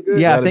good.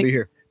 Yeah, Glad to be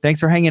here. Thanks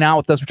for hanging out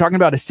with us. We're talking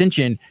about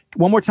Ascension.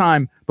 One more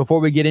time before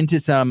we get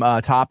into some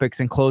topics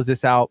and close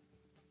this out.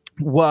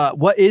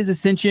 What is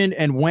Ascension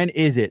and when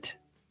is it?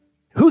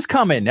 Who's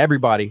coming?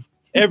 Everybody.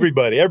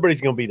 Everybody's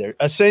going to be there.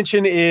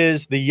 Ascension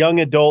is the young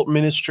adult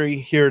ministry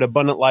here at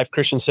Abundant Life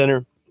Christian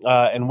Center.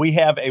 And we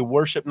have a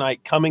worship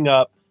night coming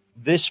up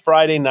this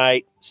Friday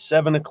night,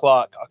 7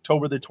 o'clock,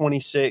 October the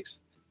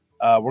 26th.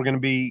 We're going to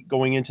be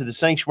going into the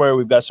sanctuary.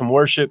 We've got some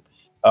worship.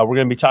 We're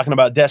going to be talking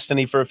about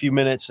destiny for a few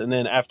minutes. And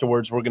then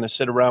afterwards, we're going to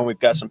sit around. We've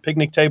got some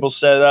picnic tables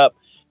set up.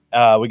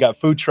 We got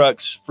food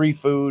trucks, free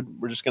food.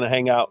 We're just going to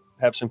hang out,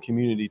 have some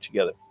community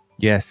together.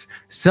 Yes.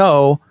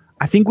 So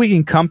I think we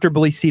can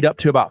comfortably seat up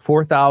to about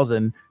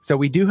 4,000. So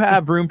we do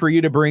have room for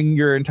you to bring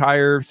your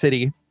entire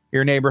city,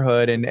 your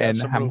neighborhood, and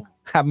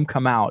have them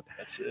come out.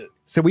 That's it.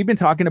 So we've been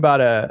talking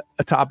about a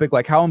topic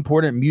like how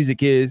important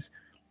music is,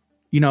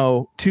 you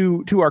know,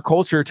 to our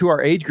culture, to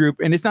our age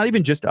group. And it's not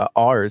even just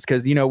ours,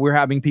 because, you know, we're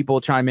having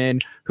people chime in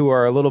who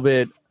are a little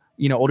bit,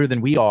 you know, older than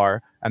we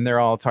are. And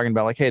they're all talking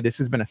about like, hey, this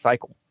has been a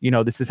cycle. You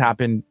know, this has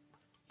happened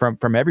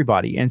from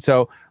everybody. And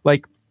so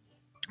like,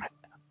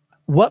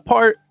 what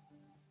part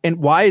and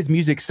why is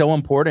music so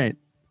important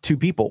to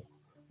people?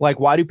 Like,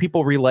 why do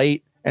people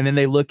relate and then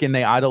they look and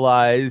they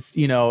idolize,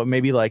 you know,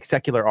 maybe like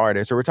secular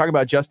artists, or we're talking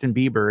about Justin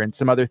Bieber and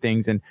some other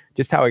things, and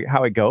just how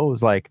it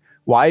goes. Like,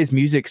 why is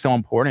music so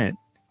important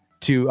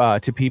to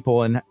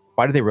people, and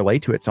why do they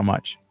relate to it so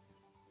much?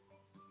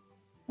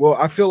 Well,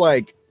 I feel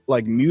like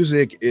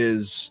music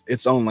is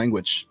its own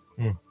language.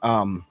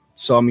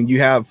 So I mean,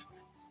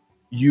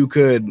 you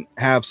could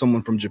have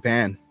someone from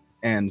Japan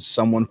and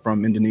someone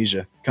from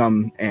Indonesia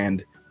come,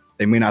 and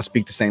they may not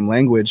speak the same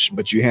language,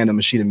 but you hand them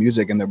a sheet of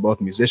music and they're both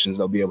musicians,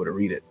 they'll be able to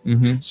read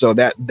it. So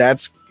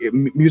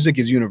music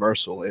is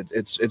universal.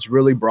 It's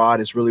really broad.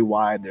 It's really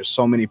wide. There's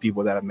so many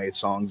people that have made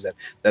songs that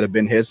have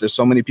been hits. There's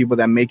so many people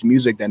that make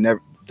music that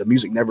the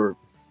music never,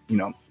 you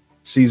know,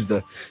 sees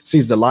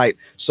the light.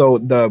 So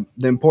the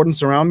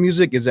importance around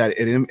music is that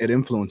it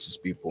influences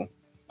people.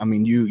 I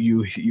mean,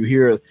 you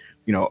hear,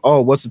 you know,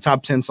 oh, what's the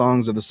top 10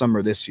 songs of the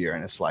summer this year?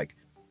 And it's like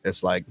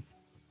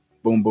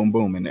boom, boom,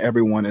 boom. And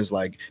everyone is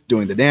like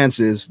doing the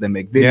dances, they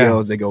make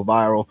videos, they go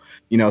viral,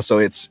 you know, so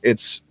it's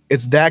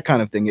that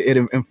kind of thing. It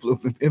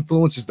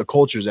influences the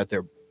cultures that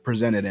they're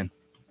presented in.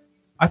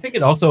 I think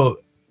it also,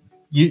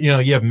 you know,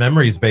 you have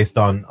memories based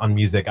on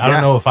music. I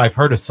don't know if I've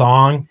heard a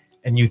song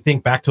and you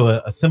think back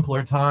to a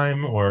simpler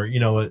time, or, you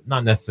know,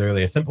 not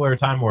necessarily a simpler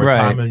time, or a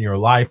time in your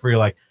life where you're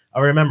like, I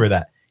remember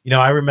that. You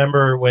know, I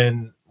remember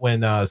when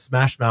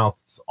Smash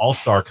Mouth's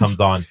All-Star comes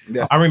on,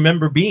 I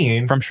remember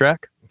being from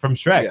Shrek,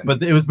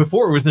 but it was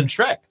before it was in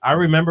Shrek. I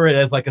remember it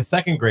as like a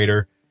second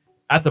grader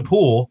at the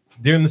pool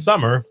during the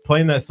summer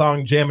playing that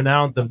song, jamming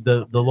out.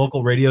 The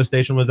local radio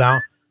station was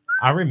out.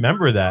 I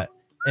remember that.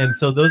 And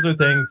so those are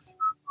things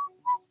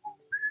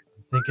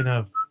I'm thinking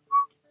of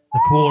the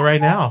pool right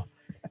now.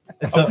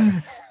 And so,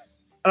 and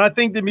I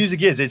think the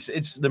music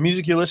it's the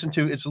music you listen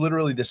to. It's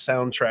literally the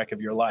soundtrack of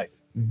your life.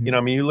 You know,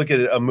 I mean, you look at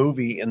a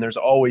movie and there's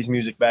always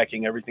music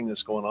backing everything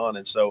that's going on.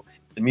 And so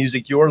the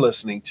music you're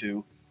listening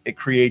to, it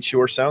creates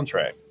your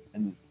soundtrack.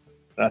 And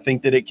I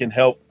think that it can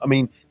help. I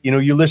mean, you know,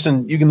 you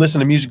can listen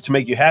to music to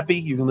make you happy.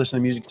 You can listen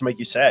to music to make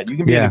you sad. You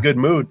can be in a good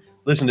mood,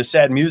 listen to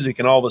sad music,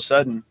 and all of a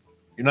sudden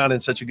you're not in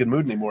such a good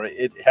mood anymore.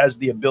 It has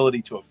the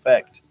ability to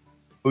affect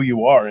who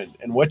you are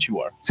and what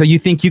you are. So you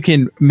think you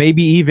can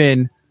maybe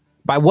even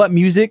by what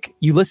music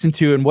you listen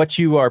to and what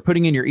you are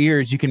putting in your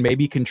ears, you can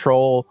maybe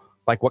control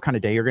like what kind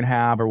of day you're going to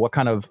have or what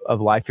kind of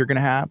life you're going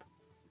to have?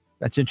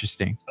 That's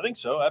interesting. I think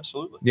so.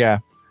 Absolutely. Yeah.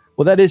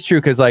 Well, that is true.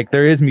 Cause like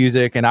there is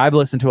music, and I've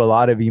listened to a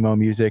lot of emo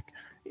music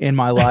in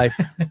my life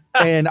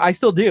and I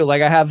still do.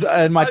 Like I have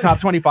in my top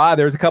 25,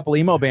 there's a couple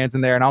emo bands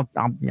in there, and I'll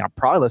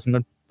probably listen to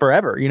them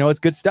forever. You know, it's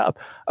good stuff.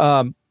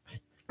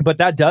 But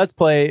that does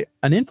play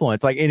an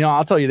influence. Like, you know,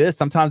 I'll tell you this,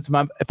 sometimes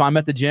if I'm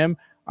at the gym,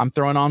 I'm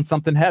throwing on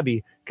something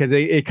heavy because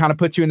it kind of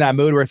puts you in that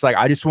mood where it's like,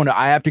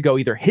 I have to go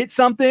either hit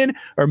something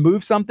or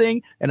move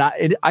something. And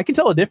I can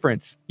tell a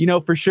difference, you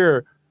know, for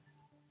sure.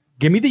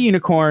 Give me the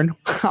unicorn.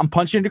 I'm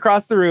punching it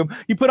across the room.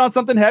 You put on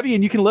something heavy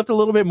and you can lift a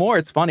little bit more.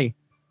 It's funny.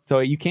 So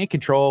you can't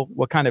control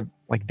what kind of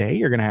like day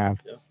you're going to have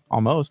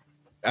almost.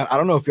 I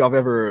don't know if y'all have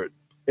ever,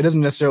 it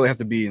doesn't necessarily have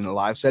to be in a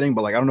live setting,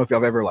 but like, I don't know if y'all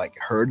have ever like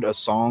heard a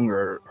song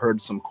or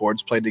heard some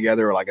chords played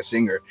together or like a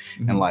singer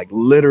and like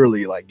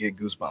literally like get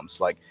goosebumps.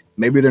 Like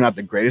maybe they're not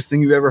the greatest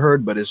thing you've ever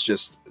heard, but it's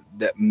just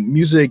that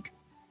music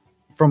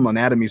from an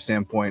anatomy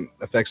standpoint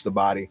affects the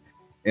body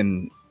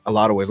in a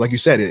lot of ways. Like you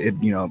said, it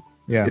you know,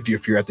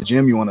 if you're at the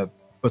gym, you want to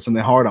put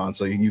something hard on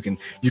so you can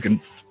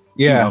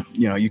you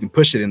know, you can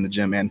push it in the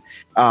gym. And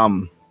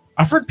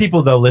I've heard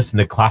people though listen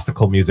to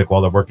classical music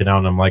while they're working out,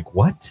 and I'm like,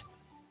 what?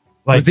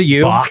 Like, is it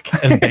you? Bach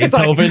and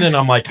Beethoven? And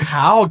I'm like,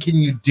 how can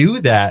you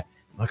do that?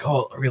 I'm like,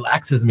 oh, it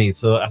relaxes me.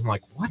 So I'm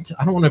like, what?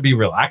 I don't want to be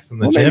relaxed in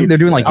the gym. Maybe they're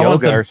doing like I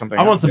want yoga some- or something.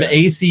 I want some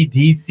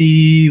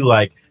AC/DC,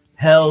 like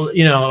hell,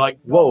 you know, like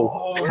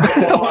Whoa.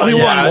 we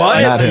want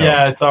what? Not hell.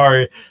 Yeah,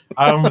 sorry.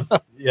 I almost,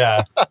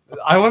 yeah,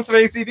 I want some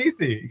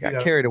AC/DC. You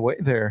got carried away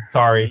there.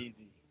 Sorry.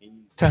 Easy.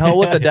 To Hell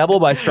with the Devil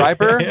by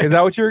Striper. Is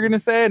that what you were gonna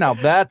say? Now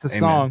that's a Amen.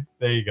 song.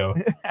 There you go.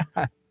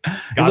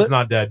 God's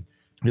not dead.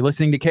 You're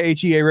listening to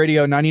KHEA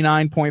Radio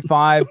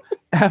 99.5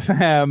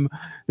 FM.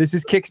 This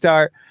is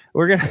Kickstart.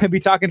 We're going to be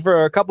talking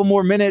for a couple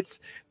more minutes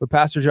with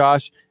Pastor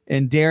Josh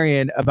and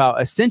Darian about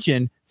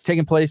Ascension. It's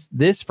taking place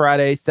this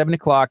Friday, 7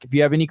 o'clock. If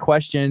you have any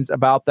questions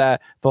about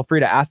that, feel free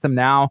to ask them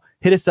now.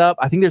 Hit us up.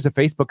 I think there's a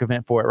Facebook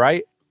event for it,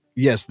 right?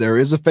 Yes, there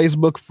is a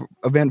Facebook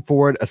event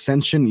for it,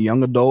 Ascension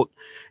Young Adult.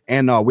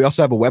 And we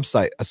also have a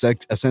website,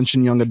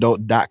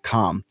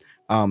 ascensionyoungadult.com.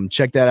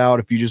 Check that out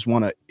if you just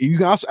want to. You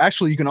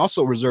can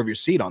also reserve your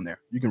seat on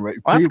there. You can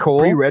that's cool.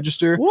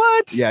 pre-register.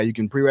 What? Yeah, you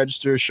can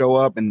pre-register, show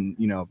up, and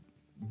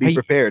be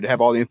prepared to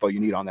have all the info you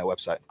need on that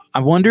website. I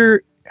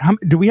wonder,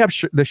 do we have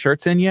the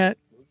shirts in yet?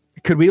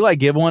 Could we like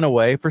give one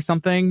away for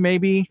something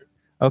maybe?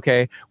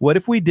 Okay. What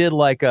if we did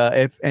like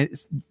if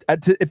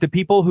the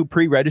people who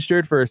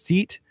pre-registered for a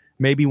seat,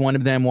 maybe one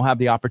of them will have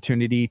the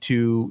opportunity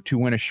to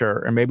win a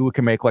shirt, or maybe we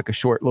can make like a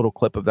short little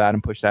clip of that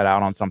and push that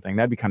out on something.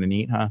 That'd be kind of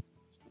neat, huh?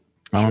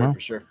 I don't know. For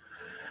sure.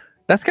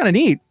 That's kind of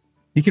neat.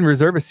 You can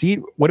reserve a seat.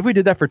 What if we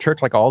did that for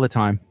church like all the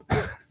time?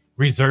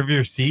 Reserve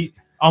your seat.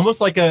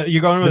 Almost like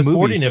you're going to a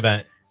sporting movies.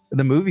 event.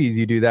 The movies,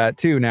 you do that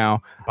too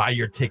now. Buy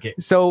your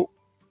ticket. So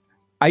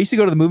I used to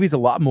go to the movies a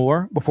lot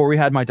more before we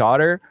had my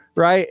daughter,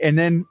 right? And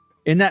then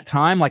in that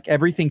time, like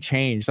everything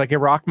changed. Like it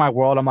rocked my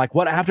world. I'm like,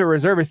 what? I have to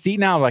reserve a seat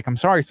now? Like, I'm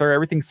sorry, sir.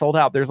 Everything's sold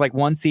out. There's like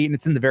one seat and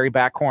it's in the very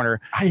back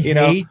corner. I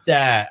hate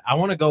that. I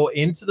want to go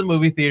into the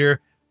movie theater,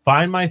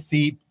 find my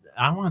seat.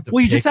 I don't have to.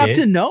 Well, you just pick have it.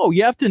 to know.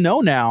 You have to know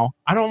now.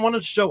 I don't want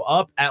to show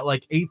up at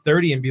like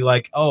 8:30 and be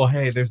like, oh,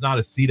 hey, there's not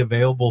a seat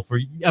available for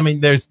you. I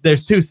mean, there's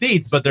two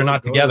seats, but they're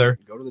not together.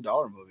 Go to the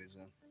dollar movies.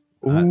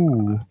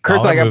 Ooh,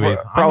 Kurt's Dollar like, movies.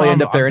 I'll probably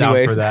end up there I'm down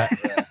anyways. for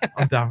that.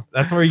 I'm down.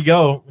 That's where you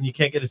go when you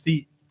can't get a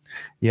seat.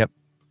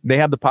 They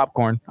have the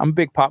popcorn. I'm a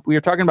big pop. We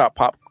were talking about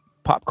pop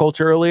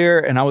culture earlier,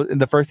 and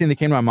the first thing that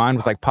came to my mind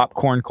was like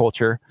popcorn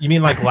culture. You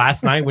mean like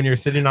last night when you're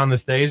sitting on the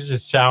stage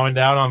just chowing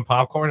down on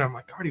popcorn? I'm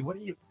like, Cardi, what are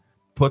you?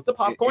 Put the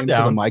popcorn Into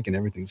down the mic and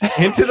everything.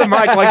 into the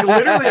mic. Like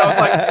literally, I was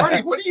like,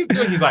 Cardi, what are you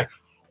doing? He's like,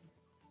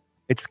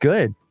 It's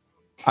good.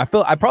 I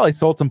probably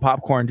sold some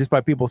popcorn just by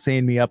people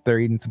seeing me up there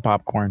eating some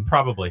popcorn.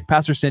 probably.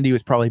 Pastor Cindy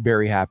was probably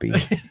very happy.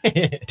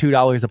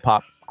 $2 a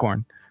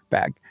popcorn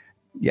bag.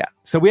 Yeah.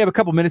 So we have a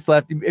couple minutes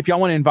left. If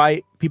y'all want to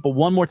invite people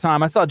one more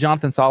time, I saw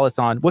Jonathan Salas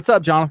on. What's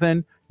up,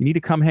 Jonathan? You need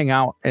to come hang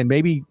out and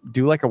maybe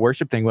do like a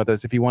worship thing with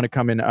us if you want to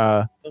come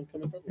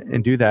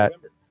and do that.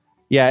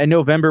 Yeah. In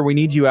November, we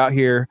need you out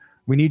here.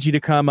 We need you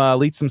to come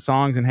lead some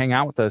songs and hang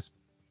out with us.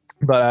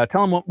 But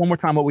tell them one more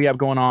time what we have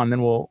going on, and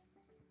then we'll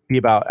be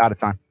about out of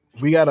time.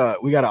 We got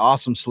an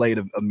awesome slate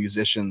of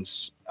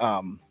musicians.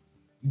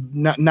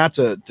 Not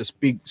to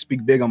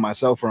speak big on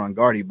myself or on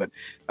Gardy, but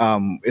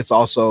it's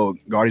also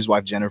Gardy's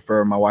wife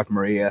Jennifer, my wife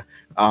Maria,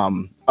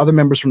 other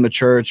members from the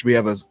church. We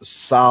have a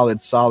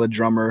solid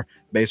drummer,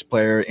 bass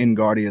player in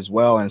Gardy as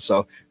well, and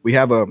so we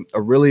have a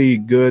really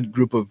good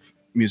group of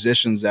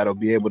musicians that'll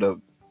be able to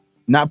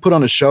not put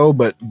on a show,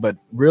 but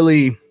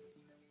really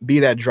be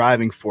that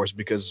driving force,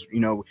 because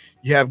you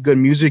have good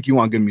music, you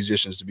want good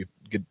musicians to be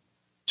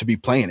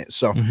playing it.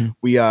 So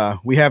we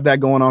have that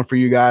going on for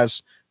you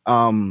guys.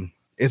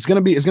 It's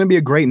gonna be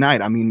a great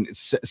night. I mean,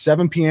 it's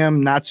 7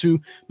 p.m. Not too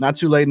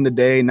late in the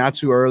day, not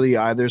too early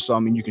either. So I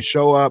mean, you can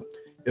show up.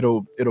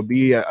 It'll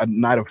be a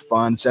night of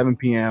fun. 7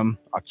 p.m.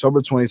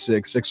 October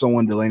 26th,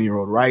 601 Delaney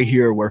Road, right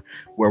here where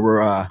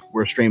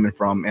we're streaming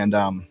from, and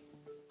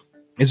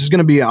it's just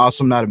gonna be an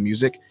awesome night of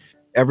music.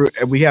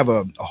 We have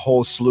a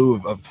whole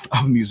slew of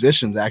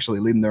musicians actually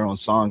leading their own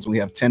songs. We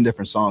have 10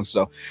 different songs.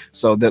 So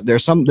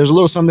there's a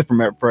little something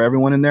for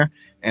everyone in there,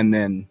 and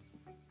then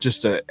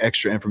just an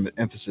extra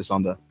emphasis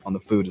on the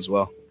food as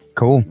well.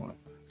 Cool.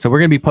 So we're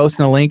going to be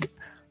posting a link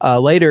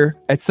later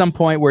at some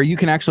point where you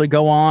can actually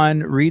go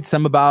on, read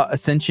some about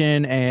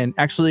Ascension, and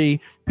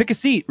actually pick a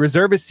seat,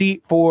 reserve a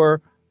seat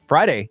for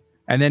Friday,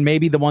 and then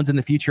maybe the ones in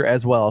the future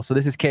as well. So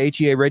this is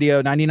KHEA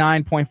Radio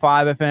 99.5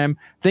 FM.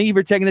 Thank you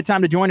for taking the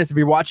time to join us. If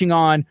you're watching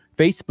on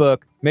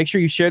Facebook, make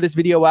sure you share this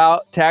video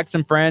out, tag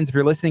some friends. If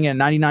you're listening at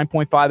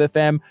 99.5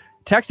 FM,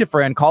 text a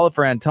friend, call a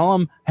friend, tell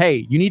them,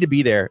 hey, you need to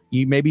be there.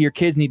 Maybe your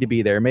kids need to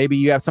be there. Maybe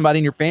you have somebody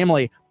in your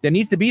family that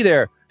needs to be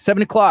there.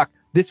 7 o'clock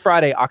this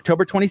Friday,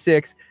 October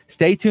 26th.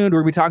 Stay tuned.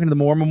 We'll be talking to the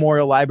Moore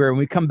Memorial Library. When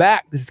we come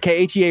back, this is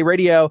KHEA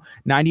Radio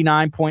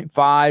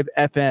 99.5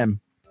 FM.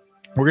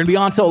 We're going to be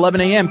on till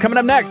 11 a.m. Coming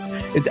up next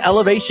is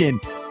Elevation.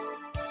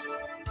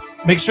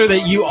 Make sure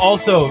that you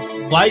also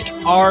like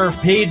our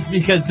page,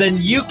 because then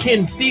you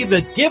can see the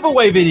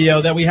giveaway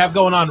video that we have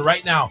going on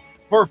right now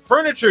for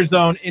Furniture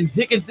Zone in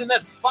Dickinson.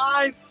 That's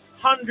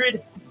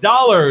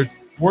 $500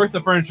 worth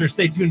of furniture.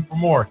 Stay tuned for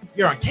more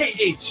here on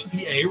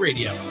KHEA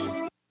Radio.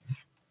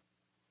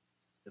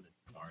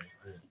 Sorry.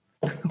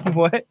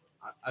 What?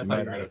 I thought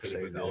you were going to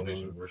say the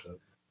elevation worship,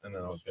 and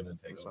then I was going to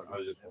take over. I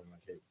was just holding my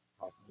cape.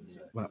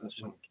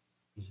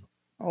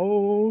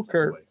 Oh,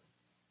 Kurt.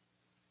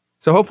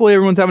 So hopefully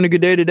everyone's having a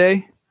good day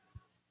today.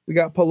 We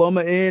got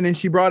Paloma in, and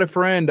she brought a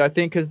friend, I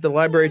think, because the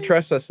library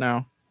trusts us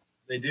now.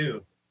 They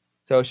do.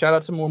 So shout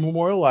out to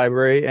Memorial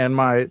Library and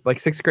my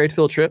sixth grade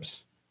field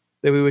trips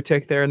that we would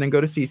take there and then go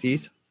to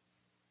CC's.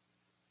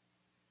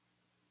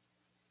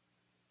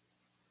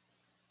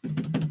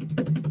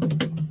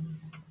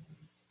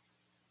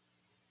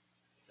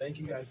 Thank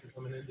you guys for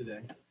coming in today.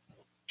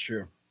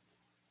 Sure.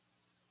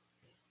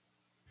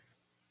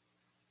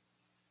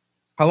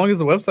 How long has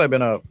the website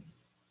been up?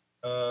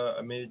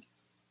 I made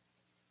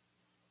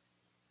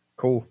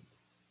Cool.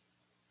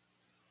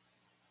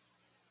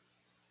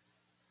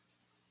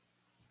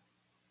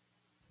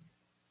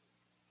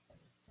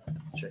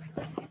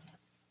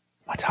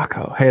 My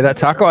taco. Hey, that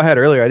taco I had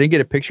earlier, I didn't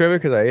get a picture of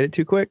it because I ate it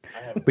too quick.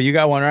 But you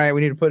got one, right?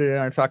 We need to put it in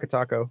our taco.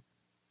 Send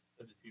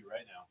it to you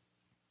right now.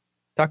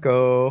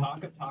 Taco.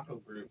 Taco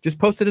group. Just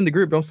post it in the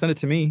group. Don't send it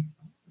to me.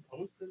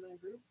 Post in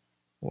that group?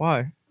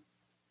 Why?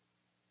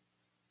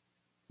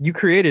 You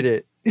created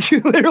it.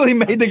 You literally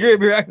made the group.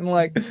 You're acting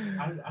like.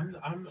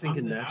 I'm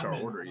thinking that's our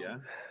order, yeah.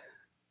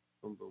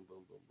 Boom, boom,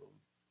 boom, boom, boom.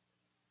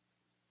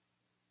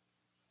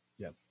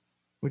 Yep.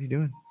 What are you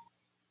doing?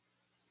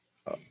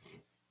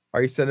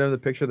 Are you sending him the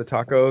picture of the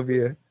taco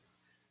via?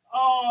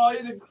 Oh,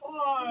 I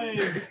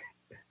declined.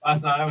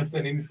 Last night I was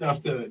sending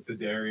stuff to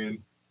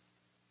Darian.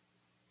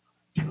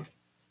 Did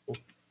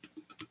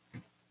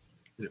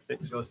it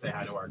fix? Go say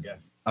hi to our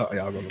guests. Oh,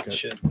 yeah, I'll go look at it.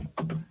 Shit.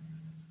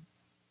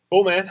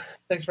 Cool, man.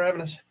 Thanks for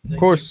having us. Of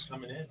course.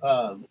 Coming in.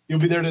 You'll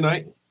be there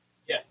tonight?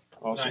 Yes.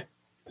 Awesome.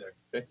 Tonight.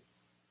 Okay.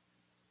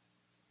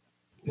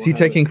 Is he We'll have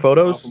taking it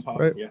photos? off and pop,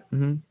 Right. Yeah.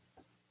 Mm-hmm.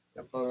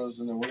 Got photos,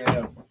 and then we're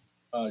gonna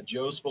have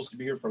Joe's supposed to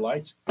be here for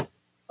lights.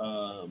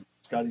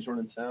 Scotty's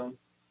running sound.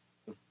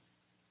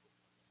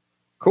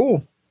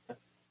 Cool.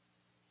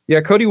 Yeah,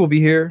 Cody will be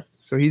here,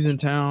 so he's in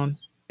town,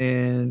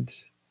 and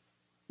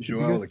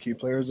Joel, the key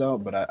player's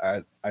out, but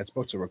I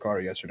spoke to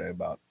Ricardo yesterday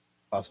about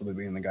possibly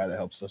being the guy that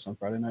helps us on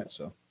Friday night.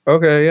 So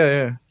okay,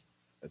 yeah.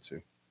 that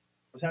too.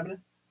 What's happening?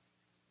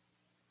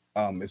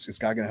 Is this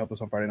guy gonna help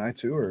us on Friday night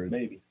too, or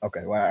Maybe.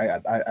 okay?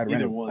 Well, I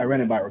Either one.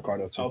 ran it by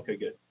Ricardo too. Okay,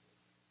 good.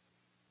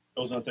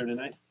 Joe's not there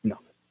tonight? No.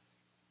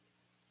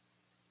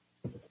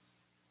 I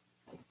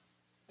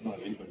don't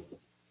have anybody.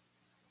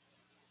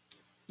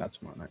 Not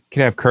tomorrow night.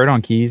 Could have Kurt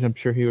on keys. I'm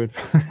sure he would.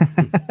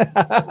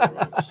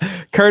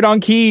 Kurt on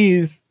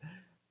keys.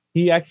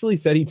 He actually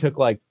said he took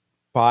like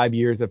 5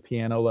 years of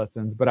piano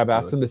lessons, but I've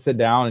asked him to sit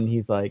down, and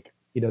he's like,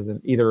 he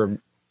doesn't either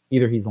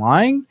he's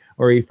lying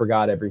or he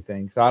forgot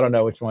everything. So I don't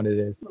know which one it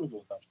is.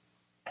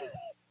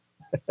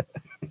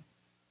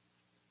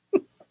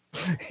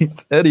 He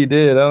said he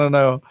did. I don't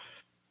know.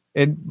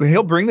 And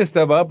he'll bring this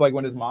stuff up like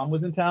when his mom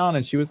was in town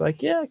and she was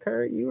like, yeah,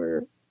 Kurt,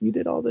 you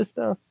did all this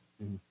stuff.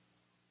 Mhm.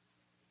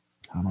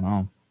 I don't know.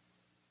 I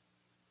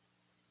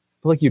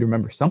feel like you'd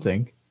remember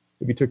something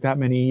if you took that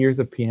many years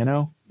of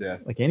piano, Yeah.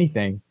 like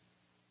anything.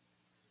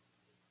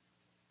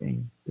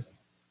 Dang,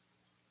 just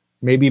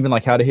maybe even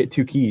like how to hit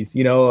two keys,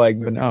 but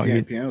no.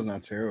 Yeah, piano's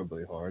not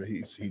terribly hard. He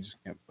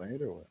just can't play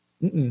it or what?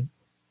 Mm-mm.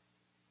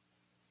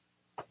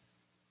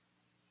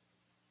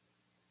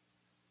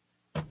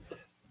 I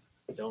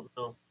don't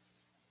know.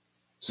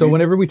 So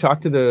whenever we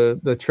talk to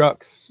the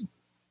trucks,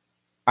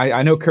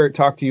 I know Kurt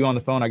talked to you on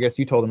the phone. I guess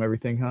you told him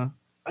everything, huh?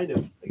 I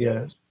do.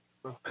 Yeah.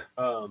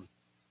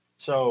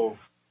 So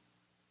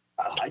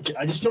I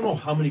just don't know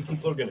how many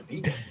people are going to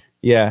be there.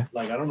 Yeah.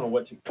 Like, I don't know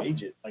what to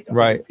gauge it. Like, 100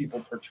 Right. people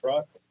per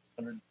truck,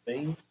 100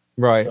 things.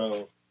 Right.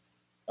 So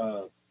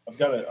I'm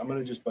going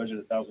to just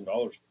budget $1,000,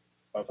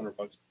 $500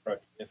 per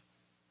truck if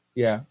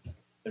Yeah.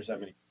 there's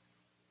that many.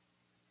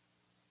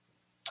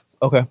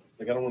 Okay.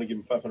 Like, I don't want to give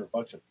them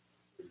 $500.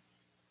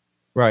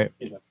 Right.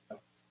 You know.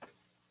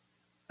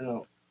 I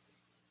know.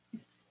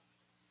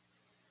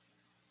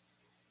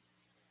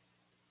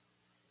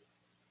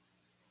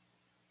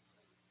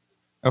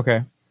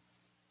 Okay.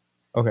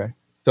 Okay.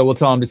 So we'll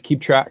tell them just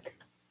keep track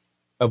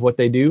of what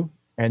they do,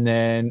 and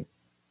then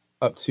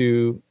up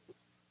to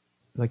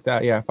like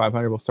that. Yeah,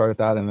 500. We'll start at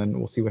that, and then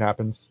we'll see what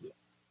happens.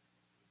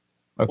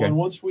 Okay. Well, and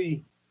once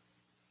we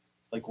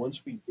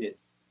get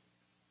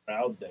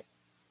crowd there,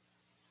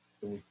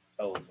 then we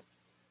tell them.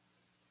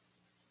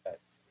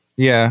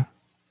 Yeah.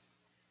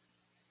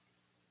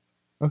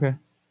 Okay.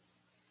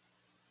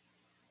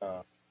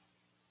 Yeah,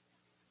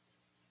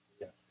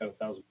 got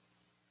 1,000.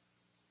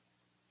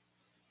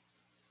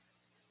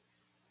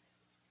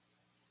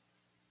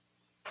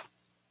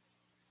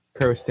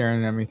 Kurt was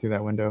staring at me through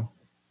that window.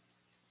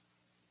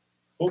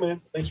 Cool,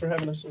 man. Thanks for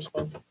having us. It was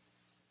fun.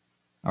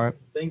 All right.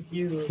 Thank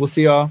you. We'll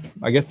see y'all,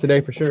 I guess,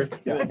 today for sure.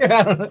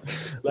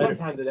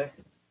 Sometime today.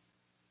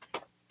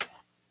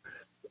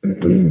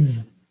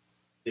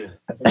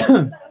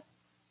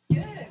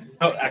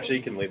 Oh, actually,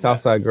 you can leave.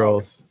 Southside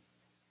girls.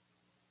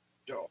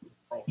 Joe.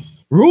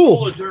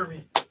 Rule.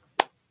 Jeremy.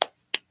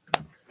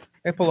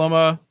 Hey,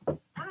 Paloma.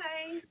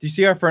 Hi. Did you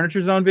see our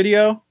Furniture Zone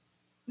video?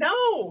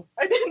 No,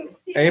 I didn't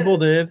see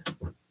Abel it. did.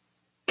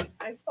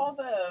 I saw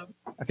the.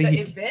 I think The he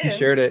event.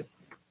 shared it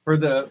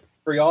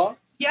for y'all.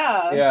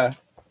 Yeah. Yeah.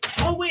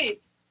 Oh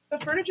wait, the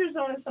furniture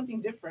zone is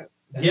something different.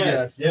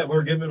 Yes. Yeah,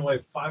 we're giving away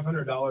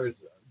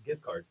 $500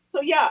 gift card.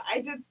 So yeah,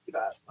 I did see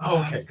that. Oh,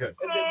 okay, good.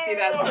 I did see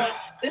that. So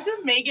this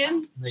is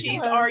Megan. Megan.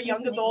 She's Hello, our nice young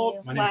to meet adult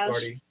you. My name's slash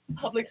Gordy.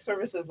 public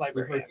services We've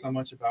librarian. heard so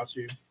much about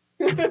you.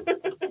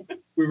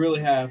 We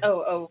really have.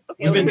 Oh,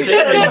 okay. We've been Wait,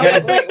 saying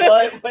you guys-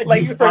 what?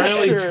 Like, you for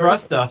finally sure.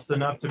 trust us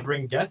enough to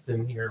bring guests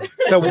in here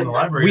So in the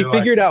library. we You're like,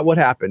 figured out what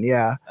happened.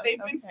 Yeah. They've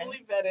been Okay.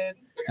 fully vetted.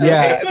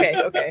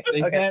 Yeah.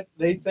 Okay.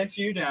 They sent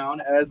you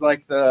down as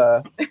like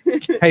the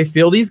Hey,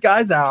 feel these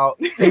guys out,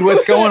 see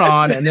what's going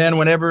on, and then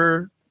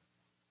whenever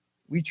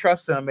we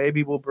trust them,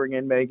 maybe we'll bring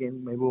in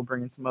Megan, maybe we'll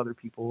bring in some other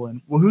people.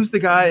 And well, who's the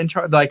guy in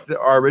charge? Like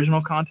our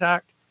original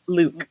contact?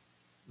 Luke.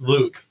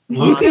 Luke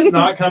is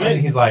not coming.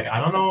 He's like,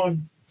 I don't know.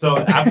 So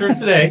after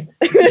today,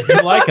 if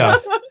you like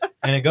us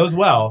and it goes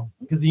well,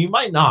 because you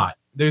might not,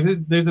 there's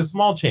a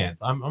small chance.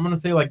 I'm gonna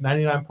say like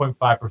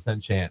 99.5%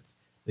 chance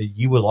that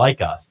you would like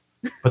us,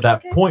 but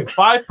that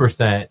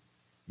 0.5%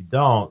 you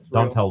don't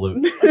tell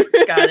Luke.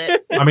 Got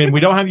it. I mean, we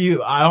don't have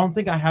you. I don't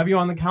think I have you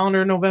on the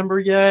calendar in November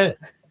yet.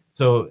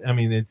 So I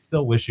mean, it's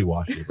still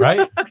wishy-washy,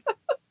 right?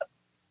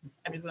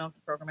 I'm just going off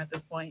the program at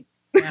this point.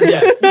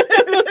 Yes.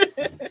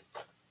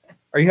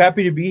 Are you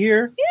happy to be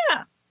here?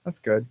 Yeah. That's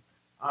good.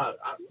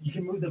 You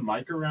can move the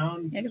mic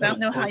around. Yeah, because so I don't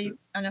it's know how closer. you.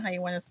 I don't know how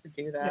you want us to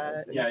do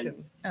that. Yeah,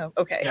 Oh,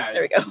 okay. Yeah,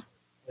 There we go.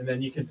 and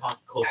then you can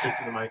talk closer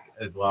to the mic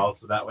as well,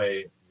 so that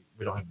way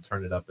we don't have to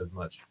turn it up as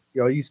much.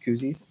 Y'all use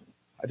koozies?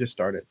 I just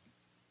started.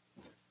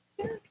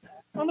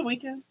 On the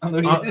weekend.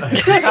 Lunch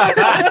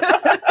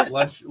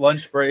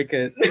break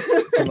in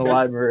the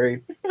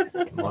library.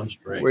 Lunch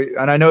break.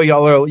 And I know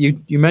y'all are.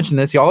 You mentioned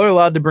this. Y'all are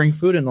allowed to bring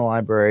food in the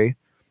library.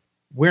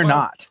 We're Well-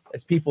 not.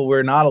 As people,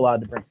 we're not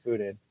allowed to bring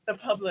food in. The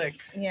public.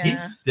 Yeah.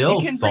 He's still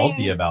You can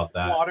salty bring about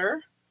that.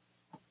 Water.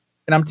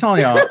 And I'm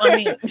telling y'all, I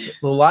mean,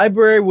 the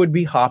library would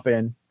be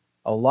hopping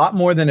a lot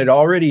more than it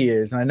already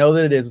is. And I know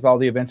that it is with all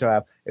the events I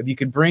have. If you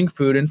could bring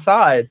food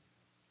inside,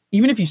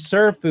 even if you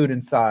serve food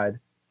inside,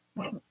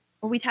 well,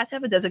 we'd have to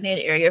have a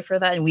designated area for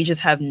that, and we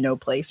just have no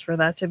place for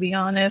that, to be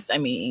honest. I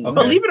mean, Okay.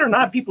 Believe it or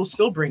not, people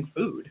still bring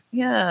food.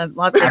 yeah,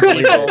 lots of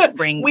believe people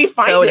bring We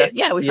find soda. it.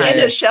 Yeah, we Yeah. find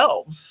In the it.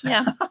 shelves.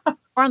 Yeah,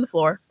 or on the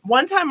floor.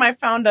 One time I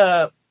found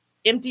a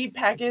empty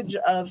package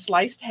of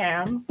sliced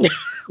ham,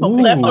 Ooh,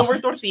 leftover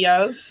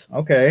tortillas.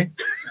 okay.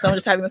 Someone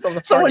just having themselves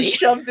a Someone party.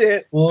 shoved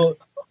it Well,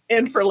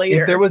 in for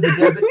later. if there was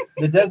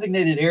the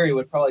designated area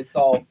would probably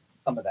solve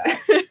some of that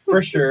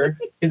for sure,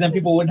 because then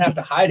people wouldn't have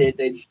to hide it.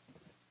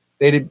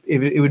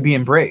 It would be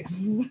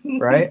embraced,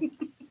 right?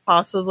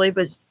 Possibly,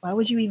 but why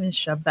would you even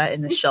shove that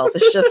in the shelf?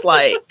 It's just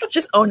like,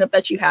 just own up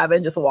that you have it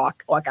and just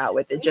walk out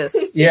with it.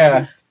 Just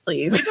Yeah.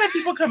 please. We've had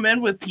people come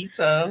in with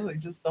pizza, like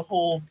just the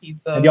whole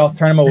pizza. And y'all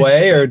turn them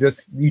away, or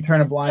just you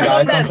turn a blind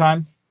eye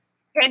sometimes?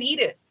 can't eat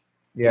it.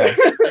 Yeah.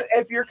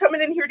 If you're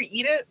coming in here to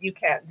eat it, you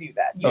can't do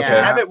that. You Okay.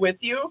 can have it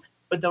with you,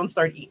 but don't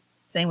start eating.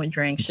 Same with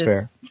drinks. That's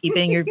Just keep it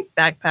in your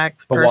backpack,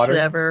 But purse, water?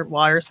 whatever.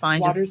 Water's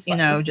fine. Water's Just you fine.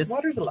 know, just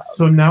Water's allowed.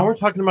 So now we're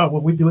talking about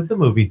what we do at the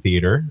movie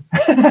theater.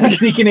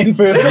 Sneaking in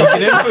food.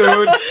 Sneaking in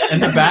food in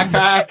the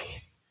backpack. Pull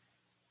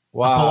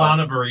Wow. out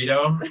a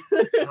burrito.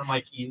 And I'm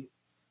like, eating.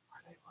 Are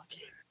they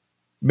lucky?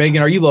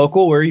 Megan, are you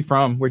local? Where are you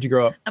from? Where'd you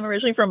grow up? I'm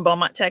originally from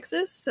Beaumont,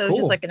 Texas, so Cool.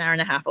 just like an hour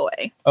and a half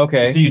away.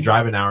 Okay. So you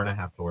drive an hour and a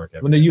half to work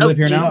every When do you Oh, live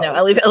here geez, now? no,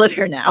 I live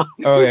here now.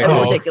 Okay. That's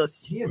Oh.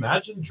 ridiculous. Can you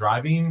imagine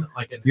driving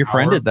like an Your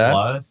friend hour did that.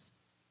 plus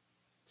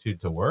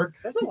to work?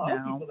 There's a lot of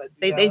No. people that do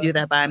They that. do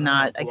that, but I'm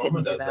not. I Paloma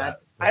couldn't do does that.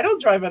 I don't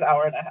drive an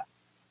hour and a half,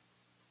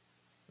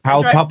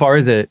 How far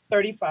is it?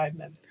 35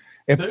 minutes.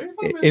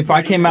 If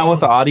I came out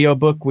with an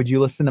audiobook, would you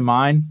listen to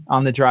mine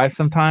on the drive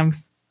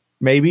sometimes?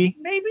 Maybe.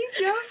 Maybe,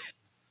 yeah.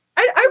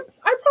 I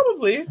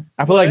probably.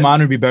 I feel like What? mine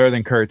would be better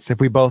than Kurt's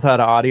if we both had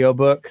an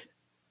audiobook.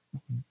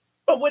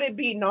 But would it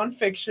be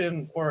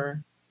nonfiction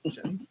or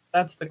fiction?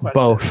 That's the question.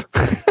 Both.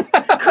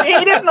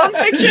 Creative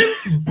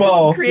nonfiction?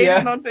 Both. Creative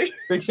Yeah. nonfiction?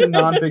 Fiction,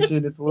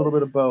 nonfiction. It's a little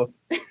bit of both.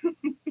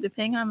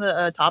 Depending on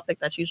the topic,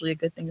 that's usually a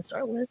good thing to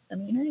start with. I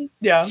mean, hey,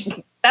 Yeah.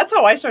 That's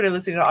how I started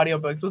listening to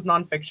audiobooks, was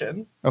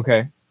nonfiction,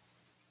 Okay.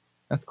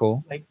 That's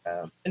cool. like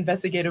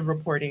investigative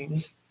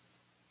reporting.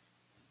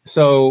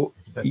 So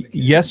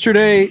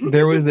yesterday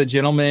there was a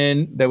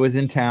gentleman that was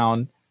in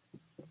town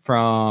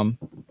from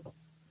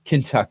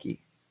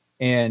Kentucky,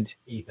 and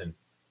Ethan.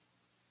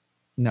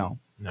 no,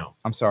 No.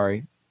 I'm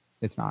sorry,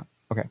 it's not.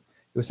 Okay,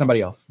 it was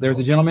somebody else. There was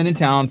a gentleman in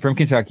town from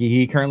Kentucky.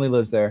 He currently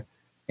lives there,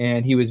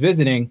 and he was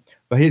visiting.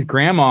 But his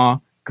grandma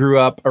grew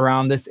up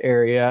around this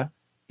area,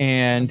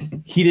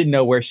 and he didn't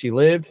know where she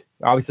lived.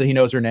 Obviously, he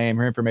knows her name,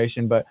 her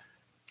information, but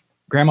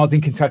grandma's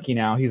in Kentucky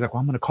now. He's like, well,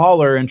 I'm going to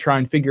call her and try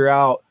and figure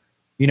out,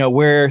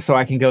 where, so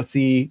I can go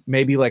see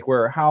maybe like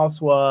where her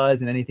house was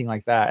and anything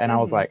like that. And I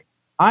was like,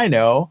 I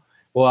know.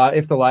 Well, if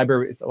is the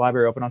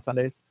library open on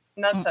Sundays?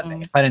 Not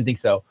Sunday. I didn't think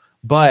so.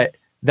 But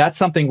that's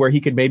something where he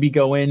could maybe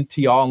go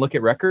into y'all and look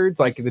at records,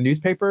 like the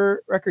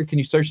newspaper record. Can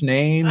you search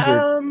names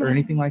or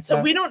anything like that?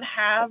 So we don't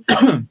have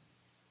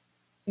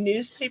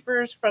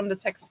newspapers from the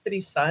Texas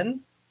City Sun,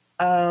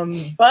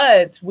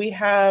 but we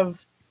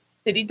have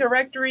city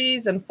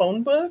directories and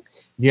phone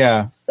books.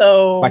 Yeah.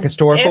 So like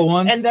historical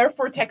ones? And they're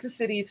for Texas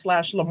City /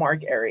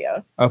 Lamarck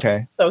area.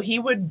 Okay. So he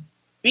would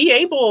be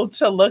able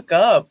to look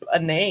up a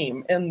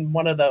name in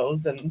one of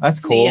those and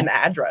That's see cool. an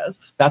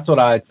address. That's what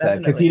I had said,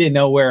 because he Definitely. didn't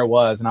know where it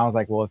was. And I was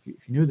like, well, if you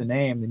knew the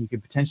name, then you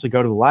could potentially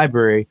go to the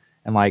library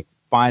and like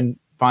find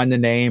the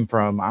name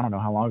from, I don't know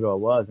how long ago it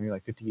was, maybe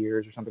like 50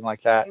 years or something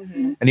like that. Mhm. Any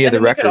of And the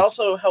then we records. could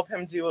also help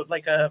him do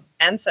like a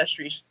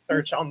ancestry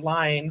search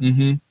online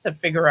Mhm. to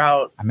figure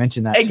out I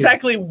mentioned that too.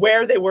 exactly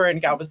where they were in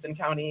Galveston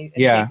County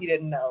in Yeah. case he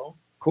didn't know.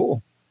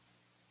 Cool.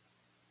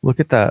 Look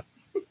at that.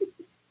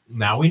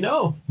 Now we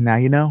know. Now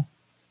you know.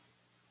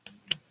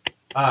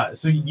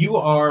 So you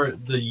are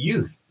the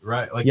youth,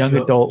 right? Like Young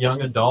adult.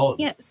 Young adult.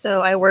 Yeah,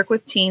 so I work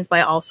with teens, but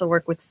I also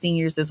work with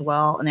seniors as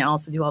well, and I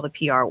also do all the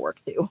PR work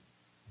too.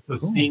 So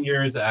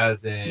seniors,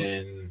 as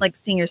in Like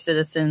senior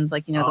citizens,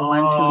 like the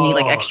ones who need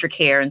like Oh. extra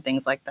care and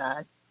things like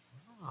that.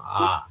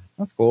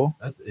 That's cool.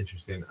 That's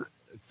interesting.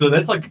 So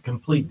that's like a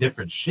complete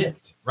different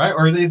shift, right?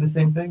 Or are they the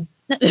same thing?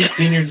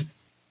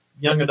 Seniors,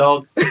 young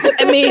adults.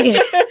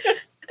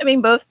 I mean,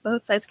 both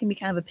sides can be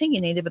kind of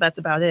opinionated, but that's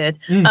about it.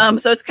 Mm.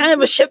 So it's kind of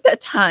a shift at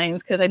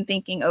times because I'm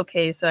thinking,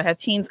 okay, so I have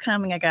teens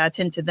coming, I gotta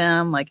attend to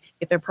them, like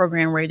get their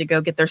program ready to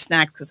go, get their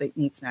snacks because they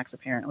need snacks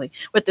apparently.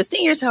 With the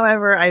seniors,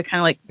 however, I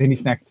kind of like They need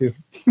snacks too.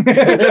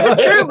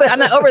 true, but I'm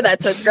not over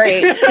that, so it's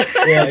great.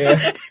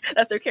 Yeah.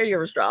 That's their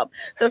caregiver's job.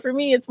 So for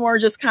me, it's more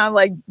just kind of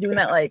like doing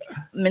that like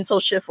mental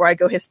shift where I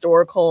go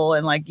historical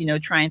and like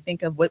try and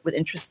think of what would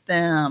interest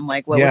them,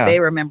 like what Yeah. would they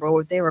remember, what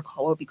would they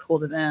recall, what would be cool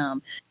to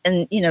them,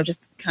 and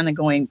just kind of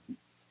going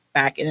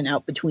back in and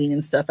out between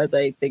and stuff as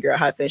I figure out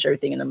how to finish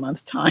everything in a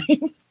month's time.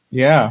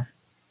 Yeah.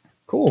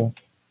 Cool.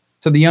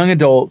 So the young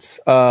adults,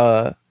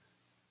 what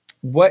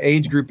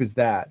age group is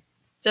that?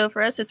 So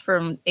for us, it's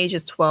from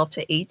ages 12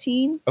 to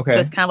 18. Okay. So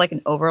it's kind of like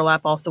an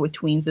overlap also with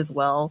tweens as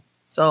well.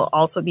 So I'll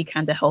also be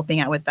kind of helping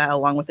out with that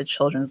along with the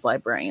children's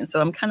librarian.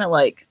 So I'm kind of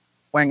like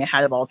wearing a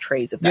hat of all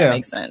trades, if that Yeah.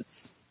 makes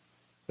sense.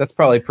 That's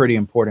probably pretty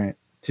important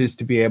just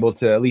to be able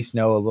to at least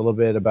know a little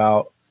bit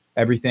about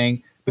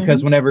everything.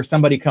 Because whenever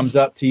somebody comes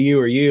up to you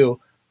or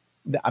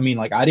I mean,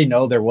 like I didn't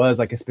know there was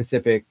like a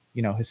specific,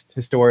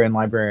 historian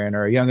librarian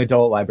or a young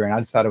adult librarian.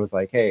 I just thought it was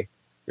like, hey,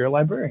 you're a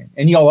librarian,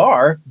 and y'all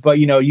are, but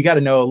you got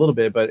to know a little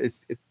bit. But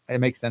it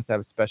makes sense to have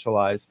a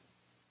specialized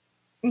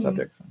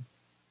subject. So.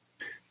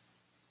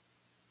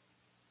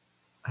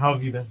 How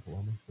have you been,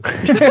 woman?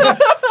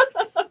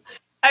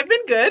 I've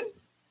been good.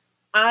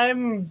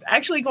 I'm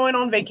actually going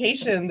on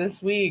vacation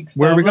this week. So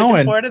Where are we I'm looking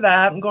going? forward to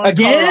that. I'm going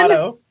Again? to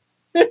Colorado.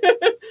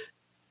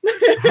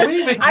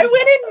 I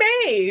went in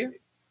May.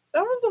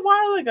 That was a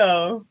while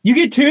ago. You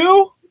get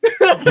 2?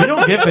 We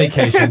don't get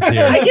vacations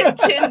here. I get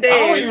 10 I don't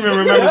days. even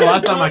remember the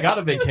last time I got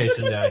a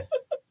vacation day.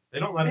 They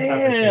don't let us have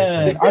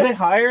Man, vacation. are they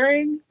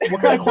hiring?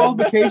 What kind of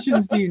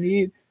qualifications do you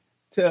need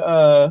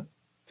to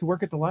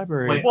work at the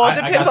library? Wait, Well, it I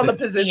depends got on the the-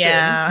 position.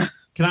 Yeah.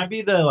 Can I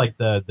be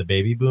the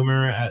baby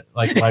boomer at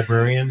like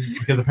librarian?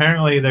 Because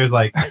apparently there's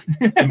like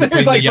in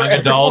between like the young for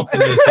adults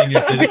and the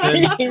senior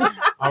citizens.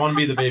 I want to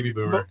be the baby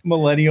boomer.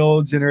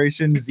 Millennial,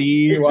 Generation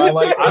Z. I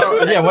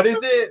don't. Yeah. What is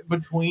it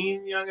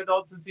between young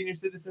adults and senior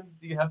citizens?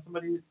 Do you have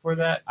somebody for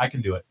that? I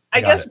can do it. I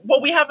got guess, it. well,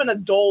 we have an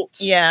adult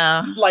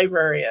Yeah.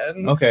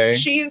 librarian. Okay.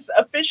 She's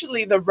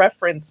officially the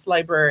reference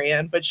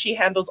librarian, but she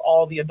handles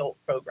all the adult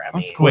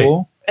programming. That's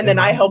cool. And then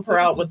I help her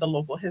out with the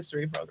local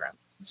history program.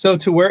 So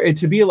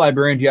to be a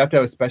librarian, do you have to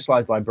have a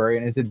specialized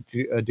librarian? Is it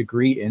a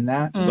degree in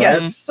that? Mhm.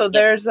 Yes. So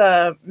there's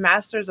a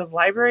master's of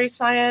library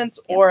science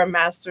or a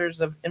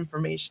master's of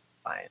information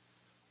science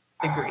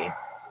degree.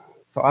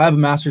 So I have a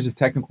master's of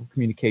technical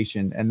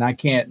communication, and I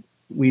can't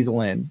weasel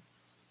in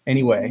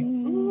anyway.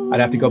 I'd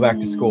have to go back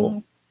to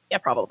school. Yeah,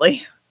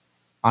 probably.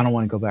 I don't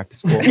want to go back to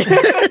school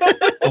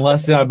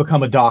unless I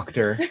become a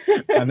doctor,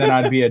 and then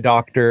I'd be a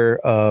doctor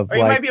of Or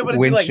you like might be able to do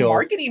like windshield.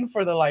 marketing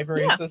for the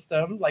library Yeah.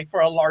 system, like for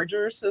a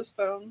larger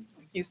system,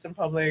 like Houston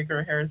Public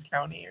or Harris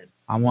County. Or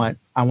I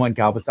want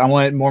Galveston. I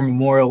want more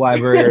Memorial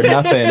Library or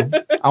nothing.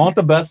 I want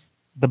the best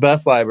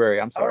library.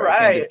 I'm all sorry.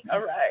 right, all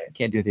right,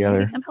 Can't do the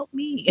other. Come help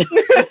me.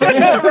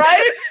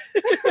 right.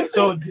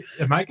 So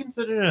am I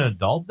considered an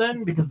adult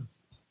then?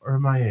 Or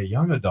am I a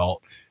young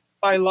adult?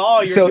 By law,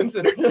 you're So-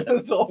 considered an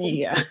adult.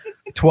 Yeah.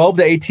 12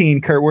 to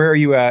 18. Kurt, where are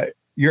you at?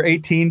 You're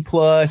 18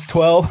 plus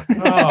 12.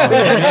 Oh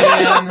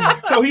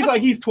man. So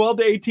he's 12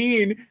 to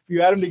 18. If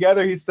you add them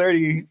together, he's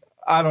 30.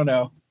 I don't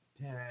know.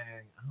 Dang.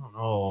 I don't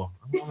know.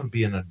 I want to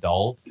be an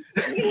adult.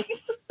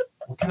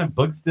 what kind of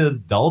books do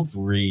adults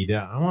read?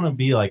 I want to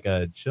be like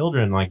a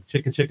children, like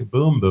Chicka Chicka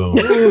Boom Boom.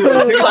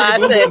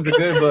 Classic. It's a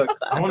good book.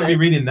 I want to be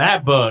reading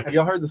that book. Have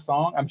y'all heard the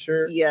song? I'm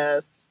sure.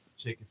 Yes.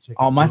 Chicka Chicka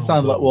Oh, my Boom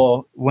son. Boom.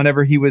 Well,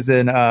 whenever he was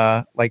in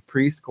like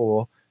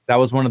preschool, that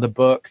was one of the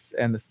books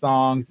and the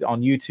songs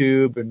on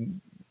YouTube,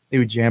 and he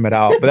would jam it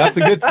out. But that's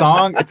a good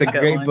song. It's That's a a good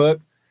great one.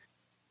 book.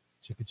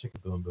 Chicka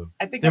Chicka Boom Boom.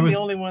 I think There I'm was- the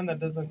only one that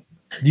doesn't.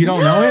 You don't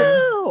know it?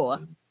 No.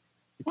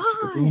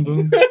 Boom, Why?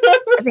 boom.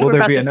 I think Will we're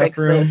there about be to enough fix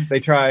room? this. They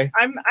try.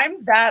 I'm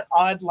that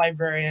odd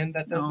librarian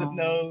that doesn't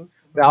No. know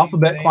The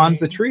alphabet these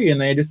climbs a things. tree, and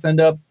they just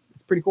end up.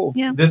 It's pretty cool.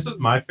 Yeah. This was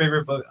my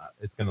favorite book.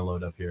 It's gonna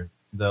load up here.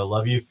 The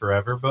Love You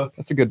Forever book.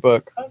 That's a good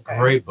book. Okay.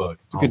 Great book.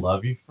 a I'll good-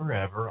 love you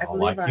forever. I I'll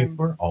believe like you I'm-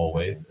 for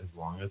always, as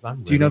long as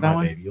I'm Do you know living, that my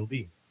one? baby you'll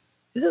be.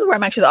 This is where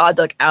I'm actually the odd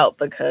duck out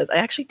because I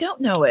actually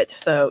don't know it.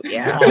 So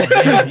yeah. Oh,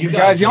 man, you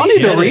Guys, y'all need to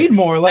get it. read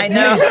more. I Like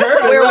know. me and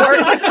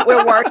Kurt.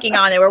 We're working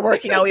on it. We're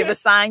working on. We have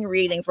assigned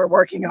readings. We're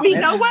working on We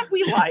it. know what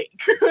we like.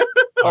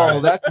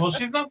 Oh, that's. Well,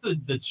 she's not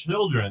the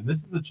children.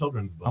 This is a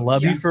children's book. I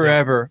love you She's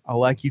forever. I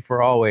like you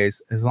for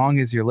always. As long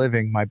as you're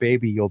living, my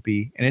baby you'll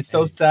be. And it's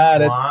so And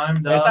sad.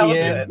 climbed at up the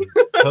end. and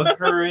took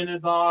her in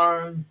his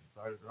arms.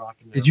 Started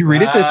rocking her Did you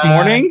read it this back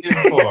morning? And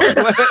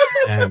forth,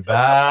 and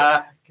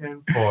back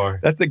and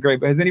forth. That's a great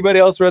book. Has anybody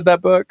else read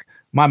that book?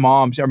 My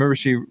mom, I remember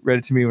she read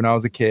it to me when I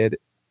was a kid,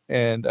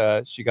 and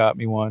she got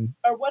me one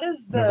Or what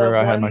is the whenever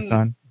I had my one-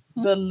 son.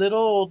 The little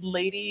old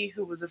lady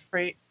who wasn't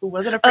afraid of Oh,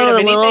 the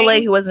anything. little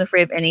lady who wasn't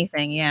afraid of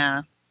anything.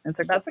 Yeah. That's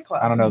a That's a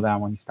classic. I don't know that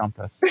one. You stumped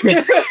us.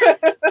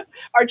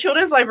 Our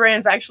children's librarian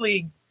is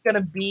actually going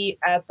to be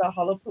at the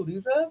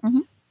Hollapalooza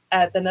Mhm.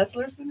 at the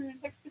Nestler Center in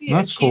Texas City.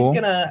 That's and cool.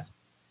 She's going to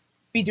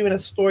be doing a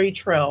story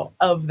trail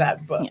of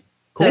that book. Yeah.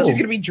 So Cool. she's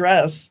going to be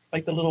dressed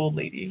like the little old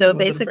lady. So who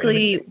wasn't afraid of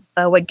basically,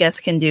 anything. what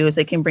guests can do is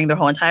they can bring their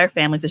whole entire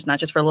families. It's not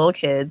just for little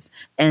kids,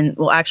 and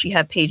we'll actually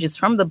have pages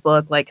from the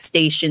book like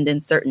stationed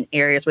in certain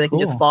areas where they can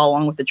just Cool. follow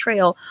along with the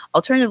trail.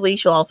 Alternatively,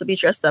 she'll also be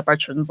dressed up, our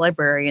children's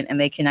librarian, and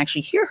they can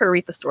actually hear her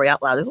read the story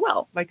out loud as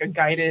well. like a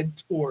guided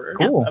tour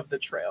Cool. of the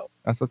trail.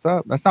 That's what's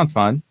up. That sounds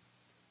fun.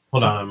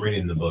 Hold on, I'm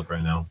reading the book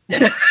right now.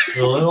 The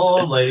little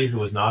old lady who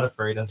was not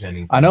afraid of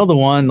anything. I know the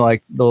one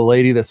like the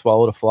lady that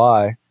swallowed a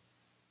fly.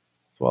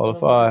 Swallowed a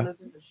fly.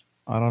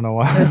 I don't know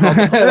why. There's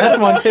multiple- That's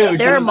one too.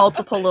 There are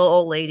multiple little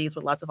old ladies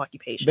with lots of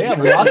occupations.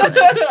 They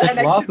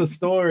have lots of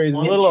stories.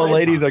 Little old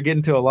ladies are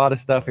getting to a lot of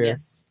stuff here.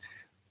 Yes.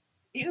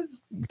 He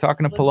is We're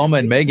talking to Paloma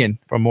and Megan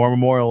from Moore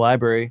Memorial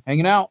Library,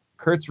 hanging out.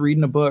 Kurt's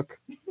reading a book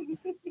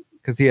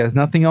because he has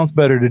nothing else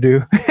better to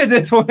do at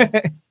this point.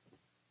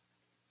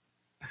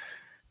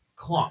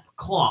 Clomp,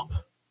 clomp.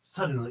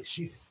 Suddenly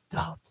she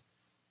stopped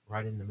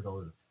right in the middle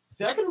of it.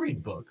 See, I can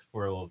read books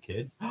for little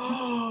kids.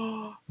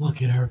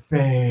 Look at her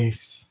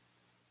face.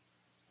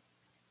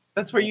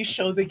 That's where you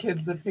show the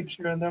kids the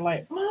picture and they're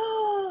like,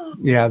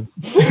 Yeah.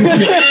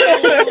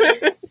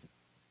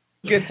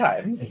 good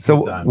times. So,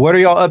 Good times. what are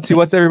y'all up to?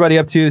 What's everybody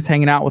up to that's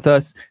hanging out with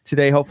us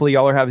today? Hopefully,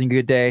 y'all are having a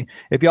good day.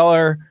 If y'all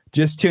are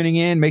just tuning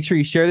in, make sure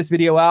you share this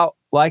video out,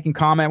 like, and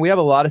comment. We have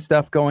a lot of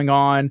stuff going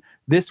on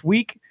this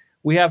week.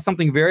 We have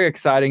something very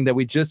exciting that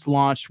we just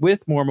launched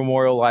with Moore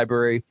Memorial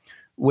Library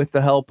with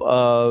the help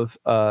of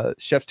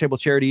Chef's Table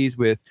Charities,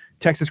 with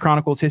Texas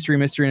Chronicles History,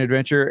 Mystery, and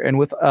Adventure, and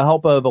with the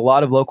help of a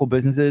lot of local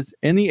businesses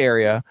in the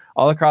area,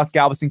 all across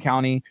Galveston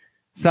County,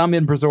 some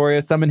in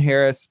Brazoria, some in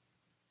Harris.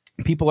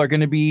 People are going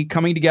to be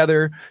coming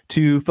together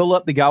to fill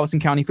up the Galveston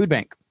County Food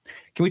Bank.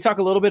 Can we talk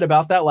a little bit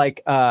about that? Like,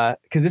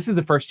 because this is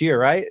the first year,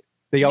 right,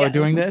 that y'all are Yes.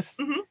 doing this?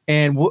 Mhm.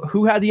 And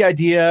who had the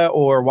idea,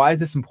 or why is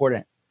this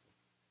important?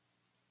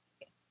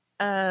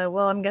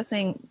 Well, I'm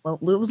guessing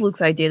it was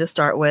Luke's idea to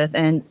start with.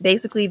 And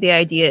basically, the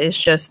idea is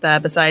just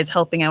that besides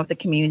helping out with the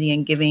community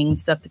and giving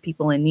stuff to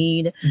people in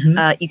need,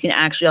 you can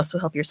actually also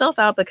help yourself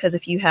out, because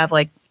if you have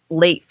like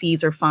late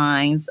fees or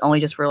fines, only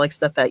just for like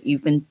stuff that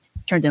you've been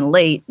turned in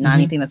late, not Mhm.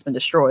 anything that's been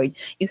destroyed,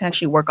 you can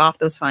actually work off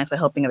those fines by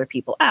helping other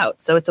people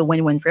out. So it's a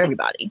win-win for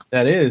everybody.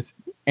 That is.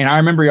 And I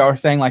remember y'all were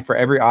saying, like, for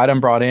every item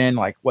brought in,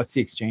 like, what's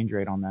the exchange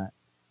rate on that?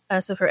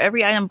 So for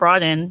every item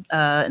brought in,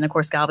 and of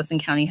course, Galveston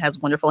County has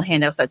wonderful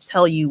handouts that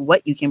tell you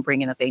what you can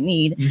bring in that they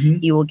need,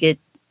 you will get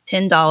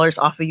 $10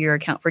 off of your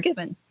account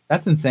forgiven.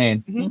 That's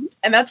insane. Mhm.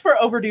 And that's for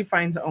overdue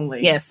fines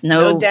only. Yes,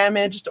 No no,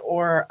 damaged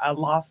or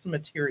lost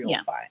material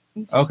Yeah.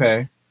 fines.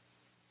 Okay.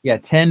 Yeah,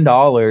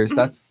 $10.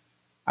 That's.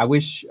 I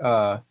wish. Who's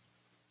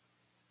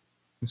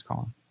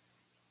calling?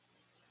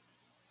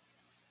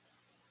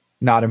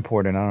 Not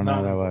important. I don't know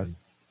who that was.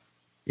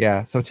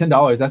 Yeah, so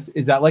 $10.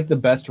 Is that like the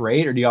best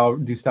rate, or do y'all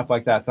do stuff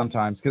like that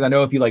sometimes? Because I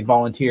know if you like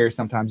volunteer,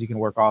 sometimes you can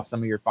work off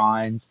some of your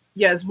fines.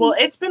 Yes. Well,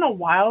 it's been a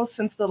while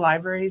since the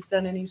library's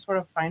done any sort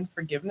of fine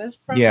forgiveness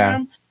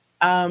program.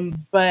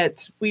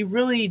 But we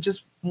really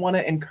just want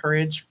to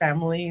encourage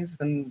families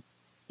and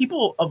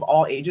people of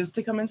all ages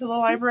to come into the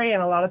library.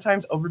 And a lot of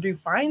times overdue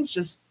fines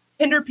just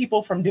hinder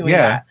people from doing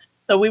Yeah. that.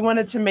 So we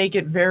wanted to make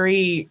it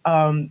very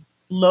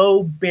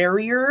low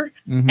barrier,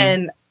 Mhm.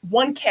 and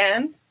one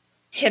can,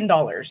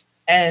 $10.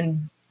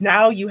 And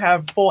now you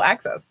have full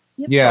access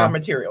to Yeah, our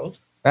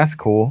materials. that's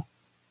cool.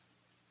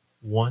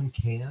 1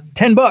 can?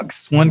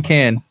 $10, 1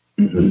 can.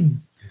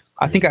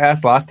 I think I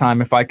asked last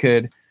time if I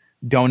could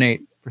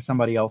donate for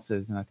somebody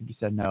else's, and I think you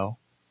said no.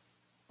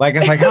 Like,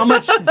 it's like, how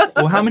much?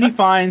 Well, how many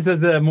fines does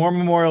the Moore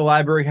Memorial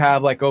Library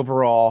have, like,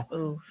 overall?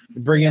 Oof.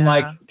 Bring in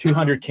like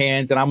 200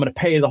 cans, and I'm gonna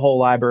pay the whole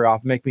library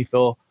off, make me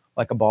feel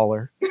like a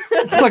baller.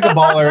 It's like a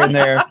baller in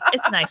there.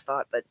 It's a nice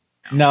thought, but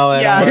No,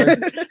 Yeah.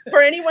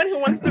 For anyone who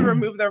wants to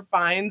remove their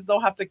fines, they'll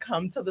have to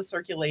come to the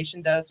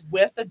circulation desk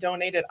with a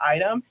donated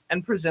item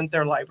and present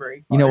their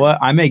library you know card. what?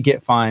 I may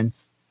get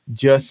fines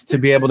just to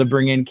be able to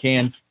bring in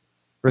cans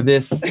for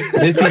this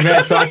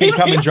event, so I can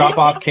come and drop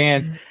off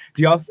cans.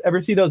 Do y'all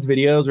ever see those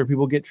videos where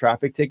people get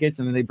traffic tickets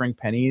and then they bring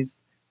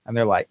pennies and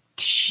they're like,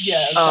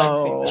 Yes,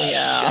 oh I've seen that.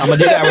 yeah. I'm gonna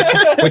do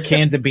that with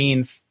cans of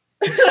beans.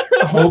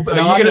 Open,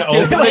 No, are I'm you just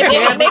gonna kidding. open the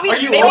can? Maybe, Are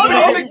you maybe,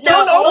 opening it?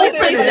 no, Open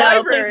please the no,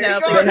 library. please no,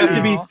 Go please Does it have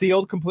to be no.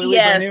 sealed completely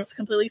brand new? Yes,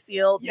 completely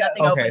sealed. Yeah.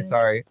 Nothing Okay, open.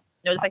 sorry.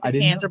 No I defective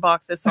didn't cans know. or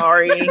boxes.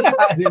 Sorry.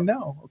 I didn't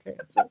know. Okay.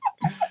 So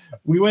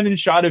we went and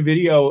shot a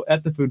video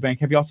at the food bank.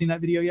 Have y'all seen that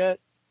video yet?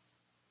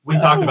 We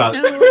talked about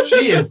No. it.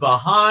 She is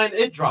behind.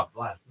 It dropped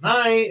last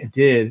night. It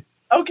did.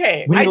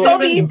 Okay, We I need saw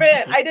to- the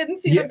event. I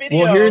didn't see Yeah, the video.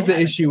 well, here's the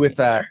issue with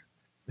that.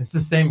 It's the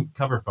same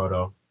cover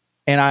photo.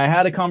 And I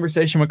had a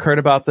conversation with Kurt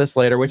about this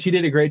later, which he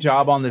did a great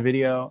job on the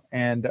video,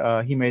 and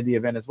he made the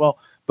event as well.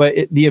 But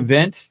the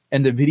event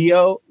and the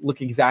video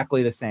look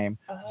exactly the same.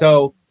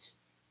 So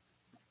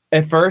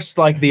at first,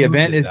 like, the Who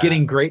event did is that?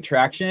 getting great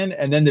traction,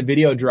 and then the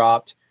video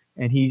dropped,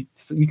 and you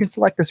can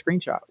select the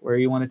screenshot where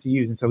you want it to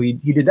use. And so he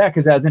did that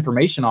because it has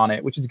information on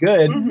it, which is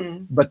good.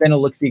 Mhm. But then it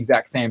looks the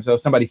exact same. So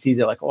if somebody sees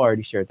it, like, oh, I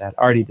already shared that,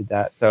 I already did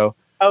that. So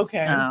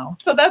Okay. Oh.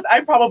 So that I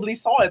probably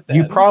saw it then.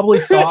 you probably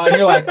saw it, and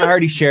you're like, I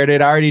already shared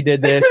it, I already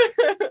did this.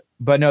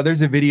 But no,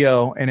 there's a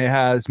video, and it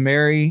has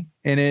Mary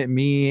in it,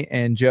 me,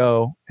 and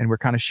Joe, and we're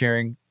kind of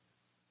sharing,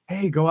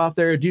 hey, go out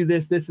there, do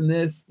this, this, and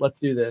this. Let's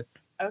do this.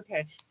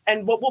 Okay.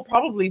 And what we'll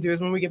probably do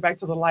is when we get back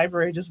to the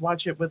library, just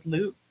watch it with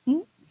Luke.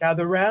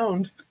 Gather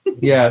round.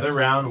 Yes. Gather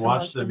around,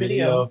 watch the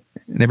video.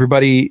 And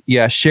everybody,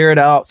 share it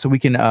out so we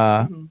can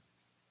Mhm.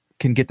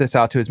 can get this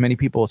out to as many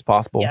people as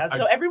possible. Yeah.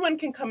 So everyone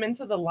can come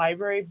into the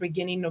library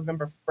beginning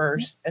November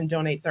 1st and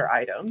donate their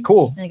items.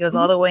 Cool. And it goes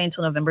all the way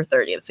until November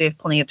 30th, so we have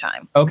plenty of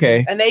time.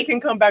 Okay. And they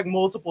can come back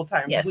multiple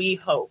times. Yes. We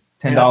hope.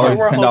 $10, That's what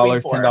we're hoping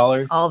 $10, for.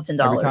 $10. All of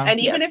 $10. time? And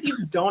even Yes. if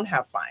you don't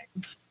have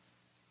fines,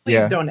 please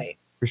Yeah. donate.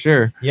 For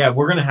sure. Yeah,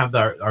 we're gonna have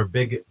our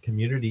big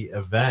community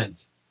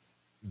event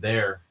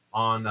there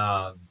on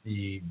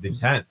the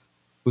 10th.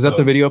 Was that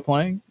the video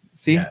playing?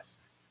 See? Yes.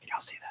 Can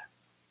y'all see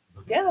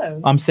that? Yeah.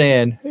 I'm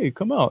saying, hey,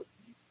 come out.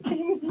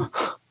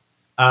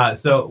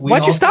 So we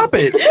Why'd you also- stop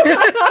it?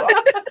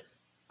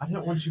 I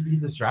don't want you to be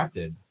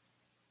distracted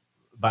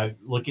by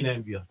looking at it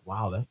and be like,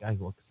 wow, that guy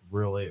looks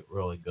really,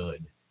 really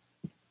good.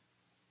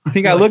 You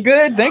think I look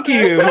good? Thank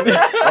you.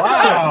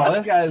 Wow,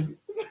 this guy's.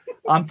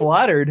 I'm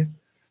flattered.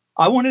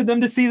 I wanted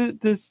them to see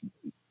this.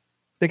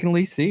 They can at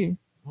least see.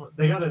 Well,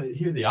 they gotta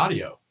hear the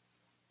audio.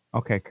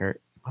 Okay,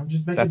 Kurt, I'm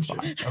just making That's sure.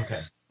 fine. Okay.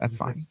 that's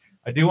fine.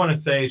 I do want to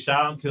say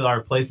shout out to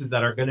our places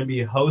that are going to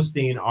be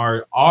hosting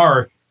our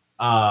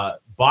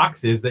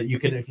boxes that you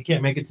can, if you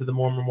can't make it to the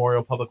Moore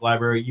Memorial Public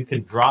Library, you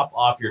can drop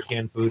off your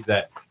canned foods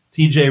at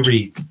TJ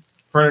Reed's,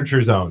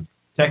 Furniture Zone,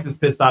 Texas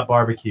Pit Stop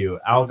Barbecue,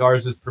 Al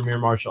Garza's Premier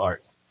Martial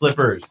Arts,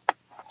 Flippers,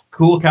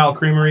 Cool Cow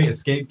Creamery,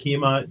 Escape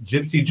Kima,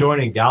 Gypsy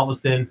Joint in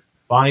Galveston,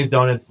 Bonnie's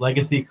Donuts,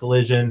 Legacy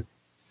Collision,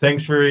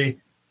 Sanctuary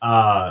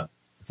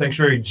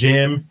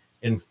Gym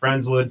in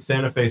Friendswood,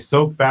 Santa Fe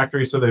Soap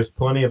Factory. So there's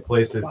plenty of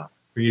places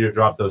for you to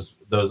drop those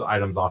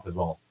items off as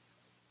well.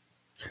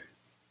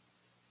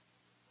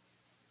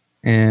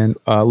 And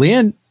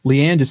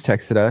Leanne just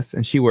texted us,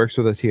 and she works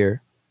with us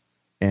here,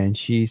 and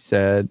she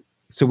said,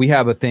 so we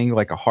have a thing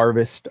like a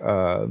harvest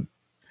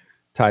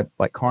type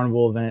like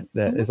carnival event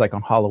that is like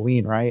on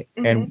Halloween, right?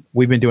 And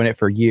we've been doing it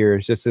for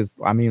years, just as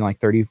like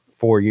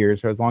 34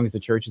 years, or as long as the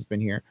church has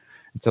been here.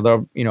 And so there,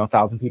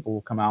 1,000 people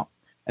will come out,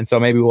 and so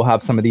maybe we'll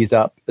have some of these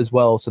up as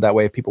well, so that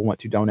way if people want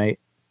to donate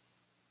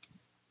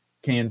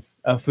cans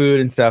of food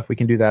and stuff, we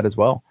can do that as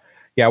well.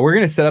 Yeah, we're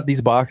gonna set up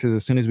these boxes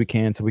as soon as we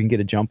can, so we can get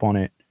a jump on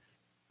it.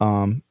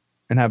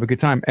 And have a good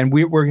time. And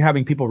we're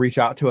having people reach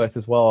out to us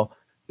as well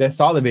that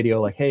saw the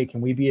video, like, hey,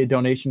 can we be a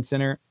donation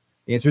center?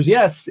 The answer is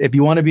yes. If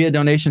you want to be a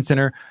donation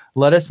center,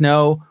 let us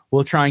know.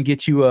 We'll try and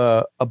get you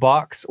a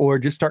box, or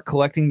just start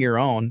collecting your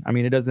own. I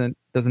mean, it doesn't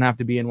have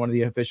to be in one of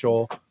the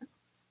official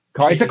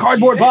it's a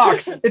cardboard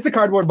box. It's a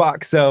cardboard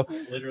box. So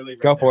Literally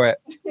go for it.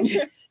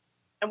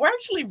 And we're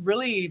actually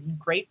really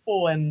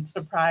grateful and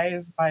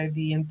surprised by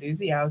the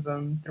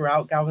enthusiasm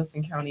throughout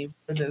Galveston County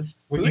for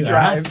this When food you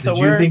drive. asked, did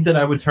you think that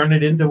I would turn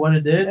it into what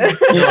it did?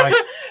 You're like,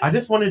 I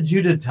just wanted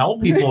you to tell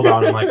people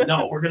about it. I'm like,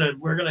 no, we're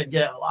gonna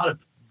get a lot of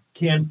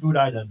canned food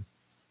items.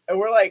 And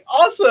we're like,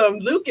 awesome.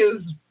 Luke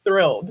is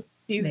thrilled.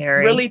 He's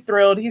Very. really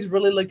thrilled. He's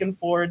really looking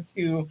forward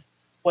to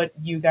what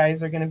you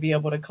guys are going to be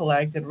able to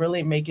collect and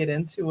really make it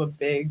into a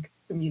big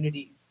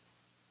community.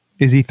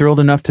 Is he thrilled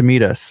enough to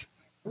meet us?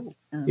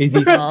 Is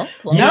he? Well,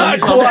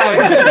 Not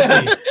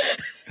quite.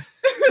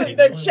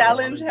 The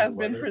challenge has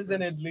been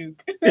presented,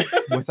 Luke.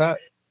 What's that?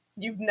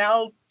 You've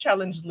now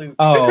challenged Luke.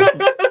 Oh,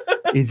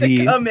 is to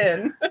he? come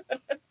in?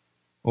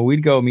 Well,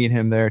 we'd go meet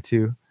him there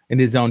too, in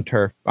his own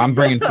turf. I'm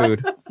bringing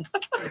food.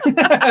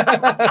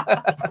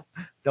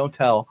 Don't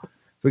tell. So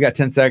we got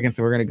 10 seconds,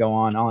 so we're gonna go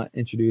on. I'll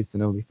introduce,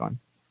 and it'll be fun.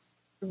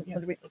 It'll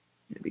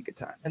be a good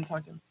time. And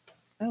talking.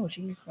 Oh,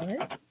 jeez,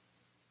 what?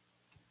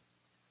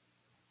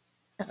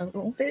 That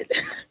won't fit.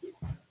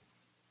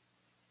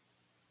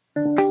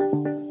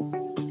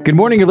 Good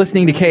morning. You're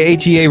listening to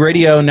KHEA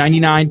Radio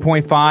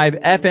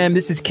 99.5 FM.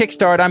 This is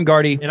Kickstart. I'm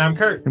Gardy. And I'm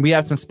Kurt. And we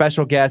have some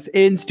special guests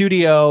in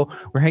studio.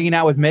 We're hanging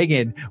out with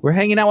Megan. We're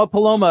hanging out with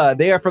Paloma.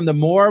 They are from the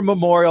Moore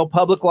Memorial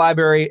Public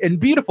Library in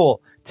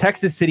beautiful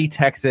Texas City,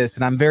 Texas.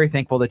 And I'm very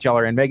thankful that y'all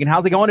are in. Megan,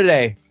 how's it going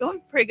today?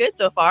 Going pretty good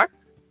so far.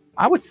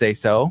 I would say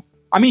so.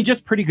 I mean,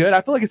 just pretty good.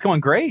 I feel like it's going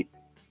great.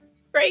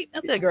 Great.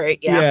 That's a great.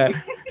 Yeah.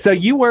 So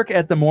you work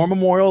at the Moore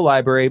Memorial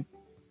Library.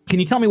 Can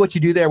you tell me what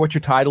you do there, what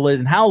your title is,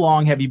 and how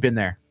long have you been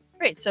there?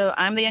 Great. So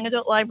I'm the young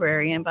adult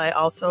librarian, but I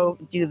also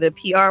do the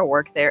PR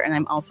work there, and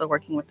I'm also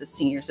working with the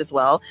seniors as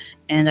well.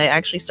 And I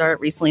actually started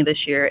recently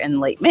this year in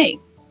late May.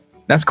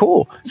 That's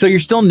cool. So you're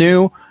still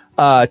new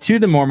to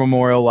the Moore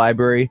Memorial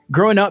Library.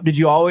 Growing up, did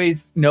you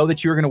always know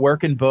that you were going to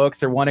work in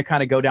books or want to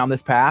kind of go down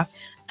this path?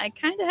 I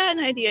kind of had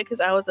an idea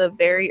because I was a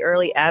very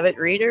early avid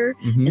reader.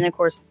 Mm-hmm. And of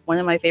course, one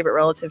of my favorite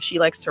relatives, she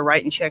likes to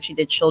write, and she actually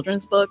did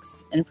children's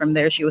books. And from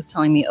there, she was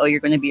telling me, oh,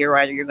 you're going to be a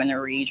writer. You're going to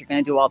read. You're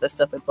going to do all this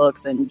stuff with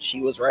books. And she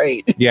was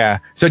right. Yeah.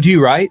 So do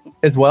you write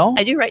as well?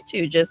 I do write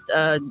too, just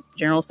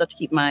general stuff to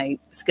keep my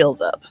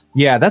skills up.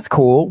 Yeah, that's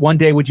cool. One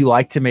day, would you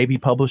like to maybe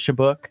publish a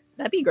book?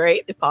 That'd be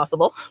great if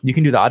possible. You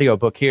can do the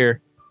audiobook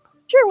here.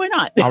 Sure, why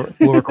not?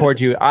 We'll record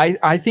you.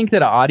 I think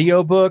that an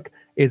audiobook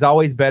is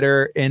always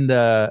better in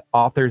the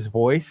author's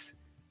voice,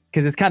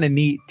 because it's kind of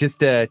neat just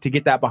to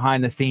get that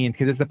behind the scenes,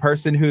 because it's the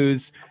person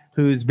whose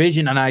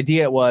vision and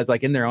idea it was,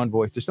 like, in their own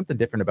voice. There's something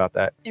different about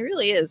that. It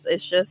really is.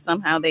 It's just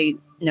somehow they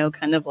know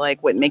kind of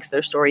like what makes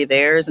their story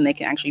theirs, and they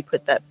can actually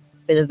put that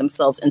bit of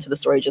themselves into the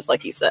story, just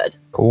like you said.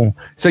 Cool.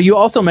 So you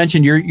also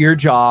mentioned your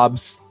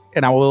jobs,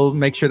 and I will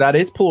make sure that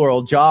is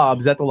plural,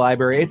 jobs at the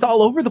library. It's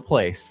all over the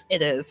place.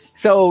 It is.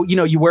 So,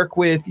 you work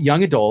with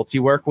young adults,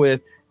 you work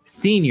with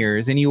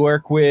seniors, and you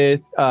work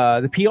with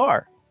the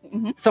PR.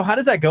 Mm-hmm. So how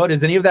does that go?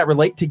 Does any of that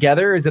relate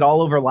together? Is it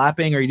all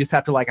overlapping, or you just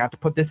have to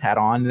put this hat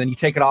on and then you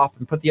take it off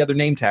and put the other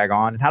name tag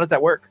on? And how does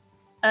that work?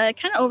 It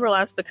kind of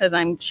overlaps because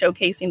I'm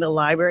showcasing the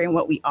library and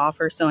what we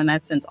offer. So in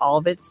that sense, all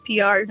of it's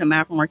PR, no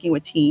matter if I'm working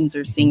with teens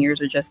or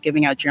seniors or just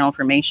giving out general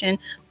information.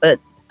 But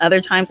other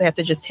times I have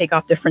to just take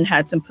off different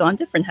hats and put on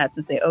different hats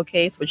and say,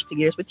 okay, switch to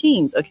gears with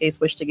teens. Okay,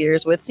 switch to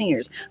gears with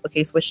seniors.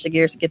 Okay, switch to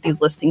gears to get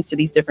these listings to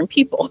these different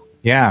people.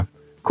 Yeah.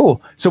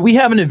 Cool. So we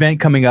have an event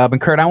coming up, and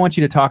Kurt, I want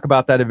you to talk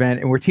about that event.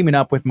 And we're teaming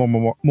up with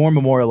Moore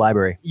Memorial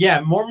Library. Yeah,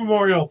 Moore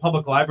Memorial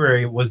Public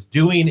Library was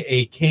doing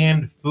a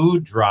canned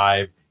food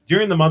drive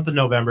during the month of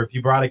November. If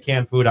you brought a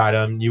canned food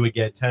item, you would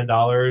get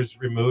 $10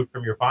 removed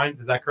from your fines.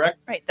 Is that correct?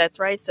 Right, that's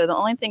right. So the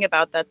only thing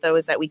about that, though,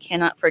 is that we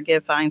cannot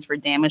forgive fines for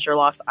damaged or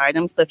lost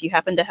items. But if you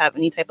happen to have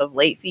any type of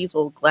late fees,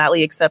 we'll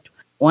gladly accept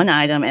one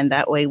item, and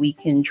that way we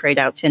can trade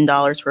out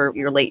 $10 for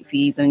your late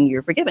fees, and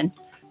you're forgiven.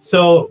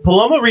 So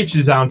Paloma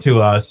reaches out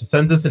to us,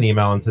 sends us an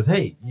email and says,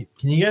 hey,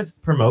 can you guys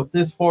promote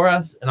this for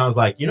us? And I was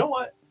like, you know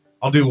what?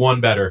 I'll do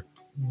one better.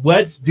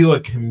 Let's do a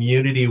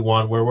community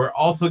one where we're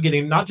also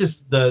getting not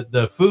just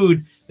the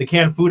food, the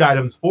canned food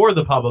items for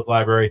the public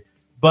library,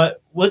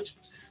 but let's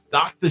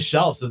stock the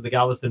shelves of the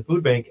Galveston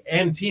Food Bank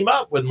and team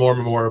up with Moore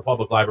Memorial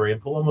Public Library.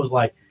 And Paloma was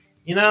like,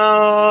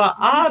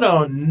 I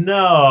don't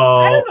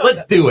know.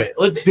 Let's do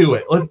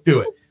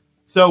it.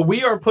 So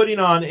we are putting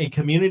on a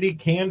community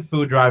canned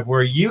food drive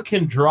where you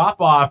can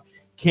drop off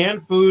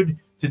canned food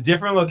to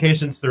different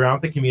locations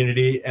throughout the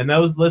community. And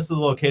those lists of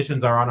the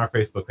locations are on our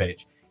Facebook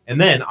page.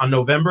 And then on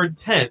November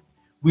 10th,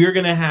 we are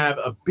going to have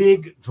a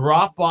big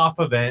drop-off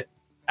event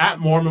at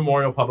Moore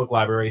Memorial Public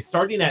Library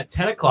starting at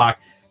 10 o'clock.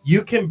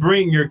 You can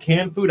bring your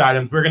canned food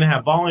items. We're going to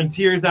have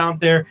volunteers out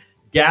there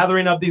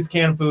gathering up these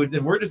canned foods,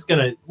 and we're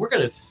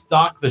going to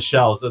stock the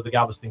shelves of the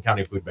Galveston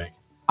County Food Bank.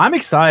 I'm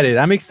excited.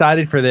 I'm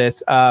excited for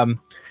this.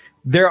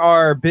 There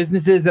are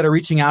businesses that are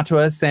reaching out to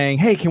us saying,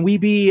 hey, can we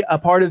be a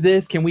part of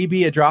this? Can we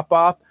be a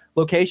drop-off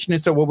location?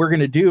 And so what we're going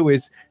to do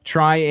is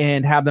try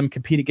and have them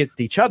compete against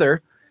each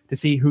other to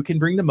see who can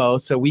bring the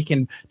most, so we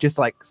can just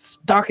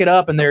stock it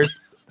up. And there's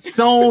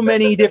so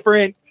many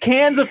different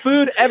cans of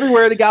food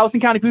everywhere. The Galveston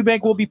County Food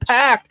Bank will be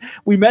packed.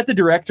 We met the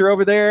director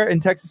over there in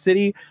Texas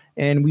City,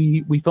 and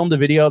we filmed a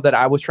video that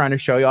I was trying to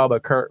show y'all,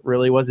 but Kurt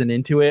really wasn't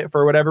into it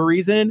for whatever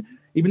reason,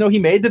 even though he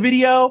made the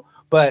video.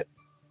 But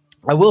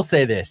I will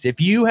say this: if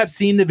you have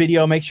seen the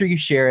video, make sure you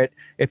share it.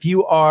 If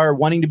you are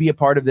wanting to be a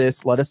part of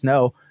this, let us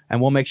know,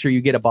 and we'll make sure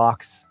you get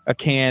a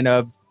can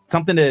of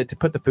something to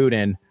put the food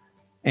in.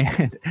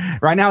 And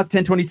right now it's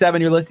 10:27.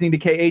 You're listening to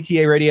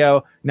KHEA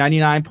Radio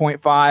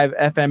 99.5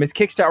 FM. It's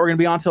Kickstart. We're going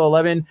to be on till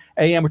 11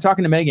 a.m. We're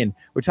talking to Megan.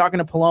 We're talking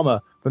to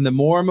Paloma from the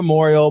Moore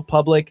Memorial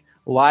Public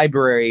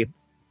Library.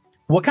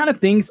 What kind of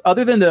things,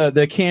 other than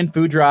the canned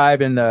food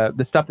drive and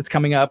the stuff that's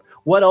coming up,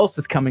 what else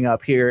is coming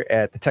up here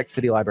at the Texas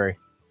City Library?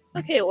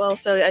 Okay, well,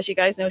 so as you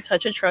guys know,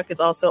 Touch a Truck is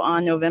also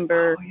on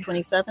November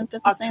 27th.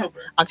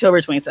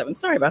 October 27th.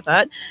 Sorry about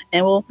that.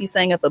 And we'll be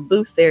setting up a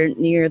booth there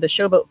near the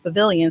Showboat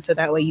Pavilion, so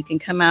that way you can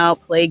come out,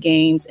 play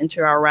games,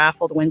 enter our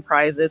raffle to win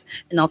prizes,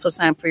 and also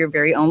sign up for your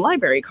very own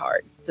library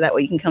card. So that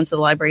way you can come to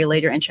the library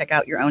later and check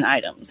out your own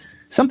items.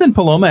 Something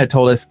Paloma had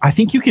told us, I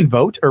think you can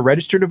vote or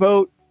register to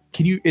vote.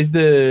 Is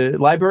the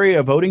library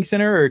a voting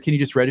center, or can you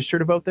just register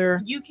to vote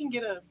there? You can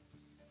get a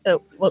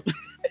Oh, well,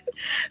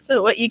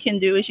 so what you can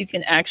do is you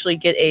can actually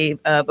get a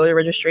voter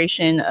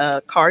registration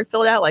card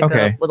filled out, like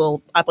a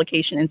little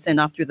application, and send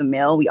off through the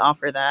mail. We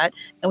offer that.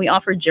 And we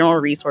offer general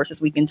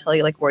resources. We can tell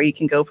you like where you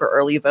can go for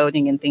early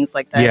voting and things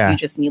like that. If you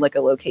just need like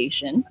a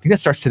location. I think that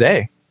starts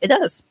today. It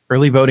does.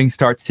 Early voting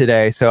starts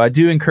today. So I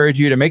do encourage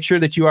you to make sure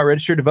that you are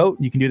registered to vote.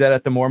 You can do that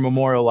at the Moore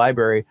Memorial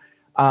Library.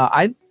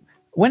 I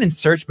went and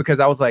searched because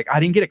I was like,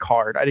 I didn't get a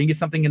card. I didn't get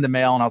something in the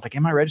mail. And I was like,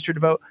 am I registered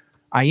to vote?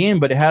 I am,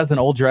 but it has an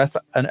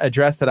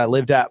address that I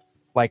lived at,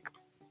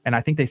 and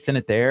I think they sent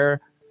it there.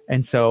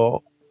 And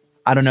so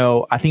I don't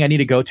know. I think I need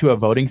to go to a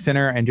voting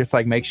center and just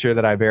make sure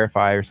that I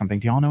verify or something.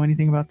 Do y'all know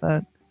anything about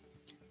that?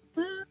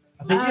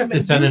 I think you have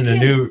to send in a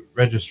new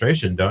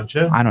registration, don't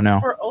you? I don't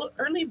know. For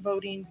early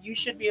voting, you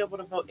should be able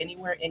to vote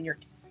anywhere in your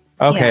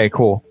Okay,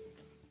 cool.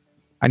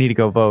 I need to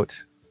go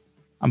vote.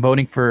 I'm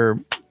voting for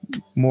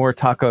more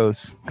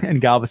tacos in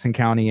Galveston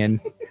County and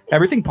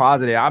everything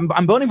positive.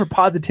 I'm voting for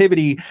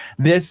positivity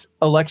this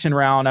election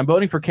round. I'm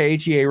voting for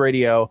KHEA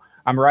radio.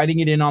 I'm writing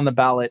it in on the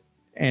ballot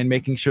and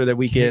making sure that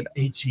we get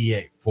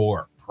KHEA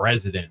for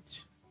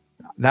president.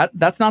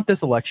 That's not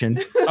this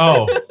election.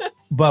 Oh,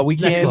 but we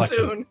can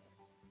soon.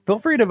 Feel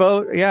free to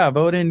vote. Yeah,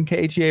 vote in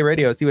KHEA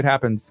radio. See what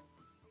happens.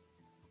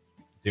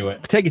 Do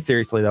it. Take it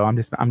seriously though. I'm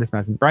just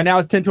messing. Right now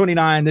it's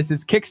 10:29. This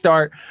is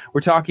Kickstart.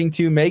 We're talking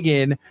to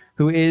Megan,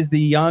 who is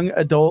the young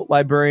adult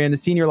librarian, the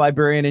senior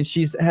librarian, and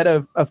she's head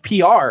of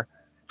PR.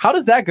 How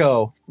does that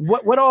go?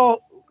 What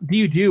all do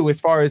you do as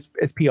far as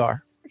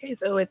PR? Okay,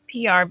 so with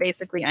PR,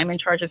 basically, I'm in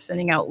charge of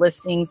sending out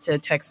listings to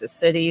Texas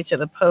City, to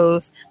the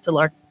Post,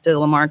 to the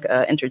Lamarck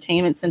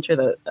Entertainment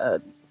Center,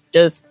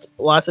 just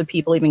lots of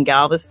people, even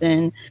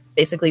Galveston,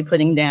 basically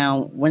putting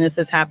down when is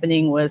this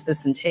happening, what does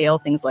this entail,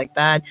 things like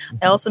that.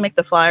 I also make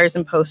the flyers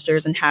and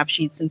posters and half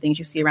sheets and things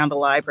you see around the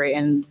library,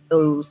 and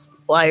those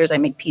flyers I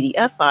make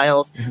PDF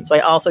files, so I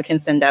also can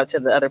send out to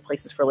the other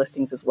places for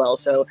listings as well.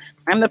 So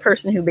I'm the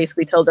person who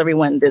basically tells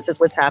everyone this is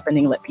what's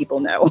happening, let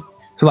people know.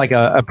 So like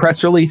a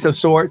press release of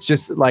sorts,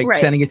 just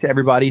sending it to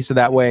everybody so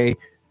that way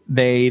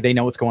they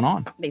know what's going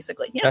on.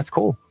 Basically, yeah. That's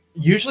cool.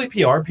 Usually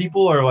PR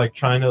people are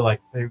trying to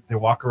they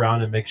walk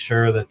around and make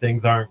sure that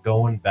things aren't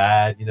going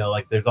bad.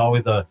 There's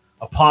always a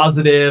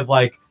positive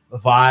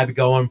vibe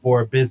going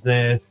for a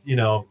business.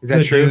 Is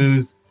that true?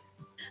 News.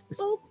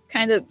 Well,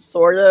 kind of,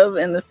 sort of,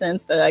 in the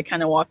sense that I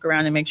kind of walk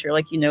around and make sure,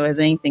 has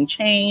anything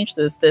changed?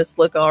 Does this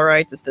look all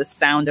right? Does this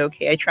sound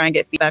okay? I try and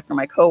get feedback from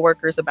my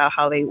coworkers about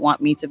how they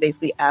want me to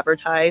basically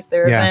advertise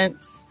their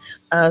events.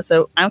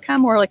 So I'm kind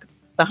of more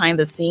behind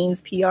the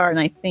scenes PR, and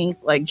I think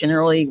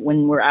generally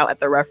when we're out at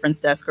the reference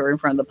desk or in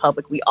front of the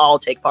public, we all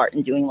take part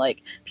in doing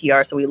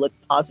PR, so we look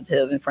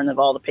positive in front of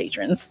all the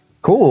patrons.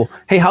 Cool.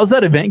 Hey, how's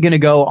that event going to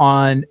go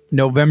on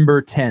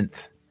November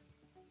 10th?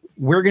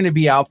 We're going to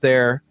be out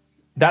there.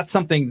 That's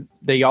something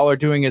that y'all are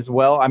doing as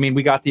well. I mean,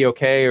 we got the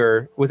okay,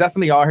 or was that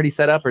something y'all already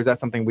set up, or is that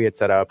something we had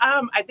set up?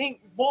 I think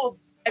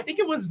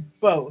it was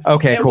both.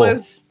 Okay, cool.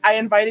 I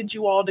invited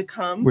you all to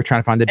come. We're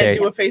trying to find the date.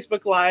 Do a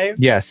Facebook Live.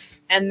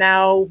 Yes. And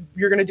now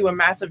you're going to do a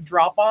massive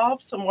drop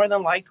off. So more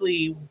than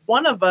likely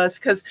one of us,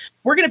 because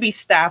we're going to be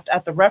staffed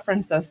at the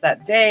reference desk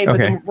that day, but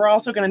then we're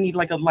also going to need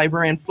a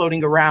librarian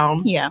floating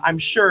around. Yeah. I'm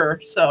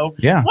sure. So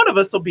one of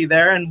us will be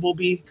there and we'll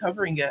be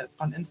covering it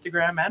on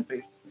Instagram and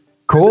Facebook.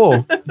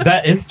 Cool.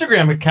 That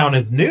Instagram account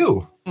is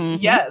new.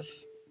 Mm-hmm.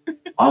 Yes.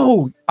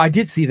 Oh, I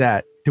did see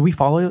that. Did we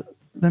follow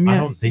them yet? I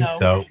don't think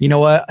so. You know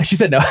what? She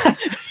said no.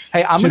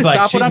 Hey, I'm going to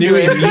stop what I'm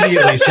doing.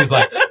 Immediately. She was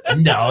like,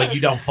 no,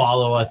 you don't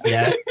follow us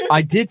yet.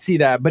 I did see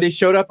that, but it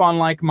showed up on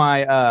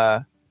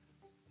my,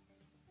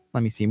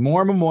 let me see.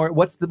 More Memorial.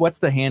 What's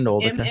the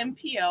handle?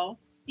 MMPL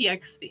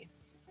TXC.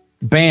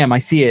 Bam. I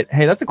see it.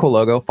 Hey, that's a cool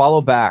logo.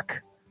 Follow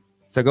back.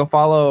 So go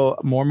follow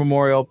Moore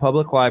Memorial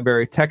Public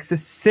Library,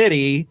 Texas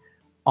City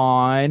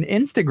on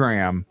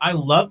Instagram. I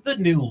love the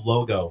new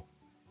logo.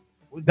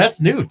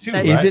 That's new too,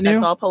 right? Is it new?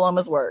 That's all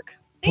Paloma's work.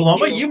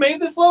 Paloma, you made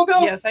this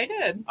logo? Yes, I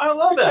did. I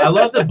love it. I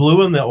love the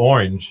blue and the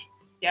orange.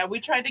 Yeah, we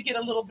tried to get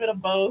a little bit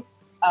of both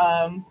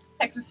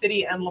Texas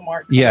City and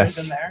Lamarck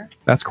colors in there.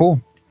 That's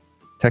cool.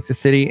 Texas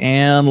City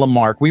and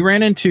Lamarck. We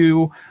ran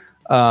into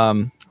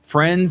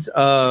friends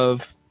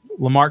of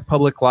Lamarck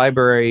Public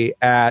Library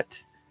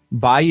at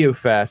Bayou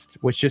Fest,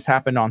 which just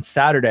happened on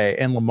Saturday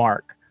in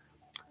Lamarck.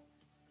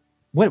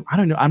 what, I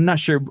don't know. I'm not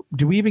sure.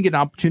 Do we even get an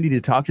opportunity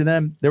to talk to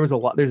them? There's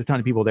a ton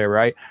of people there,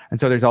 right? And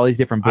so there's all these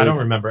different booths. I don't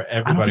remember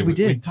everybody. I don't think we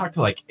did. We talked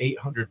to like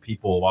 800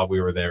 people while we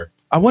were there.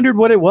 I wondered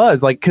what it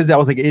was like, because I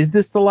was like, is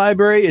this the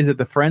library? Is it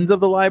the Friends of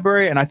the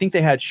Library? And I think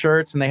they had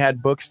shirts and they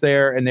had books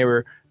there, and they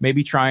were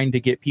maybe trying to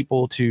get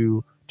people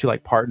to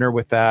like partner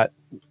with that.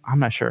 I'm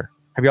not sure.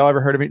 Have y'all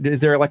ever heard of it?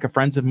 Is there like a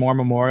Friends of Moore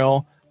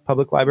Memorial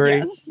Public Library?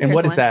 Yes, and there's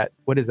what is one. that?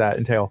 What does that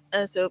entail?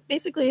 So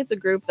basically, it's a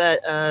group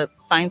that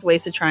finds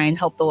ways to try and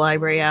help the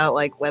library out,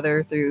 like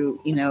whether through,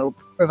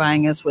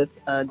 providing us with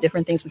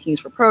different things we can use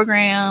for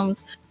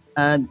programs,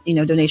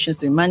 donations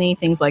through money,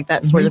 things like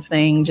that sort of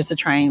thing, just to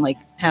try and like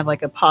have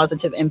like a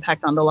positive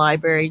impact on the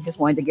library. Just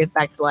wanted to give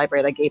back to the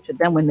library that I gave to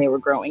them when they were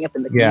growing up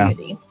in the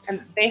community.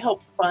 And they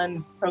help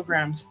fund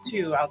programs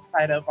too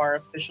outside of our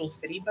official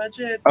city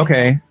budget.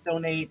 Okay.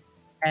 Donate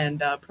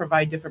and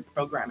provide different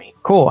programming.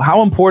 Cool.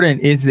 How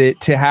important is it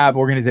to have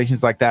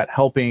organizations like that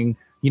helping,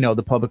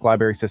 the public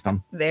library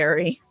system?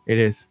 Very. It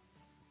is.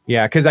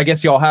 Yeah, because I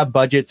guess y'all have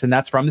budgets and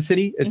that's from the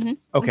city. It's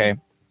okay.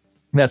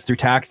 That's through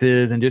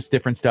taxes and just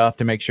different stuff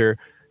to make sure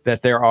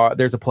that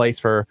there's a place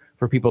for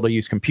people to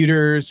use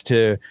computers,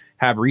 to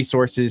have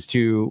resources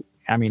to,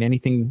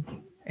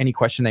 any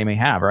question they may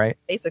have, right?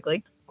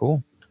 Basically.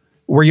 Cool.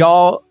 Were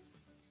y'all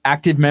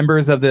active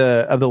members of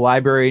the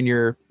library in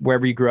your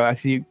wherever you grew up? I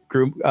see you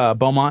grew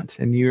Beaumont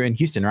and you're in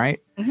Houston, right?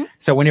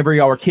 So whenever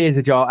y'all were kids,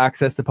 did y'all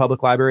access the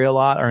public library a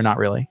lot or not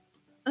really?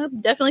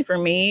 Definitely for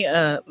me,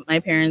 my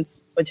parents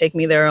would take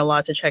me there a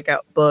lot to check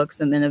out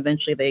books, and then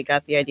eventually they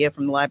got the idea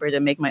from the library to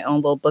make my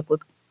own little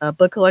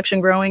book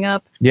collection growing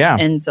up. Yeah.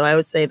 And so I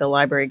would say the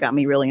library got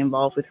me really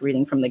involved with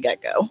reading from the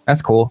get-go.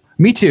 That's cool.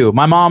 Me too.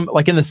 My mom,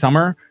 like in the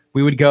summer,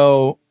 we would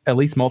go at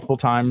least multiple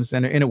times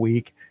in a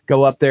week,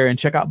 go up there and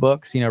check out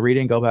books, read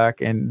and go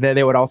back. And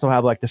they would also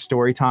have like the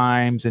story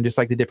times and just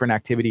like the different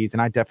activities.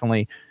 And I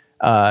definitely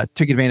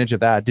took advantage of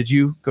that. Did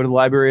you go to the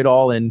library at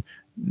all in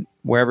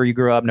wherever you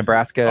grew up,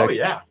 Nebraska? Oh,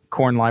 yeah.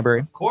 Corn Library?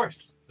 Of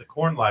course. The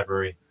Corn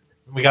Library.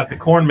 We got the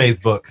corn maze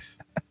books.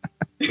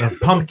 The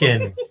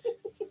pumpkin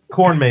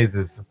corn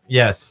mazes.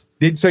 Yes.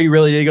 So you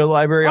really did go to the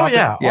library? Oh,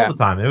 yeah. All the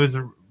time. It was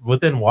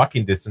within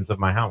walking distance of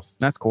my house.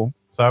 That's cool.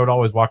 So I would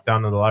always walk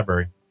down to the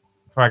library.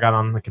 That's where I got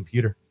on the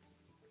computer.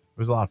 It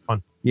was a lot of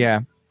fun.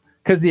 Yeah.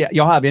 Because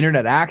y'all have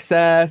internet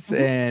access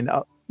and,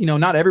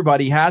 not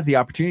everybody has the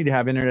opportunity to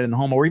have internet in the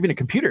home or even a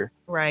computer.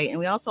 Right. And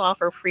we also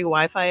offer free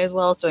Wi-Fi as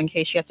well. So in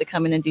case you have to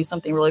come in and do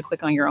something really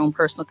quick on your own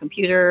personal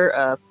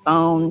computer,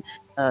 phone,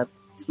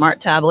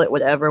 smart tablet,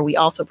 whatever, we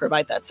also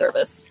provide that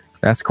service.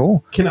 That's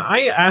cool. Can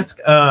I ask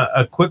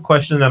a quick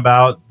question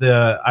about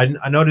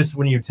I noticed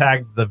when you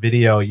tagged the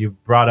video, you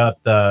brought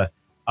up the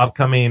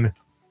upcoming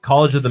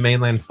College of the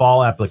Mainland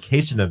Fall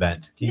Application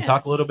event. Can you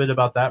talk a little bit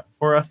about that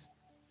for us?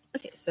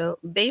 Okay, so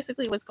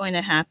basically what's going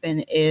to happen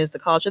is the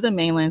College of the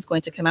Mainland is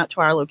going to come out to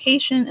our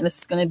location, and this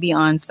is going to be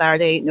on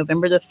Saturday,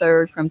 November the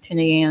 3rd from 10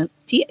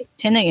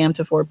 a.m.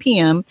 to 4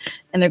 p.m.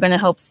 And they're going to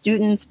help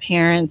students,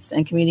 parents,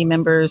 and community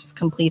members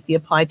complete the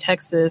Apply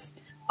Texas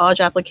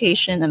college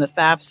application and the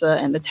FAFSA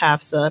and the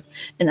TAFSA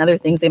and other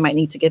things they might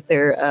need to get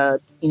their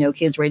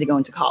kids ready to go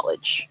into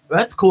college.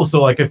 That's cool.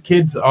 So like if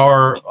kids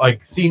are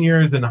like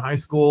seniors in high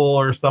school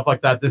or stuff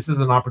like that, this is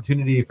an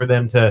opportunity for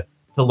them to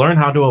learn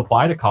how to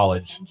apply to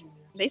college.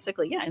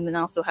 Basically, yeah. And then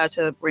also how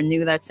to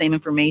renew that same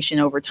information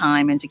over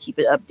time and to keep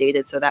it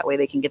updated so that way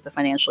they can get the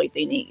financial aid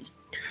they need.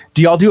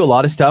 Do y'all do a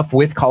lot of stuff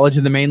with College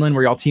of the Mainland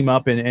where y'all team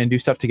up and do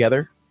stuff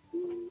together?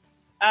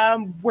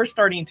 We're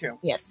starting to.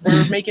 Yes.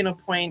 We're making a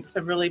point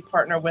to really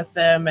partner with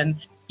them and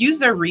use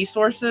their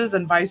resources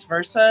and vice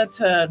versa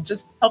to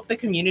just help the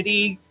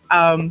community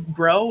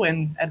grow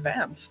and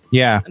advance.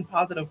 Yeah. In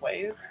positive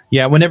ways.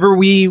 Yeah. Whenever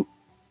we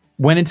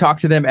went and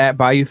talked to them at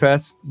Bayou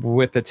Fest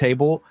with the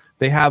table,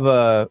 they have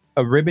a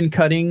ribbon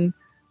cutting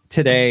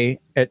today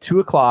at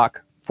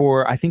 2:00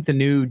 for, I think, the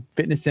new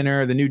fitness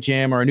center, the new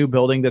gym, or a new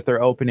building that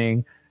they're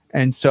opening.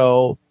 And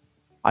so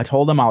I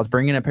told them I was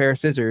bringing a pair of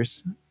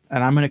scissors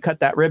and I'm going to cut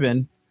that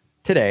ribbon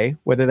today,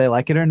 whether they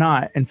like it or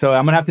not. And so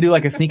I'm going to have to do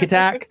like a sneak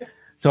attack.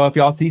 So if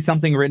y'all see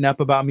something written up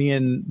about me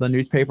in the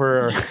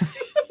newspaper, or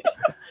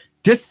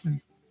just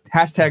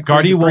hashtag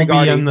Gardy won't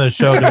be on the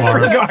show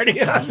tomorrow. Gardy.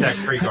 Hashtag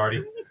free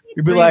Gardy.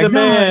 You'd be Free like, the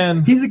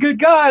man. He's a good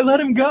guy. Let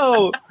him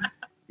go.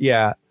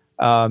 Yeah,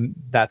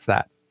 that's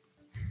that.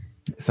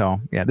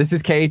 So, yeah, this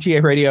is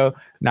KHEA Radio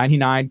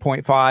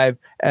 99.5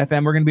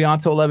 FM. We're going to be on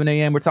till 11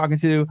 a.m. We're talking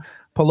to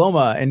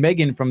Paloma and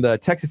Megan from the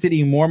Texas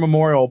City Moore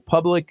Memorial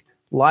Public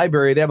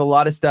Library. They have a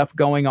lot of stuff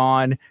going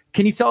on.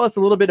 Can you tell us a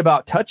little bit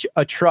about Touch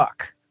a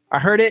Truck? I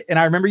heard it, and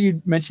I remember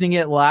you mentioning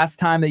it last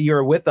time that you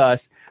were with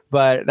us,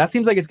 but that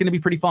seems like it's going to be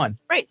pretty fun.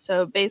 Right.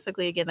 So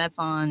basically, again, that's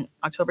on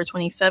October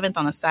 27th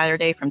on a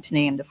Saturday from 10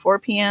 a.m. to 4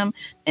 p.m.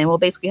 And we'll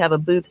basically have a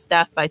booth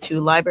staffed by two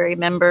library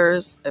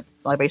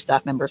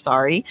staff members,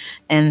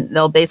 and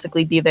they'll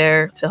basically be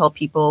there to help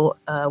people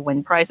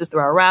win prizes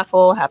through our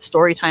raffle, have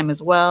story time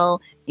as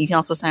well. You can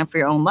also sign up for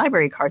your own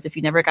library cards. If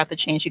you never got the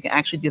chance, you can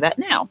actually do that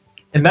now.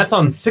 And that's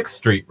on 6th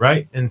Street,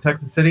 right? In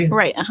Texas City?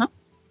 Right. Uh-huh.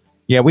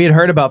 Yeah, we had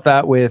heard about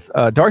that with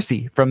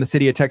Darcy from the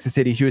city of Texas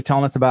City. She was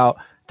telling us about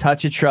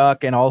Touch a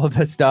Truck and all of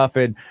this stuff,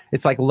 and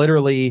it's like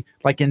literally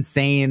like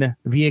insane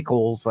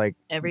vehicles. Like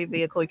every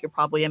vehicle you could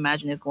probably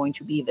imagine is going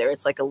to be there.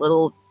 It's like a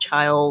little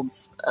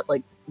child's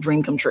like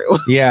dream come true.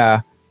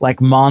 Yeah,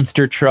 like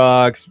monster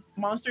trucks.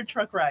 Monster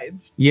truck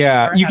rides.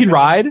 Yeah, you can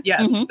ride?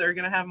 Yes, Mhm. they're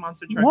gonna have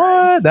monster truck What?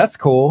 rides. That's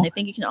cool. I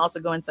think you can also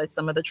go inside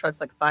some of the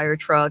trucks, like fire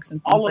trucks and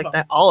All things of like them.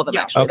 that. All of them,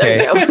 Yeah. actually. Okay.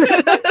 There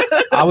you go.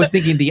 I was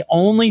thinking the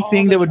only All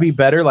thing of that them. would be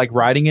better, like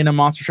riding in a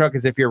monster truck,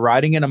 is if you're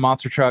riding in a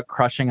monster truck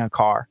crushing a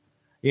car.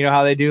 You know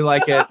how they do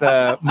like at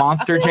the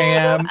Monster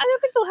Jam? I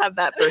don't think they'll have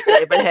that per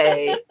se, but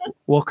hey,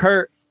 Well,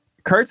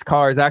 Kurt's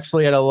car is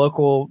actually at a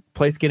local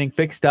place getting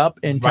fixed up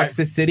in Right.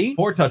 Texas City.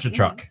 For Touch a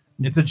Truck.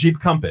 It's a Jeep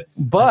Compass.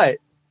 But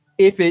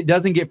if it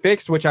doesn't get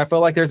fixed, which I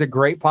feel like there's a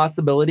great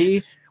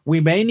possibility,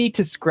 we may need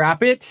to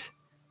scrap it.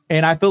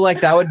 And I feel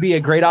like that would be a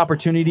great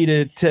opportunity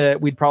to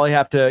we'd probably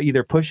have to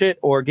either push it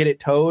or get it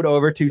towed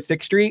over to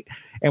 6th Street,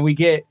 and we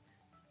get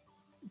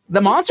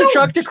the monster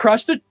truck to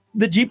crush the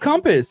Jeep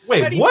Compass.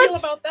 Wait, How do you what? feel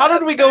about How that,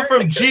 did we go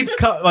Kurt?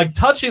 from like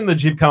touching the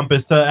Jeep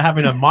Compass to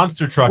having a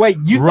monster truck Wait,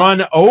 you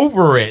run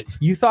over it?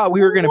 You thought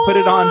we were going to put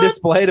it on What?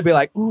 display to be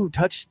like, ooh,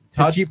 touch the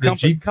Touch Jeep the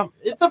Compass. Jeep Compass.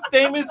 It's a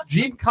famous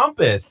Jeep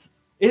Compass.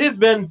 It has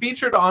been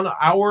featured on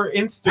our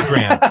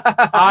Instagram.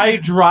 I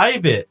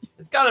drive it.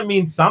 It's got to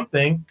mean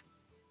something.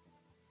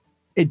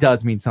 It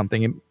does mean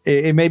something.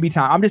 It may be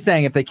time. I'm just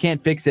saying, if they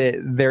can't fix it,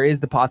 there is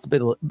the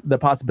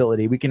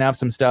possibility we can have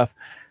some stuff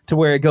to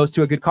where it goes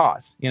to a good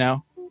cause. You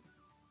know,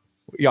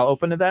 y'all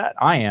open to that?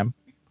 I am.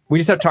 We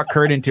just have to talk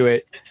Kurt into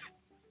it.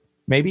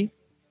 Maybe.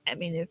 I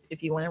mean,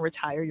 if you want to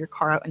retire your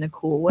car out in a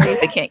cool way,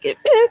 if it can't get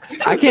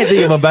fixed, I can't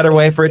think of a better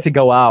way for it to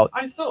go out.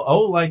 I still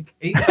owe like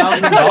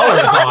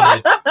 $8,000 on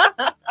it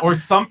or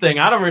something.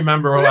 I don't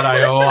remember what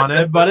I owe on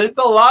it, but it's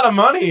a lot of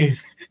money.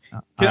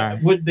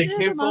 Would they Never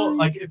cancel? mind.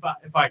 Like if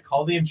I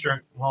call the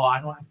insurance? Well,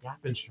 I don't have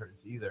gap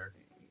insurance either.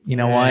 You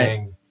know what?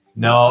 Dang.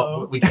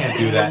 No, we can't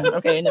do that.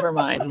 Okay, never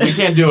mind. We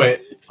can't do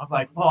it. I was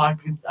like, well, I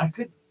could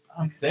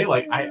like say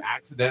like I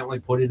accidentally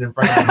put it in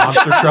front of the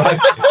monster truck.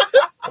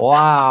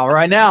 Wow!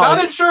 Right now,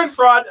 Not insurance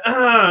fraud.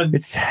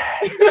 it's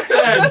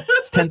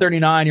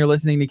 10:39. You're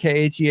listening to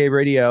KHEA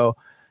Radio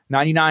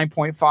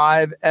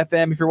 99.5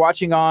 FM. If you're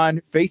watching on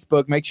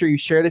Facebook, make sure you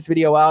share this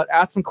video out.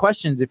 Ask some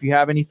questions if you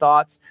have any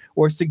thoughts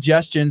or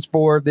suggestions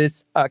for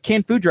this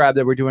canned food drive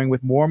that we're doing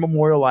with Moore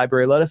Memorial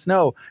Library. Let us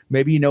know.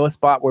 Maybe you know a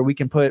spot where we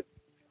can put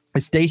a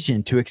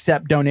station to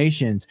accept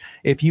donations.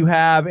 If you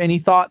have any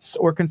thoughts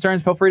or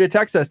concerns, feel free to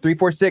text us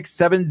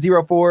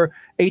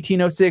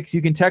 346-704-1806.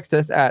 You can text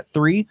us at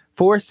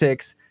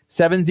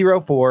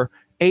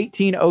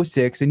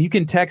 346-704-1806, and you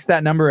can text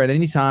that number at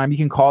any time. You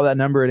can call that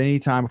number at any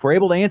time. If we're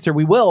able to answer,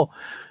 we will.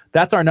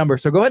 That's our number.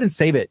 So go ahead and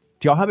save it.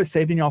 Do y'all have it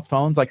saved in y'all's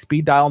phones, like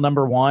speed dial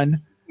number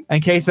 1?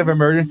 In case of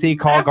emergency,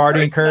 call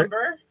Guardian Kurt.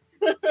 Number.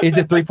 Is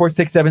it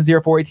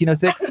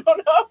 346-704-1806? I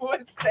don't know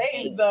what's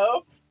saved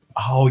though.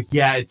 Oh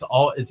yeah, it's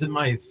in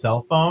my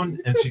cell phone,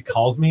 and she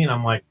calls me, and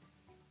I'm like,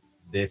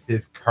 "This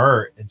is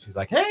Kurt," and she's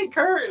like, "Hey,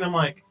 Kurt," and I'm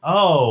like,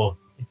 "Oh,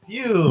 it's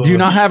you." Do you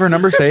not have her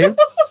number saved?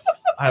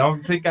 I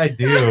don't think I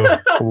do.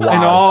 Wow.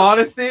 In all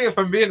honesty, if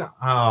I'm being,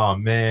 oh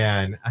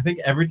man, I think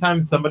every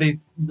time somebody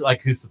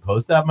like who's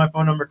supposed to have my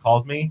phone number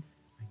calls me,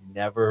 I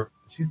never.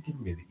 She's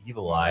giving me the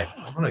evil eye.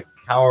 I'm gonna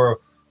cower,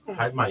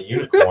 hide my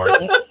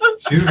unicorn.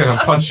 She's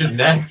gonna punch it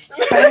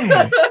next.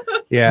 Dang.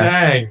 Yeah.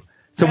 Dang.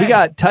 So we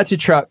got Touch a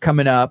Truck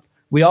coming up.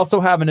 We also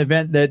have an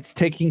event that's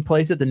taking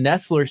place at the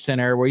Nestler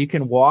Center where you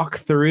can walk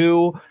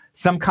through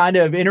some kind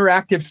of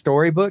interactive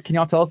storybook. Can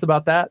y'all tell us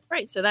about that?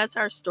 Right, so that's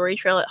our story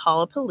trail at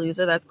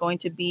Hallapalooza. That's going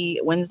to be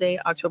Wednesday,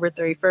 October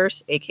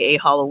 31st, aka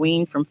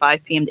Halloween, from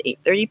 5 p.m. to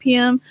 8:30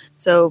 p.m.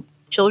 So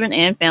children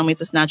and families,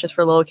 it's not just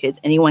for little kids.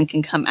 Anyone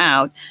can come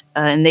out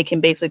and they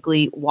can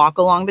basically walk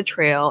along the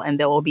trail, and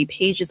there will be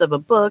pages of a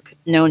book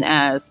known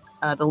as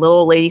The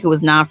Little Lady Who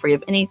Was Not Afraid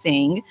of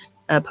Anything,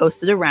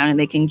 posted around, and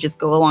they can just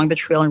go along the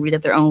trail and read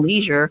at their own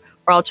leisure.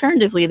 Or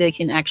alternatively, they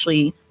can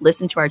actually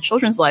listen to our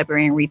children's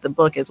library and read the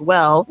book as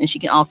well. And she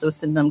can also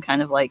send them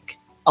kind of like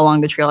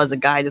along the trail as a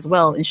guide as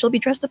well. And she'll be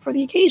dressed up for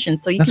the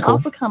occasion. So you That's can cool.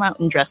 also come out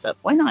and dress up.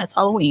 Why not? It's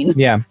Halloween.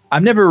 Yeah.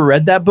 I've never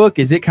read that book.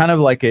 Is it kind of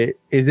like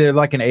is it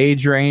like an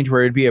age range where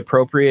it'd be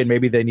appropriate?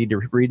 Maybe they need to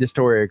read the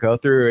story or go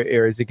through it,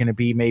 or is it going to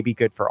be maybe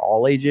good for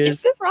all It's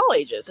ages? good for all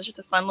ages. It's just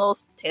a fun little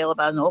tale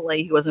about an old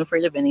lady who wasn't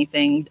afraid of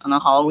anything on a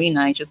Halloween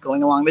night, just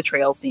going along the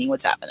trail, seeing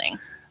what's happening.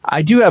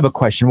 I do have a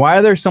question. Why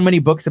are there so many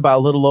books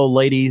about little old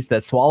ladies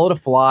that swallowed a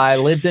fly,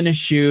 lived in a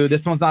shoe?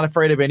 This one's not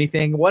afraid of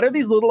anything. What are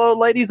these little old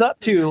ladies up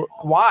to?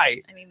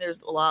 Why? I mean,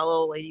 there's a lot of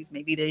old ladies.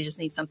 Maybe they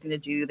just need something to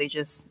do. They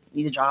just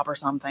need a job or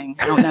something.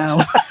 I don't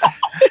know.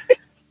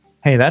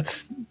 Hey,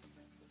 that's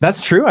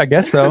true. I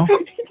guess so.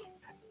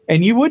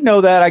 And you would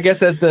know that, I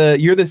guess, as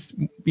as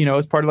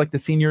part of like the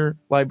senior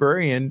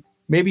librarian.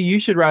 Maybe you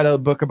should write a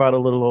book about a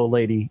little old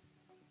lady.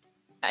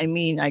 I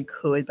mean, I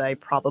could, but I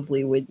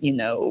probably would,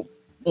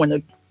 want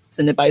to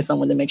send it by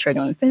someone to make sure I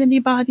don't offend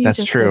anybody. That's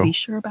just true. to be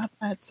sure about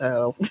that.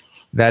 So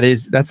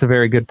That's a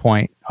very good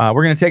point.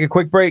 We're going to take a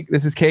quick break.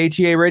 This is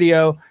KHEA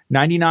Radio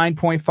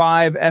 99.5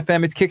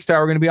 FM. It's Kickstarter.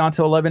 We're going to be on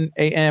till 11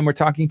 a.m. We're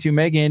talking to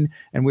Megan,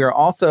 and we are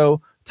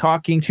also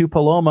talking to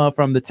Paloma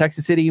from the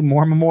Texas City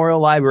Moore Memorial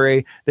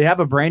Library. They have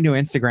a brand new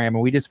Instagram,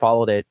 and we just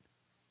followed it.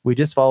 We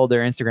just followed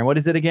their Instagram. What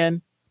is it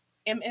again?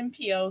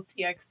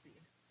 MMPLTXC.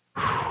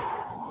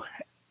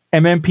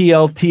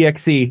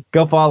 MMPLTXC.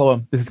 Go follow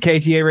them. This is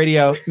KGA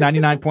Radio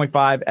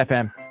 99.5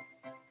 FM.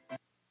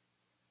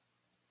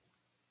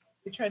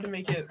 We tried to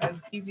make it as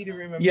easy to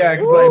remember. Yeah,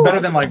 because better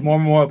than like more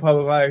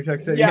public library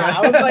Texas City. Yeah,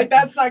 I was like,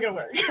 that's not gonna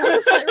work. that was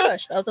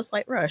a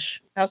slight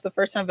rush. That was the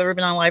first time I've ever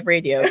been on live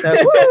radio. So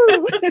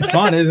It's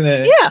fun, isn't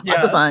it? yeah,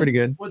 lots of fun. Pretty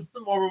good. What's the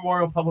Moore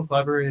Memorial Public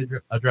Library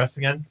address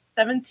again?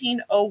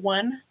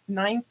 1701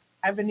 9th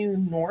Avenue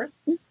North.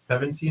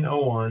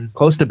 1701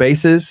 Close to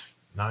bases.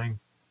 9.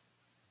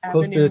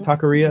 Close to Avenue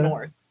Taqueria.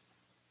 North.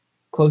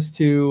 Close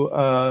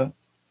to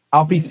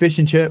Alfie's Fish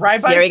and Chips. Right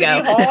by There we City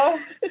go. Hall.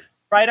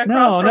 Right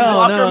across from no,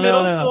 Walker no,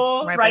 Middle no.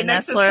 School. Right Right, by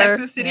next Nestler. to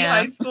Texas City Yeah.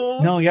 High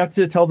School. No, you have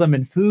to tell them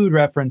in food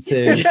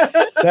references.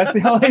 That's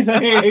the only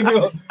thing.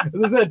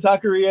 This is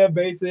Taqueria,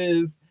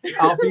 bases,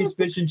 Alfie's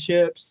Fish and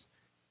Chips.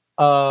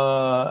 And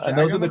those Jack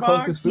are in the the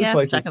closest Box? food Yeah,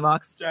 places. Jack in the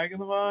Box. Jack in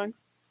the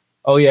Box.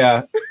 Oh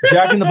yeah,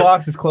 Jack in the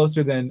Box is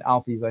closer than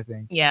Alfie's, I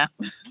think. Yeah,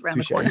 around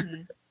Touche. the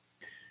corner.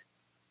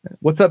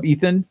 What's up,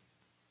 Ethan?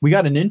 We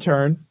got an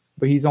intern,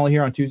 but he's only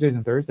here on Tuesdays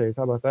and Thursdays.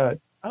 How about that?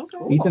 Okay.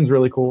 Ethan's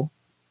really cool.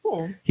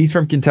 Cool. He's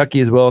from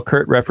Kentucky as well.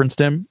 Kurt referenced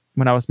him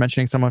when I was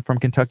mentioning someone from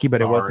Kentucky, but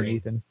it wasn't Sorry.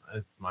 Ethan.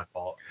 It's my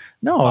fault.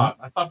 No, I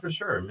thought for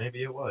sure.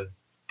 Maybe it was.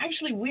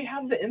 Actually, we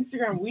have the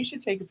Instagram. We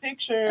should take a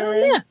picture. Oh,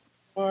 yeah.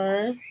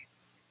 Or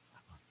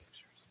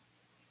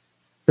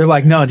they're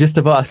like, no, just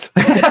of us.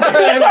 Here,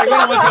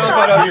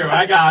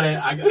 I got it.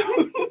 I end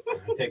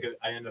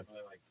up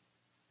like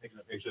taking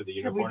a picture of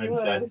the can we unicorn do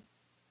instead.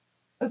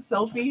 a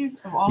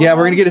selfie of all Yeah, of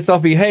we're gonna us? get a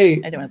selfie.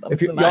 Hey, I don't have if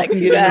to you, the y'all mic. can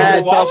Too get bad.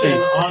 a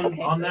selfie. On,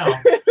 on now.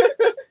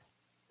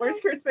 Where's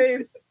Kurt's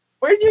face?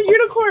 Where's your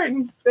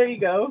unicorn? There you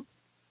go.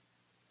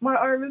 My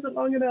arm isn't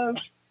long enough.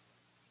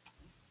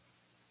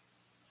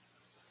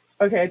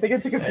 Okay, I think I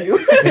took a few.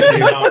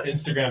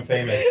 Instagram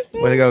famous.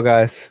 Way to go,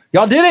 guys!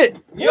 Y'all did it.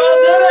 You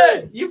all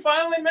did it! You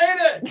finally made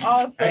it!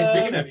 Awesome. Hey,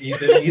 speaking of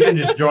Ethan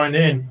just joined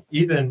in.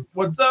 Ethan,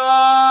 what's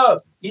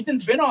up?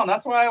 Ethan's been on.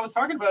 That's why I was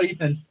talking about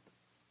Ethan.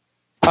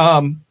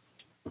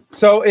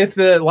 So if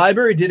the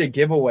library did a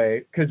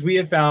giveaway, because we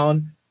have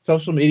found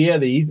social media,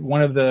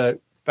 one of the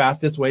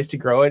fastest ways to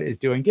grow it is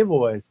doing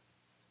giveaways.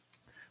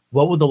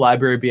 What would the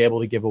library be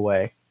able to give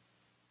away?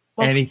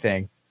 Well,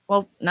 Anything.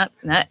 Well, not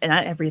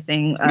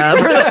everything.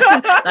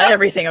 Not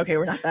everything. Okay,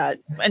 we're not that.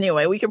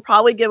 Anyway, we could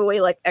probably give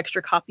away like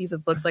extra copies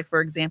of books. Like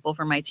for example,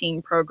 for my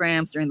teen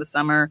programs during the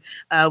summer,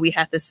 we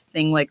had this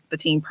thing like the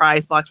teen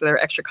prize box where there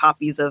were extra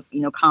copies of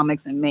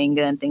comics and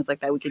manga and things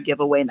like that we could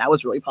give away, and that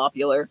was really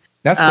popular.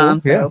 That's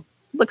cool. So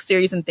book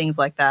series and things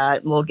like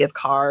that, little gift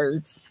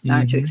cards,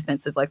 not too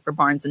expensive, like for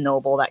Barnes and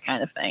Noble, that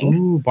kind of thing.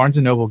 Ooh, Barnes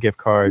and Noble gift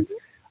cards.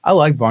 I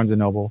like Barnes and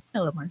Noble. I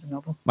love Barnes and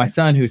Noble. My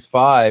son, who's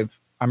 5,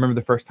 I remember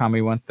the first time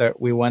we went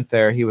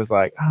there, he was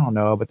like, I don't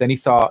know. But then he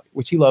saw,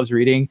 which he loves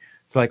reading,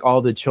 so like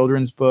all the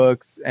children's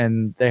books,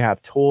 and they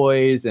have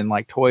toys and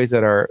like toys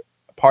that are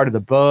part of the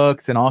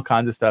books and all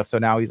kinds of stuff. So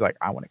now he's like,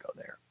 I want to go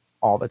there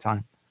all the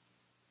time.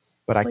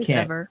 But I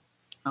can't.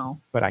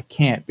 But I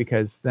can't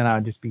because then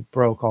I'd just be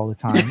broke all the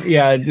time.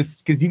 Yeah,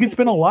 just because you can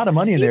spend a lot of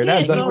money in there.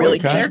 That's So really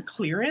their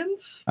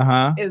clearance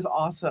is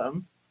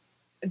awesome.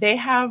 They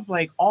have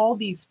like all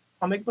these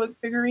comic book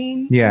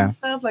figurines and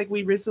stuff. Like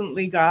we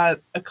recently got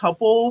a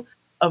couple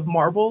of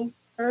Marvel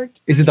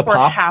Is it the for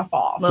pop? half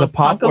off. The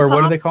pop, or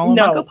what do they call them?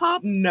 No, Funko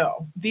Pop?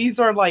 no. These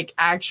are like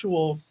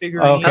actual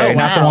figurines. Okay,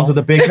 not the ones with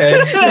the big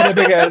heads. The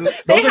big heads.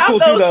 They Those are have cool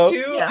those too, though.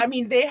 too. Yeah. I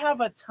mean, they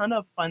have a ton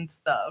of fun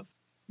stuff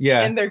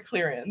Yeah. in their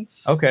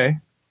clearance. Okay.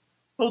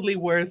 Totally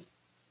worth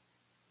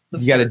the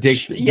You got to dig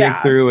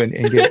search. through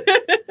and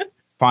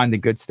find the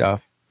good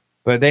stuff.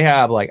 But they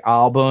have like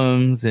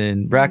albums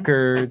and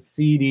records,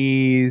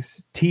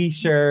 CDs,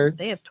 T-shirts.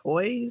 They have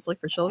toys like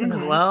for children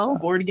as well.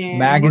 Board games,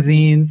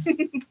 magazines,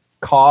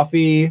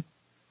 coffee.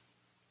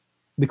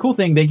 The cool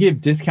thing, they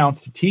give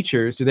discounts to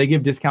teachers. Do they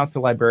give discounts to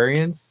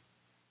librarians?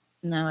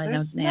 No, I don't.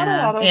 There's not a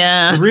lot of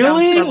Yeah.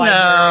 Really? discounts for No.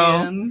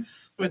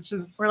 librarians, which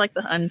is We're like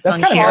the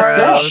unsung kinda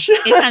messed heroes.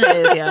 up. It kind of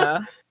is, yeah.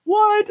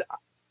 What?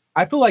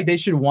 I feel like they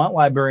should want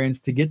librarians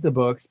to get the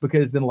books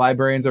because then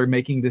librarians are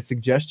making the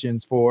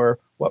suggestions for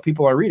what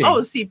people are reading.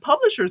 Oh, see,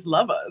 publishers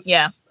love us.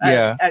 Yeah.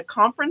 At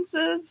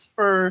conferences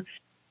for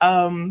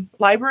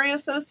library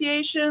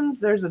associations,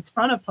 there's a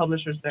ton of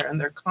publishers there, and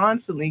they're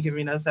constantly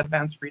giving us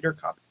advanced reader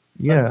copies.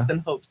 yeah. In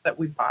hopes that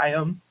we buy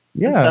them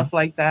and Yeah. stuff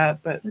like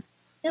that. But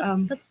Yeah,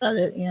 that's about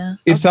it. Yeah.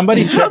 If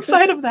somebody checks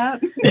outside of that,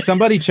 if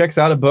somebody checks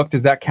out a book,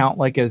 does that count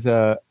like as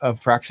a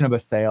fraction of a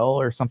sale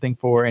or something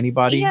for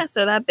anybody? Yeah,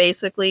 so that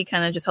basically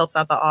kind of just helps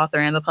out the author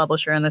and the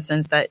publisher in the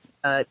sense that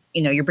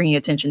you're bringing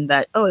attention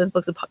that this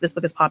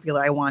book is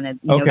popular, I want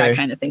it, that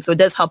kind of thing. So it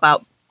does help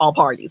out all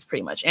parties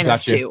pretty much, and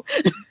it's Gotcha.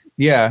 2.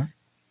 Yeah,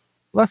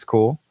 well, that's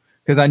cool.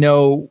 Because I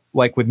know,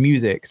 like with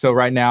music, so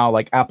right now,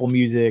 like Apple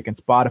Music and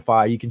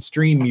Spotify, you can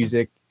stream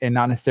music and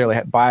not necessarily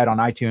buy it on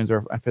iTunes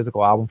or a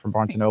physical album from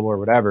Barnes & Noble or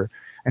whatever.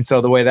 And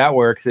so the way that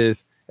works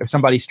is if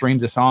somebody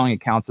streams a song,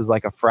 it counts as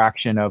like a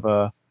fraction of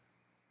a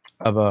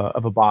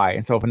buy.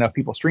 And so if enough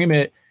people stream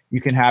it, you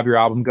can have your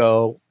album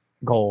go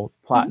gold,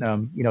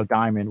 platinum,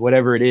 diamond,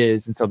 whatever it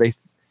is. And so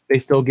they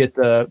still get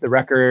the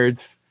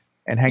records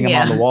and hang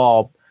them on the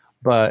wall,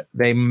 but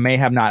they may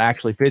have not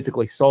actually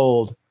physically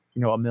sold,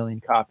 1 million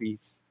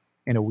copies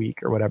in a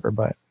week or whatever.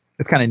 But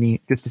it's kind of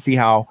neat just to see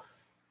how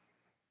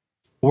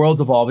the world's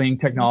evolving,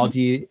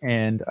 technology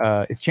and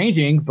it's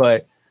changing,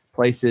 but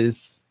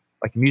places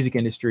like the music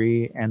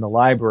industry and the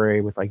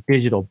library with like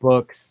digital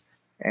books,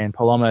 and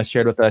Paloma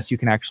shared with us, you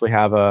can actually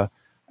have an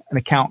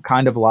account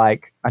kind of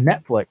like a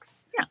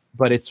Netflix,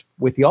 but it's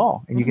with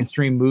y'all, and you can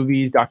stream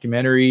movies,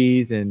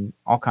 documentaries, and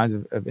all kinds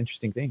of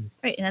interesting things.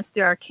 Right, and that's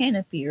through our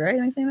Canopy, right?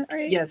 Am I saying that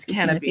right? Yes,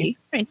 Canopy.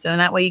 Right, so in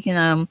that way you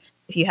can,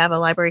 if you have a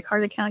library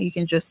card account, you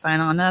can just sign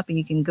on up and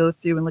you can go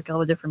through and look at all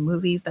the different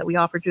movies that we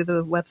offer through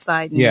the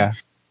website and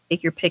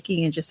take your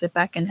picking and just sit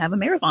back and have a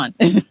marathon.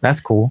 That's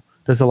cool.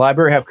 Does the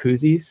library have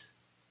koozies?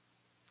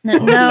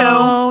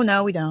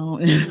 No, we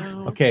don't.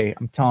 Okay,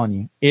 I'm telling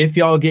you, if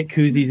y'all get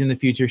koozies in the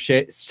future,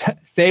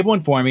 save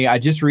one for me. I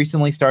just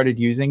recently started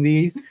using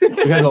these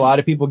because a lot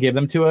of people give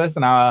them to us,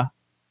 and I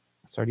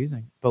started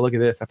using. But look at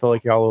this. I feel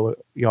like y'all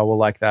will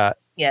like that.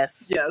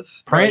 Yes.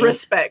 Print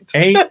Respect.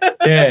 ain't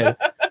dead.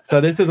 So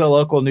this is a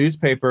local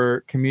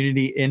newspaper,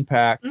 Community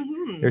Impact.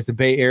 There's a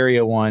Bay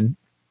Area one.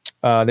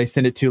 They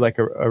send it to like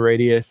a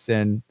radius,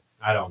 and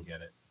I don't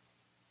get it.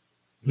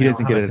 He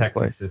doesn't get it at his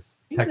Texas,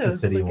 place. Texas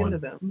City one.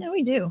 Yeah,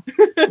 we do.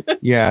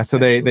 Yeah, so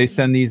they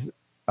send these.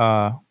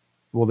 Well,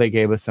 they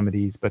gave us some of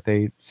these, but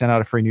they sent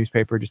out a free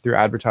newspaper just through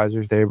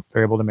advertisers. They're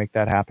able to make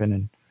that happen,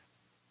 and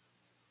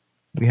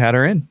we had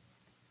her in.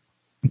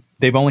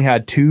 They've only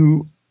had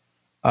 2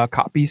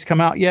 copies come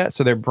out yet,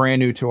 so they're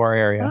brand new to our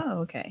area. Oh,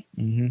 okay.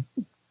 Mm-hmm. Do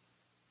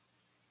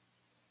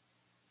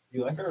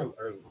you like our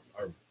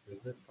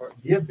business card?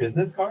 Do you have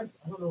business cards?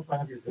 I don't know if I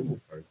have your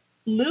business card.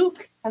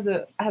 Luke has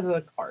a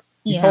card.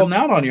 He's holding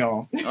out on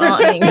y'all. Take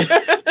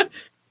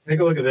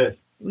a look at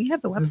this. We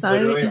have the This is website.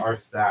 literally our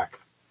stack.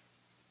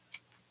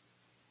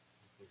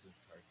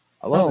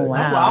 I love it.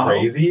 Wow.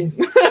 Crazy.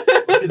 Look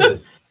at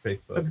this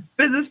Facebook.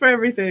 Business for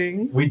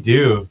everything. We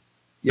do.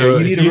 Yeah, So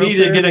you need if a you need to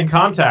realtor? get in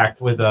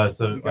contact with us,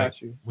 so We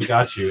got you. we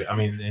got you. I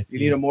mean, if You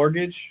need a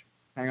mortgage?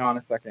 Hang on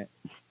a second.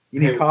 You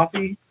need Hey.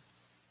 coffee?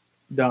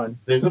 Done.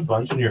 There's a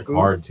bunch in your Food?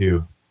 card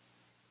too.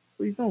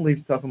 Please don't leave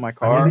stuff in my I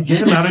car. need to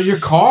get them out of your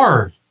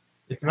car.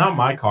 It's not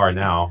my car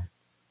now.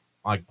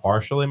 Like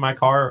partially my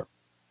car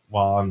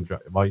while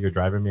you're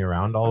driving me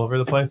around all over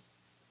the place.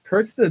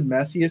 Kurt's the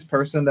messiest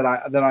person that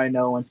I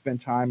know and spend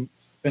time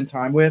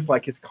with.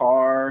 Like his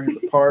car, his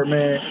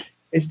apartment.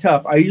 It's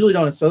tough. I usually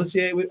don't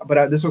associate with,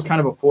 but this was kind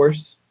of a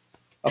forced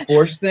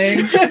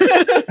thing.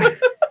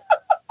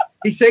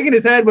 He's shaking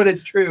his head, but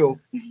it's true.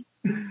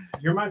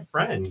 You're my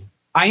friend.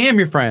 I am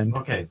your friend.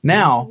 Okay.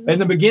 Now, in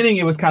the beginning,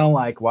 it was kind of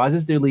like, why is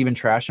this dude leaving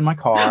trash in my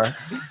car?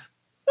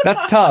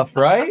 That's tough,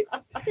 right?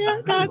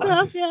 Yeah, kind of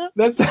tough. Yeah.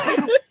 That's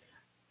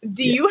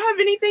Do you have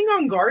anything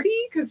on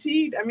Gardy? Because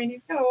he's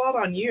got a lot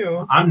on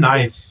you. I'm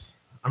nice.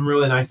 I'm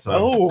really nice to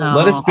him. Oh,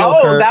 let us spill.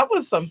 oh, Kurt. that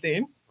was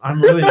something. I'm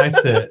really nice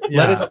to. Yeah.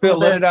 Let us spill.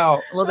 Let it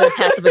out. A little bit of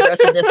passive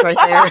aggressiveness right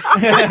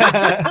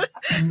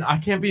there. I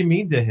can't be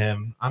mean to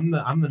him. I'm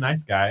the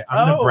nice guy.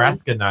 I'm Oh.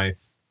 Nebraska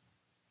nice.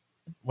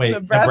 Wait,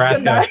 Nebraska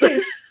Nebraska.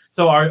 nice.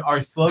 So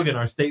our slogan,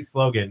 our state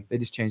slogan, They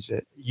just changed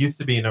it. used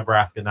to be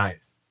Nebraska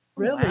nice,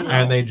 Really? Wow.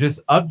 and they just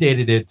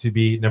updated it to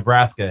be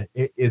Nebraska.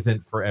 It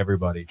isn't for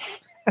everybody.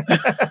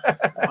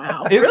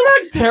 Wow. Isn't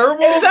that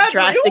terrible? Is that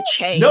Drastic real?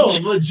 change. No,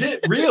 legit,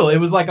 real. It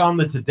was like on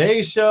the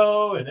Today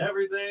Show and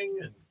everything.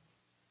 And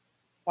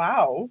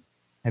Wow.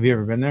 Have you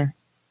ever been there?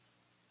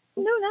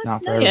 No,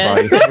 Not for not yet.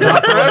 everybody.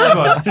 not for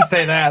everybody. Just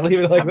say that. Leave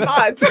it like I'm that.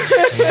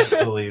 not.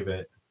 Can't believe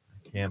it.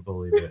 Can't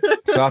believe it.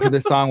 So after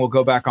this song, we'll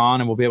go back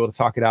on and we'll be able to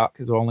talk it out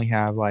because we'll only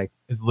have like.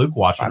 Is Luke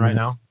watching 5 right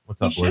minutes. now?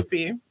 What's You up, should Luke?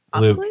 be.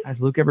 Possibly. Has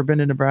Luke ever been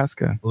to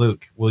Nebraska?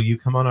 Luke, will you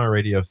come on our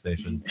radio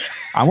station?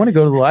 I want to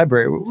go to the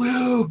library.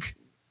 Luke,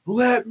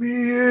 let me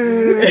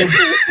in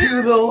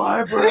to the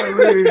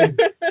library.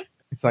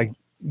 It's like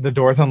the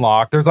door's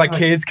unlocked. There's like Like-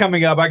 kids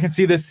coming up. I can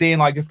see this scene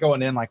like just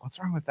going in. Like, what's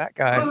wrong with that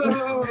guy?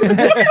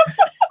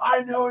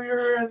 I know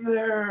you're in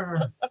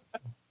there.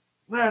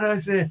 Let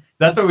us in.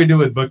 That's what we do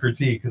with Booker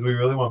T because we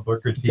really want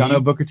Booker T. Y'all know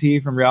Booker T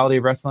from Reality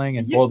of Wrestling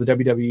and well, the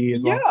WWE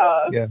as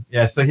well. Yeah.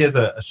 Yeah, so he has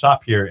a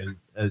shop here in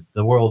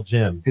the World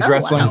Gym. His Oh,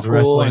 wrestling wow. His school.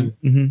 wrestling.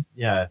 And, mhm.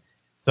 Yeah.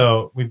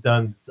 So we've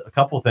done a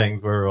couple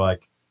things where we're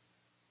like,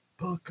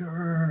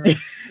 Booker,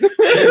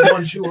 we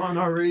want you on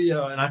our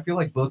radio. And I feel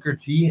like Booker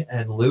T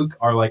and Luke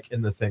are like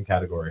in the same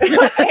category.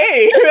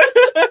 Hey.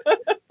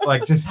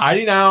 Like just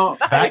hiding out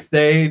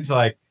backstage,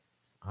 like,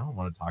 I don't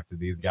want to talk to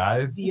these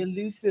guys. The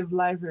elusive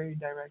library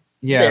director.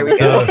 Yeah. There we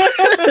go.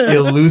 The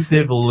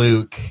elusive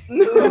Luke.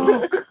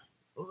 Luke.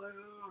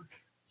 Luke.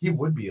 he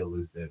would be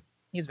elusive.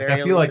 He's Like,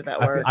 very I feel elusive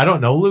like at work. I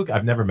don't know Luke.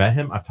 I've never met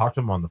him. I've talked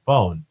to him on the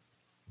phone,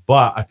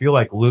 but I feel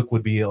like Luke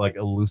would be like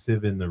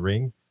elusive in the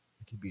ring.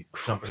 He could be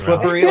jumping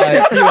Slippery,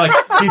 around.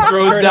 he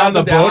throws down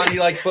the book. He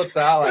like slips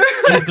out. Like,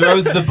 He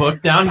throws the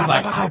book down. He's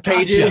like, oh,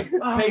 Pages.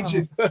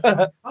 pages.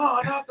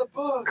 Oh, not the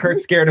book.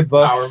 Kurt's scared of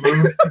books. Power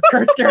move.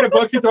 Kurt's scared of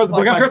books. He throws the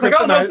book out. Kurt's like,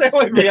 oh, no, stay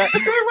away from me. Stay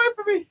away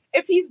from me.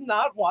 If he's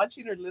not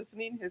watching or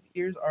listening, his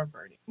ears are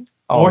burning.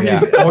 Oh, or yeah.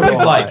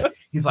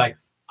 he's like,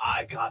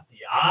 I got the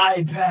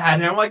iPad,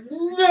 and I'm like,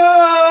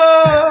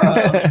 no,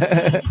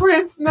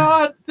 Prince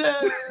not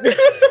dead.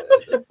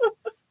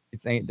 It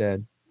ain't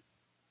dead.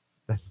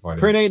 That's funny.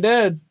 Print ain't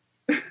dead.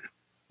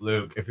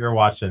 Luke, if you're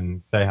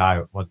watching, say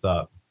hi. What's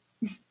up?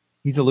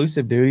 He's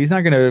elusive, dude. He's not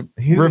gonna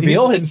He's-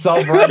 reveal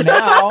himself right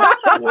now.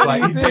 What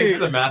Like do he you takes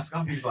think? the mask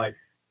off. He's like,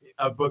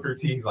 Booker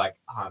T. He's like,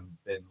 I've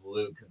been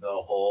Luke the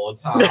whole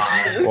time.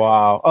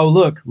 Wow. Oh,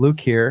 look, Luke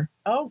here.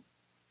 Oh,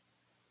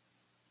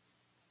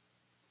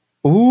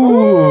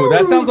 Ooh,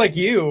 that sounds like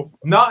you.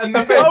 Not in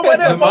the face. oh, what,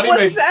 The what money was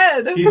maker.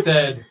 said? He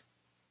said,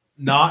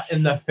 "Not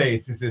in the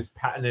face." Is his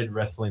patented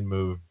wrestling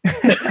move. Yeah,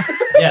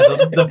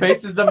 the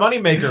face is the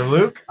moneymaker,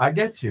 Luke. I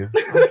get you.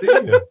 I see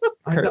you.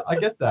 I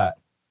get that.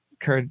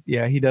 Kurt,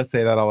 yeah, he does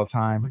say that all the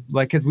time.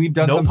 Like, because we've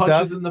done No some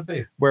punches stuff in the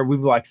face. where we've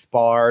like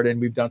sparred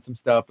and we've done some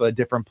stuff at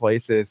different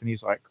places, and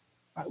he's like,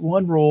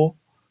 one rule.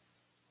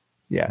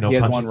 Yeah, No he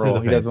has one punches to rule.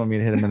 the He face. doesn't want me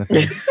to hit him in the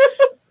face.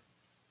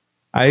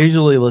 I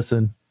usually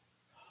listen.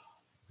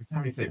 Every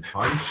time you say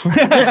punch,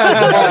 every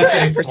time you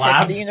say Protect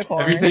slap, the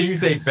unicorn. every time you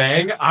say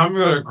bang, I'm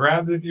gonna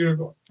grab this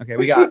unicorn. Okay,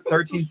 we got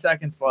 13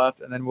 seconds left,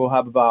 and then we'll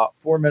have about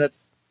 4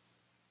 minutes.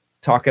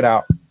 Talk it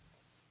out.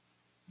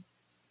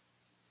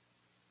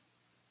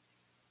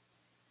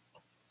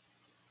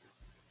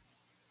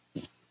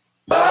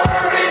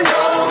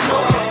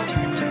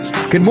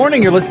 Good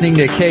morning. You're listening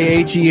to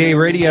KHEA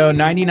Radio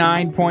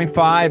 99.5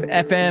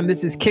 FM.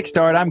 This is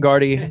Kickstart. I'm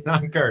Gardy.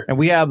 I'm Kurt. And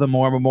we have the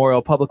Moore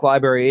Memorial Public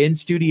Library in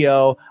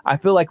studio. I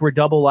feel like we're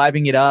double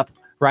living it up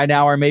right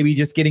now, or maybe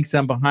just getting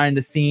some behind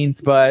the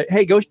scenes. But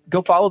hey, go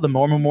follow the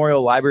Moore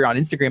Memorial Library on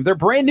Instagram. They're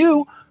brand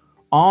new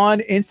on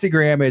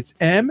Instagram. It's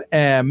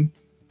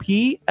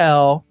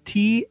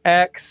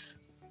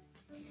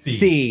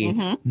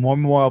MMPLTXC. Moore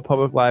Memorial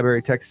Public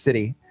Library, Texas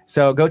City.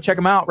 So go check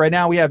them out. Right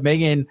now we have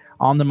Megan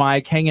on the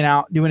mic, hanging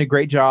out, doing a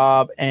great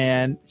job,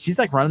 and she's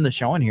like running the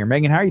show in here.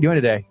 Megan, how are you doing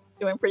today?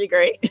 Doing pretty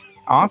great.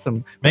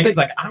 Awesome. Megan's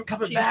like, I'm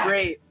coming She's back.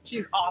 great.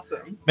 She's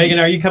awesome. Megan,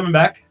 are you coming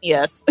back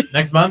Yes.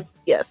 next month?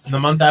 Yes. And the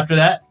month after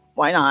that?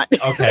 Why not?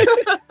 Okay.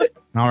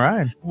 All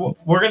right.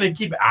 We're gonna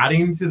keep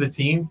adding to the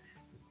team.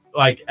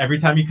 Like every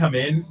time you come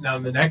in, now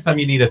the next time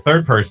you need a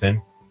third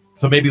person.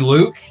 So maybe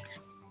Luke.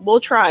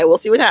 We'll try. We'll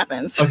see what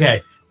happens.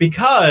 Okay,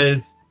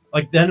 because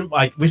then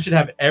we should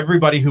have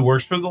everybody who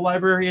works for the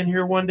library in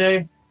here one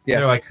day. Yes.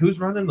 They're like, who's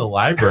running the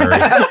library?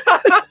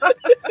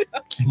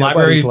 Nobody's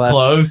Library's left.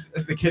 closed.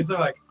 The kids are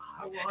like,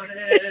 I want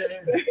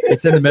it.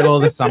 It's in the middle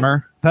of the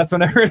summer. That's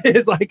whenever it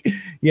is. Like,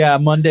 yeah,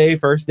 Monday,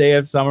 first day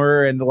of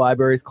summer, and the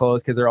library's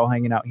closed because they're all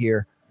hanging out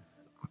here.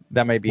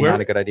 That may be We're-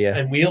 not a good idea.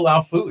 And we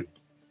allow food.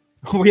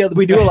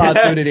 we do a lot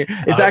of food in here.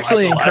 It's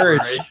actually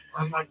encouraged.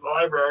 I like the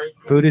library.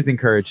 Food is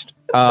encouraged.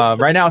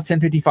 Right now it's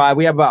 10:55.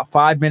 We have about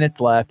 5 minutes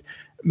left.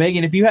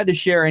 Megan, if you had to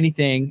share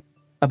anything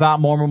about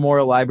Moore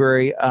Memorial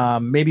Library,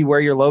 maybe where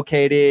you're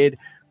located,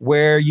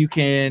 where you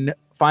can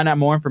find out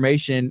more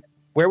information,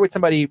 where would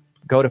somebody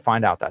go to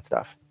find out that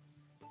stuff?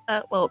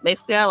 Well,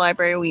 basically, at our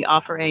library, we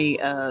offer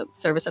a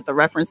service at the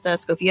reference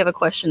desk. So if you have a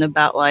question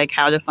about like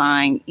how to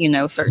find,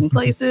 certain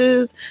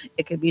places,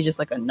 it could be just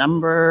like a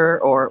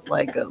number or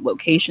like a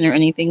location or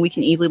anything. We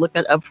can easily look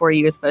that up for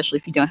you, especially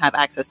if you don't have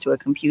access to a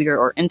computer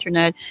or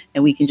internet,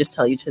 and we can just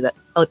tell you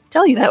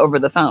that over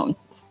the phone.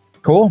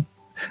 Cool.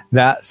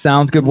 That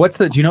sounds good.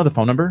 Do you know the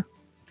phone number?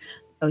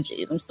 Oh,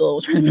 geez, I'm still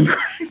trying to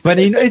memorize. But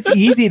it's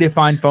easy to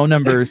find phone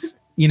numbers,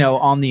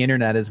 on the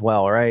internet as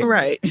well, right?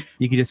 Right.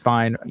 You can just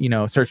find,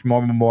 search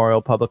Moore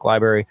Memorial Public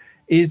Library.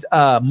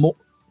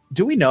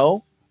 Do we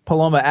know,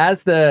 Paloma,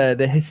 as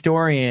the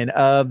historian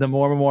of the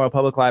Moore Memorial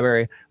Public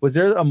Library, was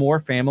there a Moore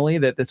family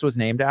that this was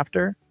named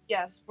after?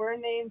 Yes, we're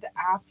named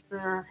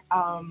after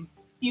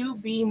Hugh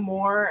B.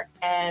 Moore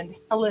and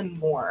Helen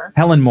Moore.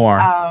 Helen Moore.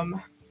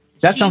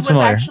 That She sounds was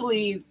familiar.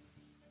 actually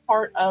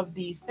part of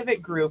the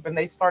civic group, and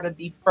they started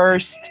the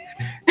first.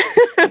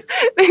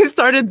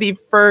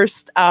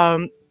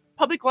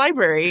 Public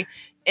library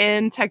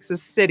in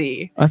Texas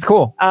City That's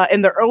cool.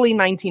 in the early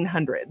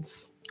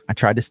 1900s. I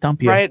tried to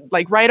stump you. Right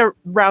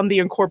around the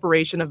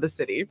incorporation of the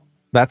city.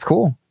 That's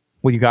cool.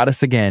 Well, you got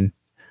us again.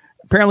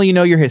 Apparently, you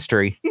know your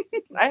history.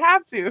 I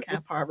have to.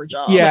 Cap Harbor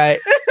job. Yeah,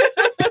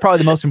 it's probably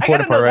the most I gotta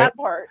important know part, right? that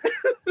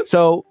part.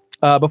 So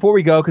before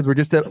we go, because we're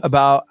just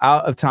about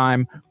out of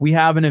time, we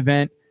have an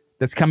event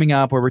that's coming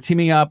up where we're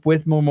teaming up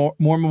with Moore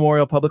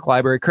Memorial Public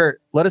Library.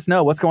 Kurt, let us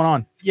know what's going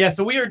on. Yeah,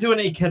 so we are doing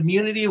a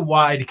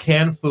community-wide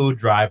canned food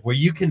drive where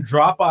you can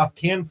drop off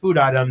canned food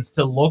items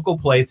to local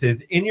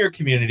places in your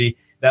community.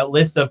 That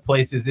list of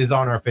places is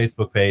on our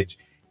Facebook page.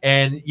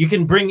 And you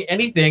can bring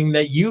anything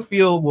that you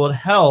feel will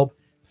help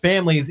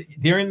families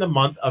during the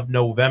month of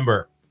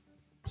November.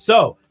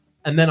 So,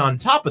 and then on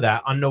top of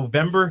that, on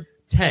November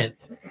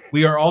 10th,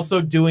 we are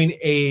also doing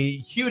a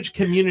huge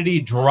community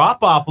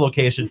drop-off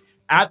location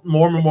at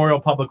Moore Memorial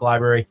Public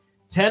Library,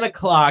 10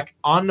 o'clock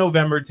on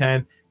November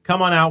 10th.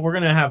 Come on out. We're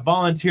going to have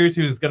volunteers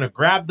who's going to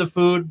grab the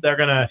food. They're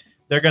going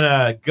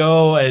to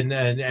go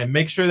and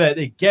make sure that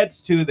it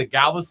gets to the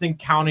Galveston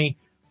County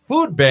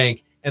Food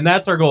Bank. And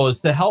that's our goal, is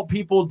to help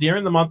people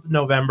during the month of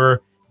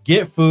November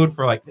get food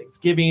for like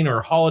Thanksgiving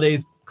or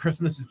holidays.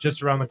 Christmas is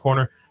just around the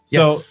corner.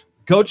 So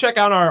go check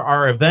out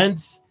our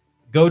events,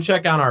 go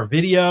check out our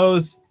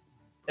videos,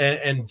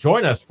 and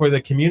join us for the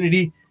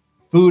community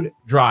food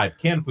drive,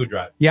 canned food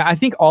drive. Yeah, I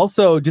think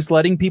also just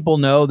letting people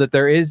know that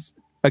there is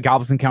a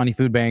Galveston County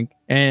Food Bank,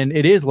 and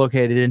it is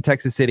located in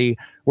Texas City,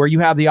 where you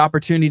have the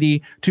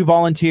opportunity to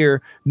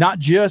volunteer, not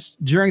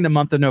just during the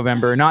month of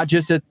November, not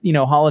just at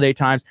holiday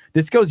times.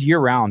 This goes year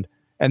round,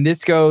 and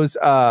this goes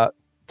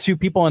to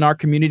people in our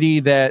community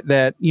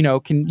that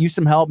can use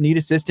some help, need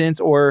assistance,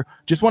 or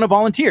just want to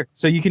volunteer.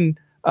 So you can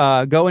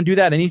go and do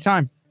that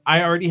anytime.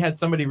 I already had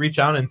somebody reach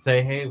out and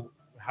say, "Hey,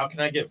 how can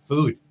I get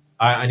food?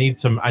 I need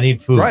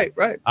food."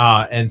 Right.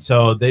 And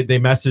so they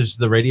messaged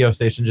the radio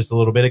station just a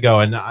little bit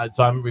ago, and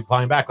so I'm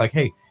replying back like,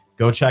 "Hey,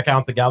 go check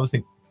out the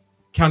Galveston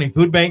County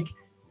Food Bank,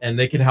 and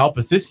they can help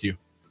assist you."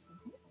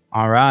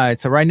 All right.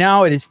 So right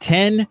now it is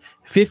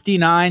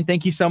 10:59.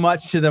 Thank you so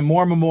much to the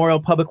Moore Memorial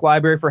Public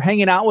Library for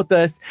hanging out with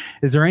us.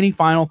 Is there any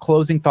final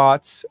closing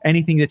thoughts?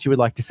 Anything that you would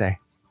like to say?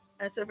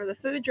 So for the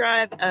food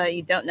drive,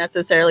 you don't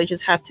necessarily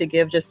just have to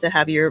give just to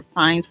have your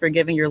fines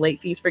forgiven, your late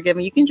fees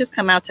forgiven. You can just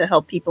come out to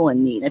help people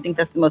in need. I think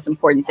that's the most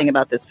important thing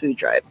about this food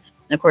drive.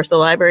 And of course, the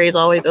library is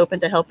always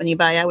open to help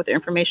anybody out with their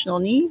informational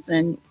needs,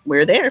 and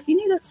we're there if you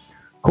need us.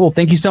 Cool.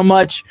 Thank you so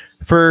much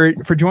for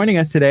joining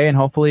us today, and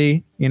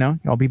hopefully,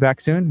 I'll be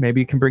back soon.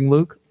 Maybe you can bring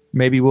Luke.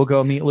 Maybe we'll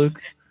go meet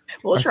Luke.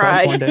 We'll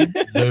try. One day.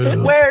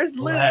 Where's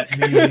Luke? Let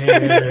me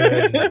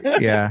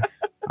in. Yeah.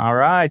 All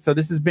right. So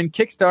this has been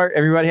Kickstart.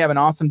 Everybody have an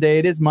awesome day.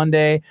 It is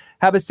Monday.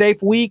 Have a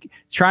safe week.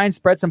 Try and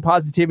spread some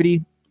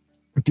positivity.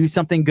 Do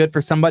something good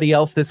for somebody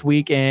else this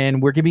week.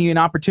 And we're giving you an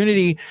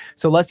opportunity.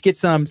 So let's get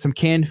some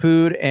canned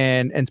food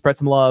and spread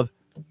some love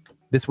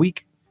this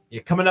week.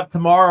 Yeah, coming up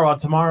tomorrow on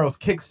tomorrow's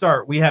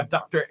Kickstart, we have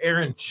Dr.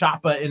 Aaron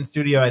Chapa in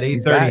studio at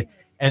 8:30.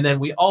 And then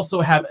we also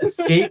have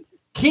Escape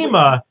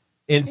Kima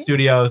in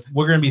studios.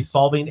 We're going to be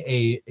solving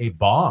a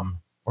bomb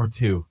or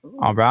two.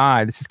 All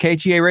right. This is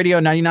KGA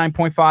Radio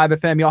 99.5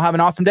 FM. Y'all have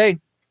an awesome day.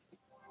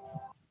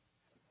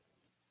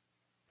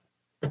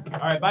 All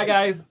right. Bye,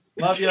 guys.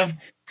 Love you.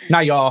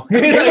 Not y'all.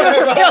 I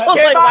was like,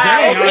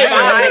 wow, okay,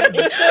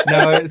 bye.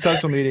 No, it's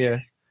social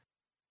media.